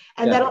 right?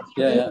 And that'll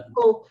be a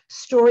beautiful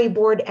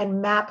storyboard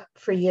and map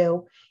for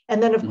you.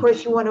 And then, of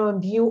course, you want to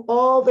imbue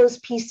all those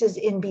pieces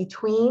in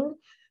between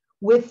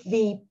with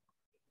the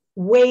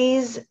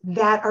ways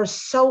that are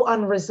so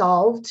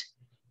unresolved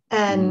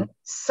and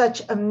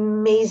such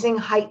amazing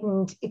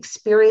heightened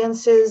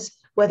experiences,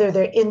 whether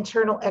they're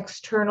internal,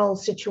 external,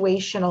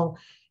 situational,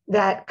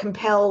 that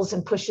compels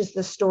and pushes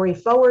the story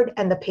forward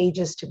and the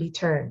pages to be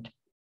turned.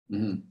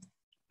 Yeah,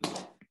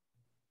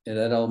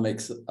 that all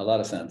makes a lot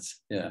of sense.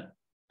 Yeah.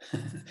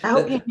 I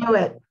hope you know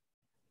it.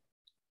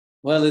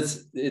 Well,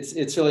 it's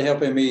really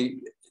helping me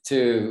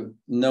to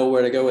know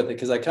where to go with it,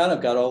 because I kind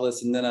of got all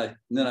this, and then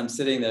I'm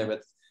sitting there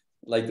with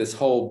like this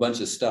whole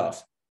bunch of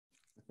stuff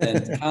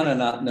and kind of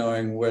not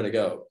knowing where to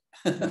go.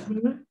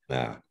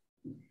 Yeah.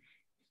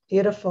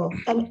 Beautiful.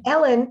 And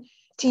Ellen,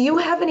 do you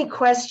have any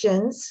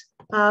questions?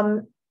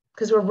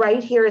 Because we're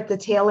right here at the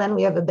tail end.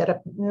 We have about a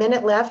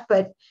minute left,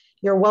 but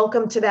you're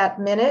welcome to that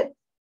minute.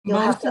 You'll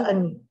have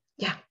to,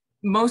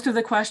 most of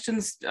the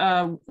questions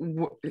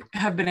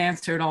have been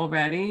answered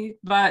already,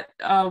 but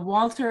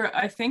Walter,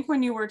 I think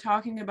when you were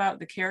talking about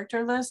the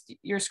character list,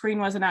 your screen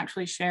wasn't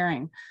actually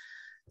sharing.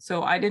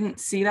 So I didn't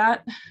see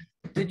that.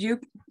 Did you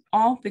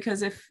all?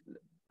 Because if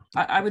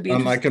I would be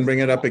I can bring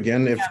it up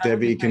again if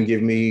Debbie can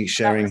give me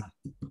sharing.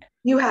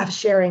 You have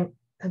sharing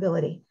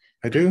ability.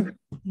 I do?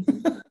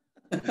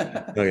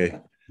 Okay.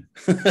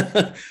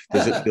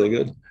 Does it feel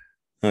good?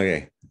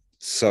 Okay.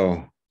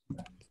 So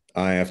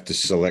I have to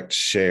select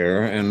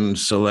share and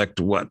select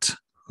what?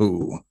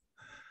 Who?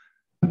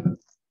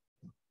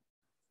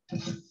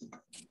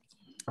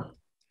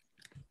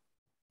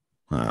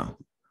 Wow.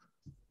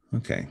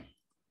 Okay.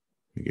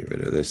 Get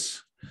rid of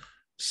this.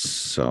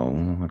 So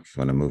I'm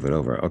going to move it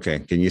over. Okay.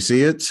 Can you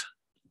see it?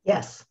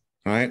 Yes.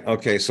 All right.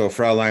 Okay. So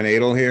Fraulein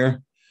Adel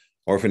here,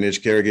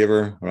 orphanage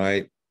caregiver,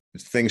 right?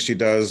 Things she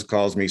does,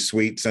 calls me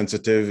sweet,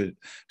 sensitive.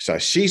 So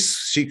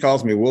she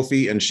calls me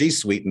Wolfie, and she's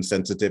sweet and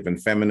sensitive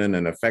and feminine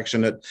and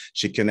affectionate.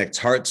 She connects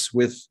hearts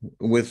with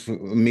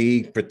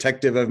me,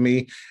 protective of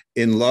me,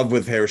 in love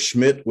with Herr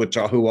Schmidt,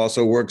 who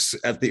also works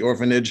at the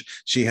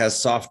orphanage. She has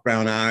soft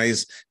brown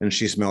eyes and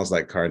she smells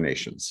like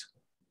carnations,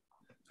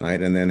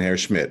 right? And then Herr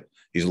Schmidt,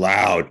 he's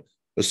loud,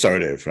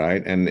 assertive,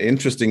 right? And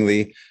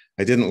interestingly,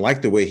 I didn't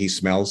like the way he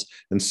smells,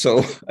 and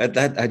so at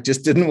that I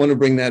just didn't want to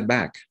bring that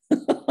back.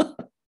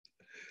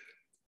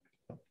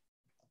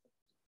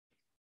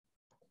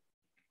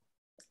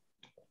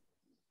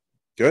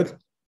 Good.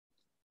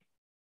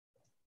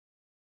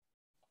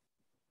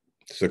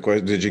 So,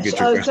 did you get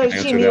your question answered?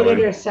 So she muted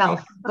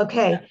herself.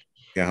 Okay.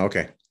 Yeah.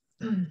 Okay.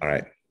 All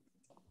right.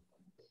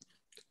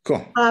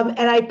 Cool. And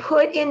I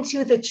put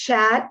into the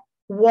chat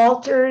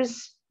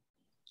Walter's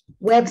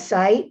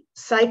website,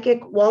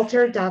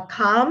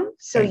 psychicwalter.com.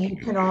 So you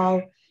can all,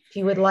 if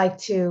you would like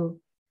to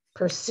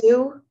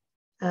pursue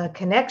a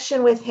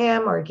connection with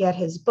him or get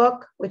his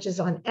book, which is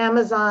on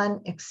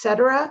Amazon,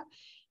 etc.,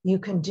 you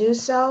can do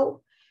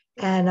so.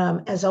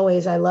 And as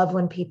always, I love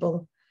when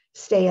people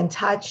stay in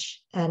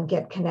touch and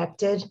get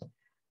connected.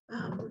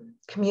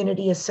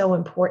 Community is so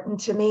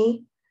important to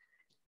me.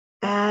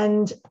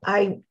 And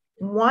I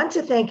want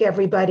to thank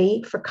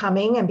everybody for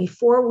coming. And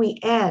before we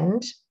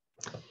end,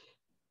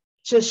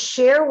 just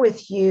share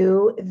with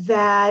you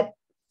that,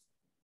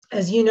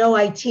 as you know,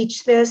 I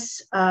teach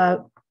this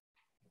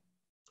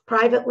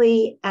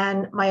privately,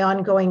 and my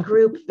ongoing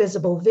group,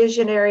 Visible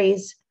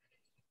Visionaries.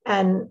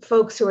 And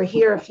folks who are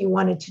here, if you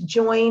wanted to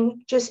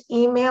join, just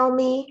email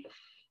me.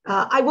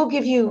 I will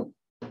give you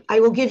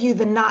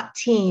the not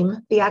team,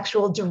 the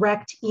actual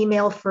direct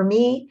email for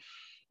me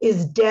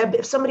is Deb.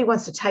 If somebody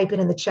wants to type it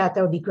in the chat,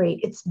 that would be great.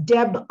 It's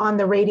Deb on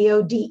the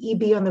radio,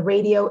 DEB on the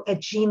radio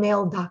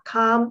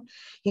 @gmail.com.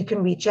 You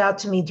can reach out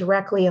to me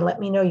directly and let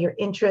me know your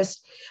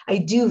interest. I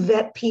do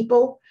vet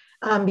people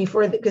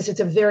because it's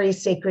a very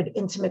sacred,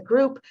 intimate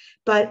group.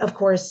 But of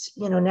course,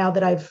 now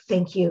that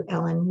thank you,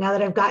 Ellen, now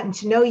that I've gotten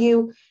to know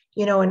you,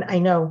 and I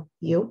know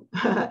you,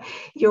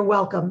 you're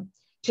welcome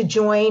to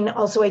join.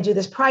 Also, I do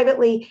this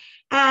privately.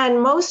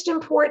 And most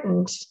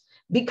important,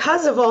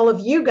 because of all of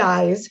you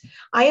guys,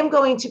 I am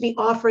going to be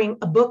offering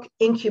a book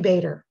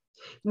incubator,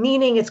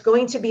 meaning it's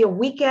going to be a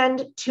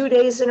weekend, 2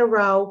 days in a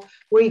row,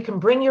 where you can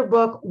bring your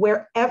book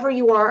wherever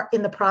you are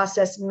in the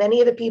process.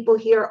 Many of the people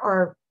here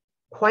are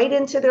quite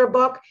into their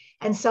book,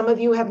 and some of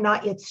you have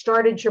not yet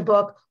started your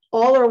book.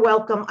 All are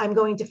welcome. I'm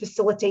going to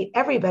facilitate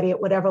everybody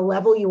at whatever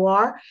level you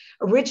are.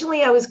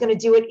 Originally, I was going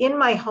to do it in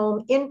my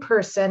home in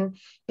person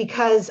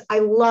because I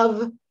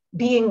love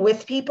being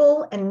with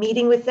people and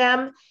meeting with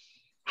them.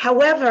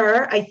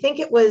 However, I think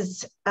it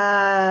was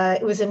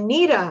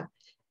Anita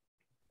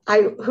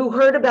who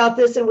heard about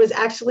this, and was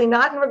actually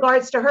not in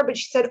regards to her, but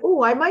she said,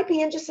 "Oh, I might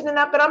be interested in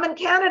that, but I'm in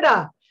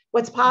Canada.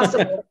 What's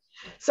possible?"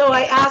 So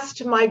I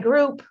asked my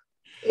group,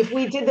 if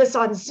we did this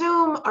on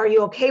Zoom, are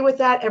you okay with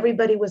that?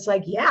 Everybody was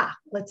like, yeah,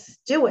 let's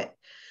do it.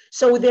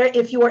 So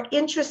if you are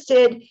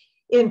interested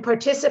in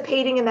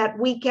participating in that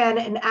weekend,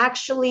 and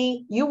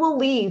actually you will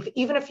leave,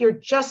 even if you're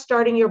just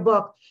starting your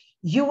book,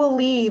 you will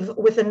leave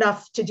with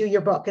enough to do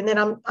your book. And then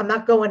I'm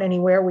not going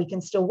anywhere. We can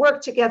still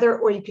work together,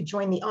 or you could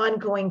join the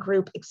ongoing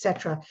group,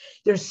 etc.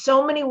 There's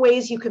so many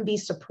ways you can be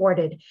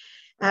supported.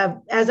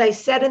 As I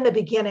said in the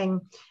beginning,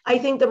 I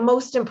think the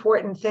most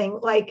important thing,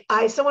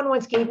 someone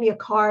once gave me a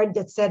card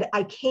that said,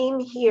 "I came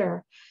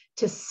here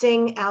to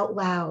sing out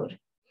loud."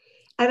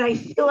 And I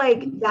feel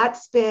like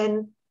that's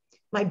been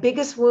my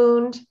biggest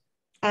wound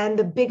and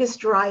the biggest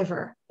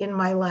driver in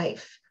my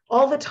life.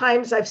 All the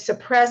times I've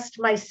suppressed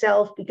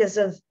myself because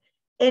of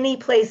any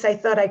place I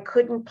thought I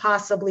couldn't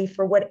possibly,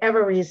 for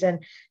whatever reason,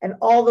 and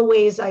all the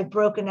ways I've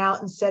broken out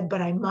and said, but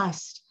I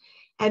must.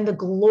 And the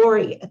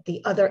glory at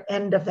the other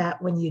end of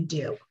that when you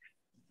do.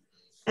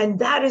 And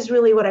that is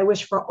really what I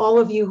wish for all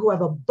of you who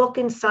have a book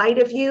inside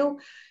of you.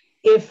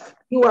 If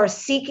you are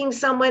seeking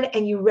someone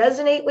and you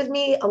resonate with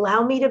me,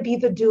 allow me to be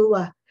the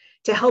doula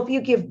to help you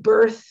give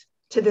birth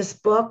to this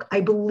book.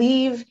 I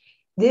believe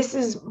this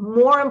is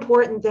more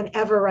important than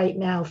ever right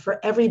now for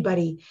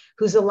everybody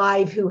who's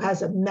alive, who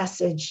has a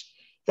message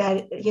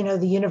that,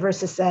 the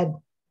universe has said,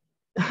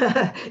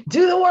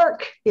 do the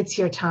work, it's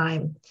your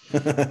time.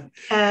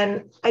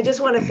 And I just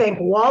want to thank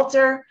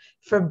Walter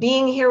for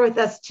being here with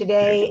us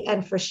today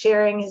and for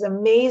sharing his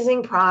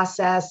amazing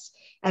process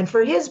and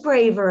for his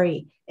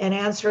bravery in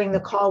answering the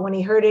call when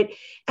he heard it.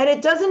 And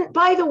it doesn't,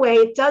 by the way,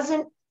 it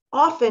doesn't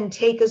often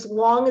take as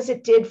long as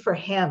it did for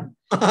him.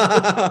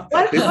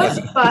 What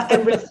chutzpah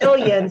and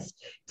resilience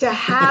to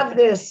have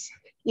this,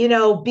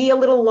 be a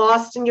little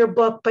lost in your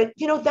book. But,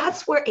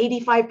 that's where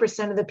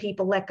 85% of the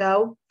people let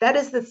go. That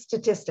is the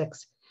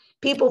statistics.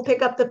 People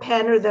pick up the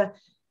pen or the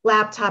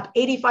laptop,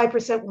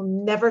 85% will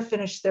never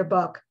finish their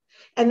book.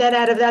 And then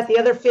out of that, the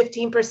other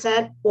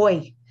 15%,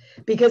 oy,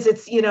 because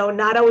it's,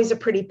 not always a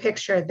pretty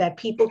picture that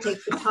people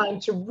take the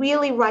time to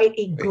really write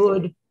a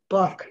good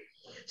book.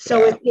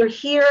 So if you're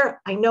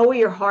here, I know where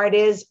your heart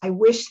is. I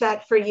wish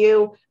that for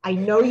you. I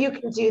know you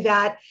can do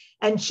that.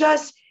 And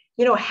just,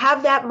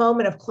 have that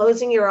moment of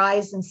closing your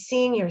eyes and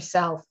seeing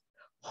yourself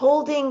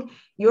holding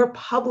your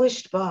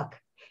published book,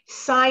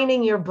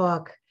 signing your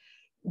book,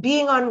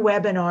 being on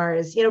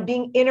webinars,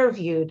 being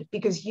interviewed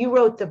because you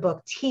wrote the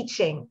book,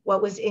 teaching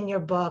what was in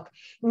your book,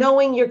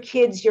 knowing your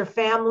kids, your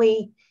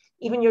family,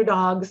 even your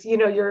dogs,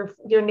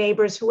 your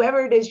neighbors,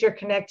 whoever it is you're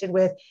connected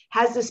with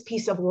has this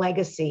piece of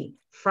legacy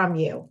from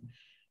you.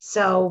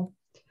 So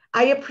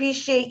I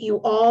appreciate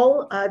you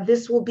all.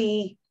 This will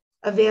be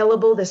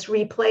available, this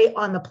replay,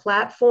 on the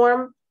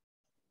platform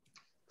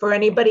for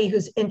anybody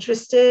who's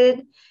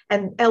interested.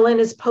 And Ellen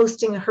is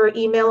posting her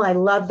email. I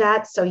love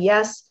that. So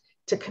yes,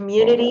 to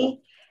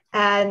community.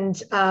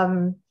 And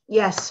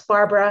yes,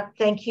 Barbara,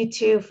 thank you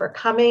too for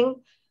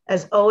coming.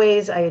 As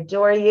always, I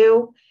adore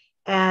you.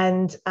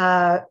 And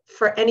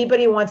for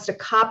anybody who wants to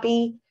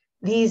copy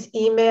these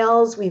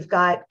emails, we've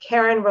got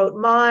Karen wrote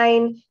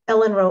mine,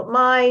 Ellen wrote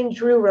mine,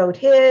 Drew wrote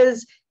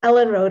his,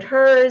 Ellen wrote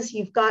hers.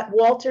 You've got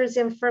Walter's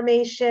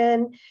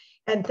information.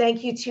 And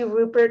thank you to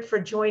Rupert for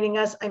joining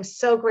us. I'm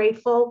so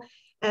grateful.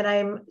 And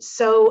I'm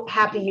so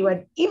happy you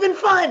had even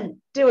fun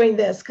doing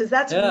this, because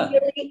that's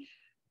really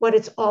what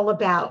it's all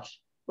about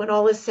when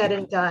all is said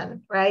and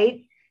done,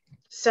 right?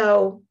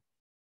 So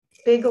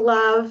big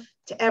love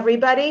to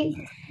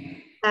everybody,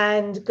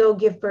 and go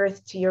give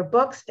birth to your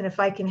books. And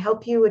if I can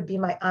help you, it would be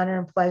my honor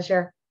and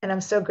pleasure. And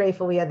I'm so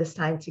grateful we had this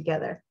time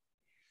together.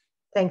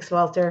 Thanks,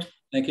 Walter.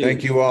 Thank you.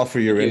 Thank you all for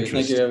your Thank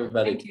interest. you,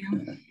 everybody. Thank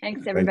you.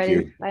 Thanks, everybody.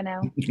 you. Bye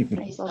now.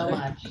 Thanks so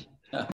much.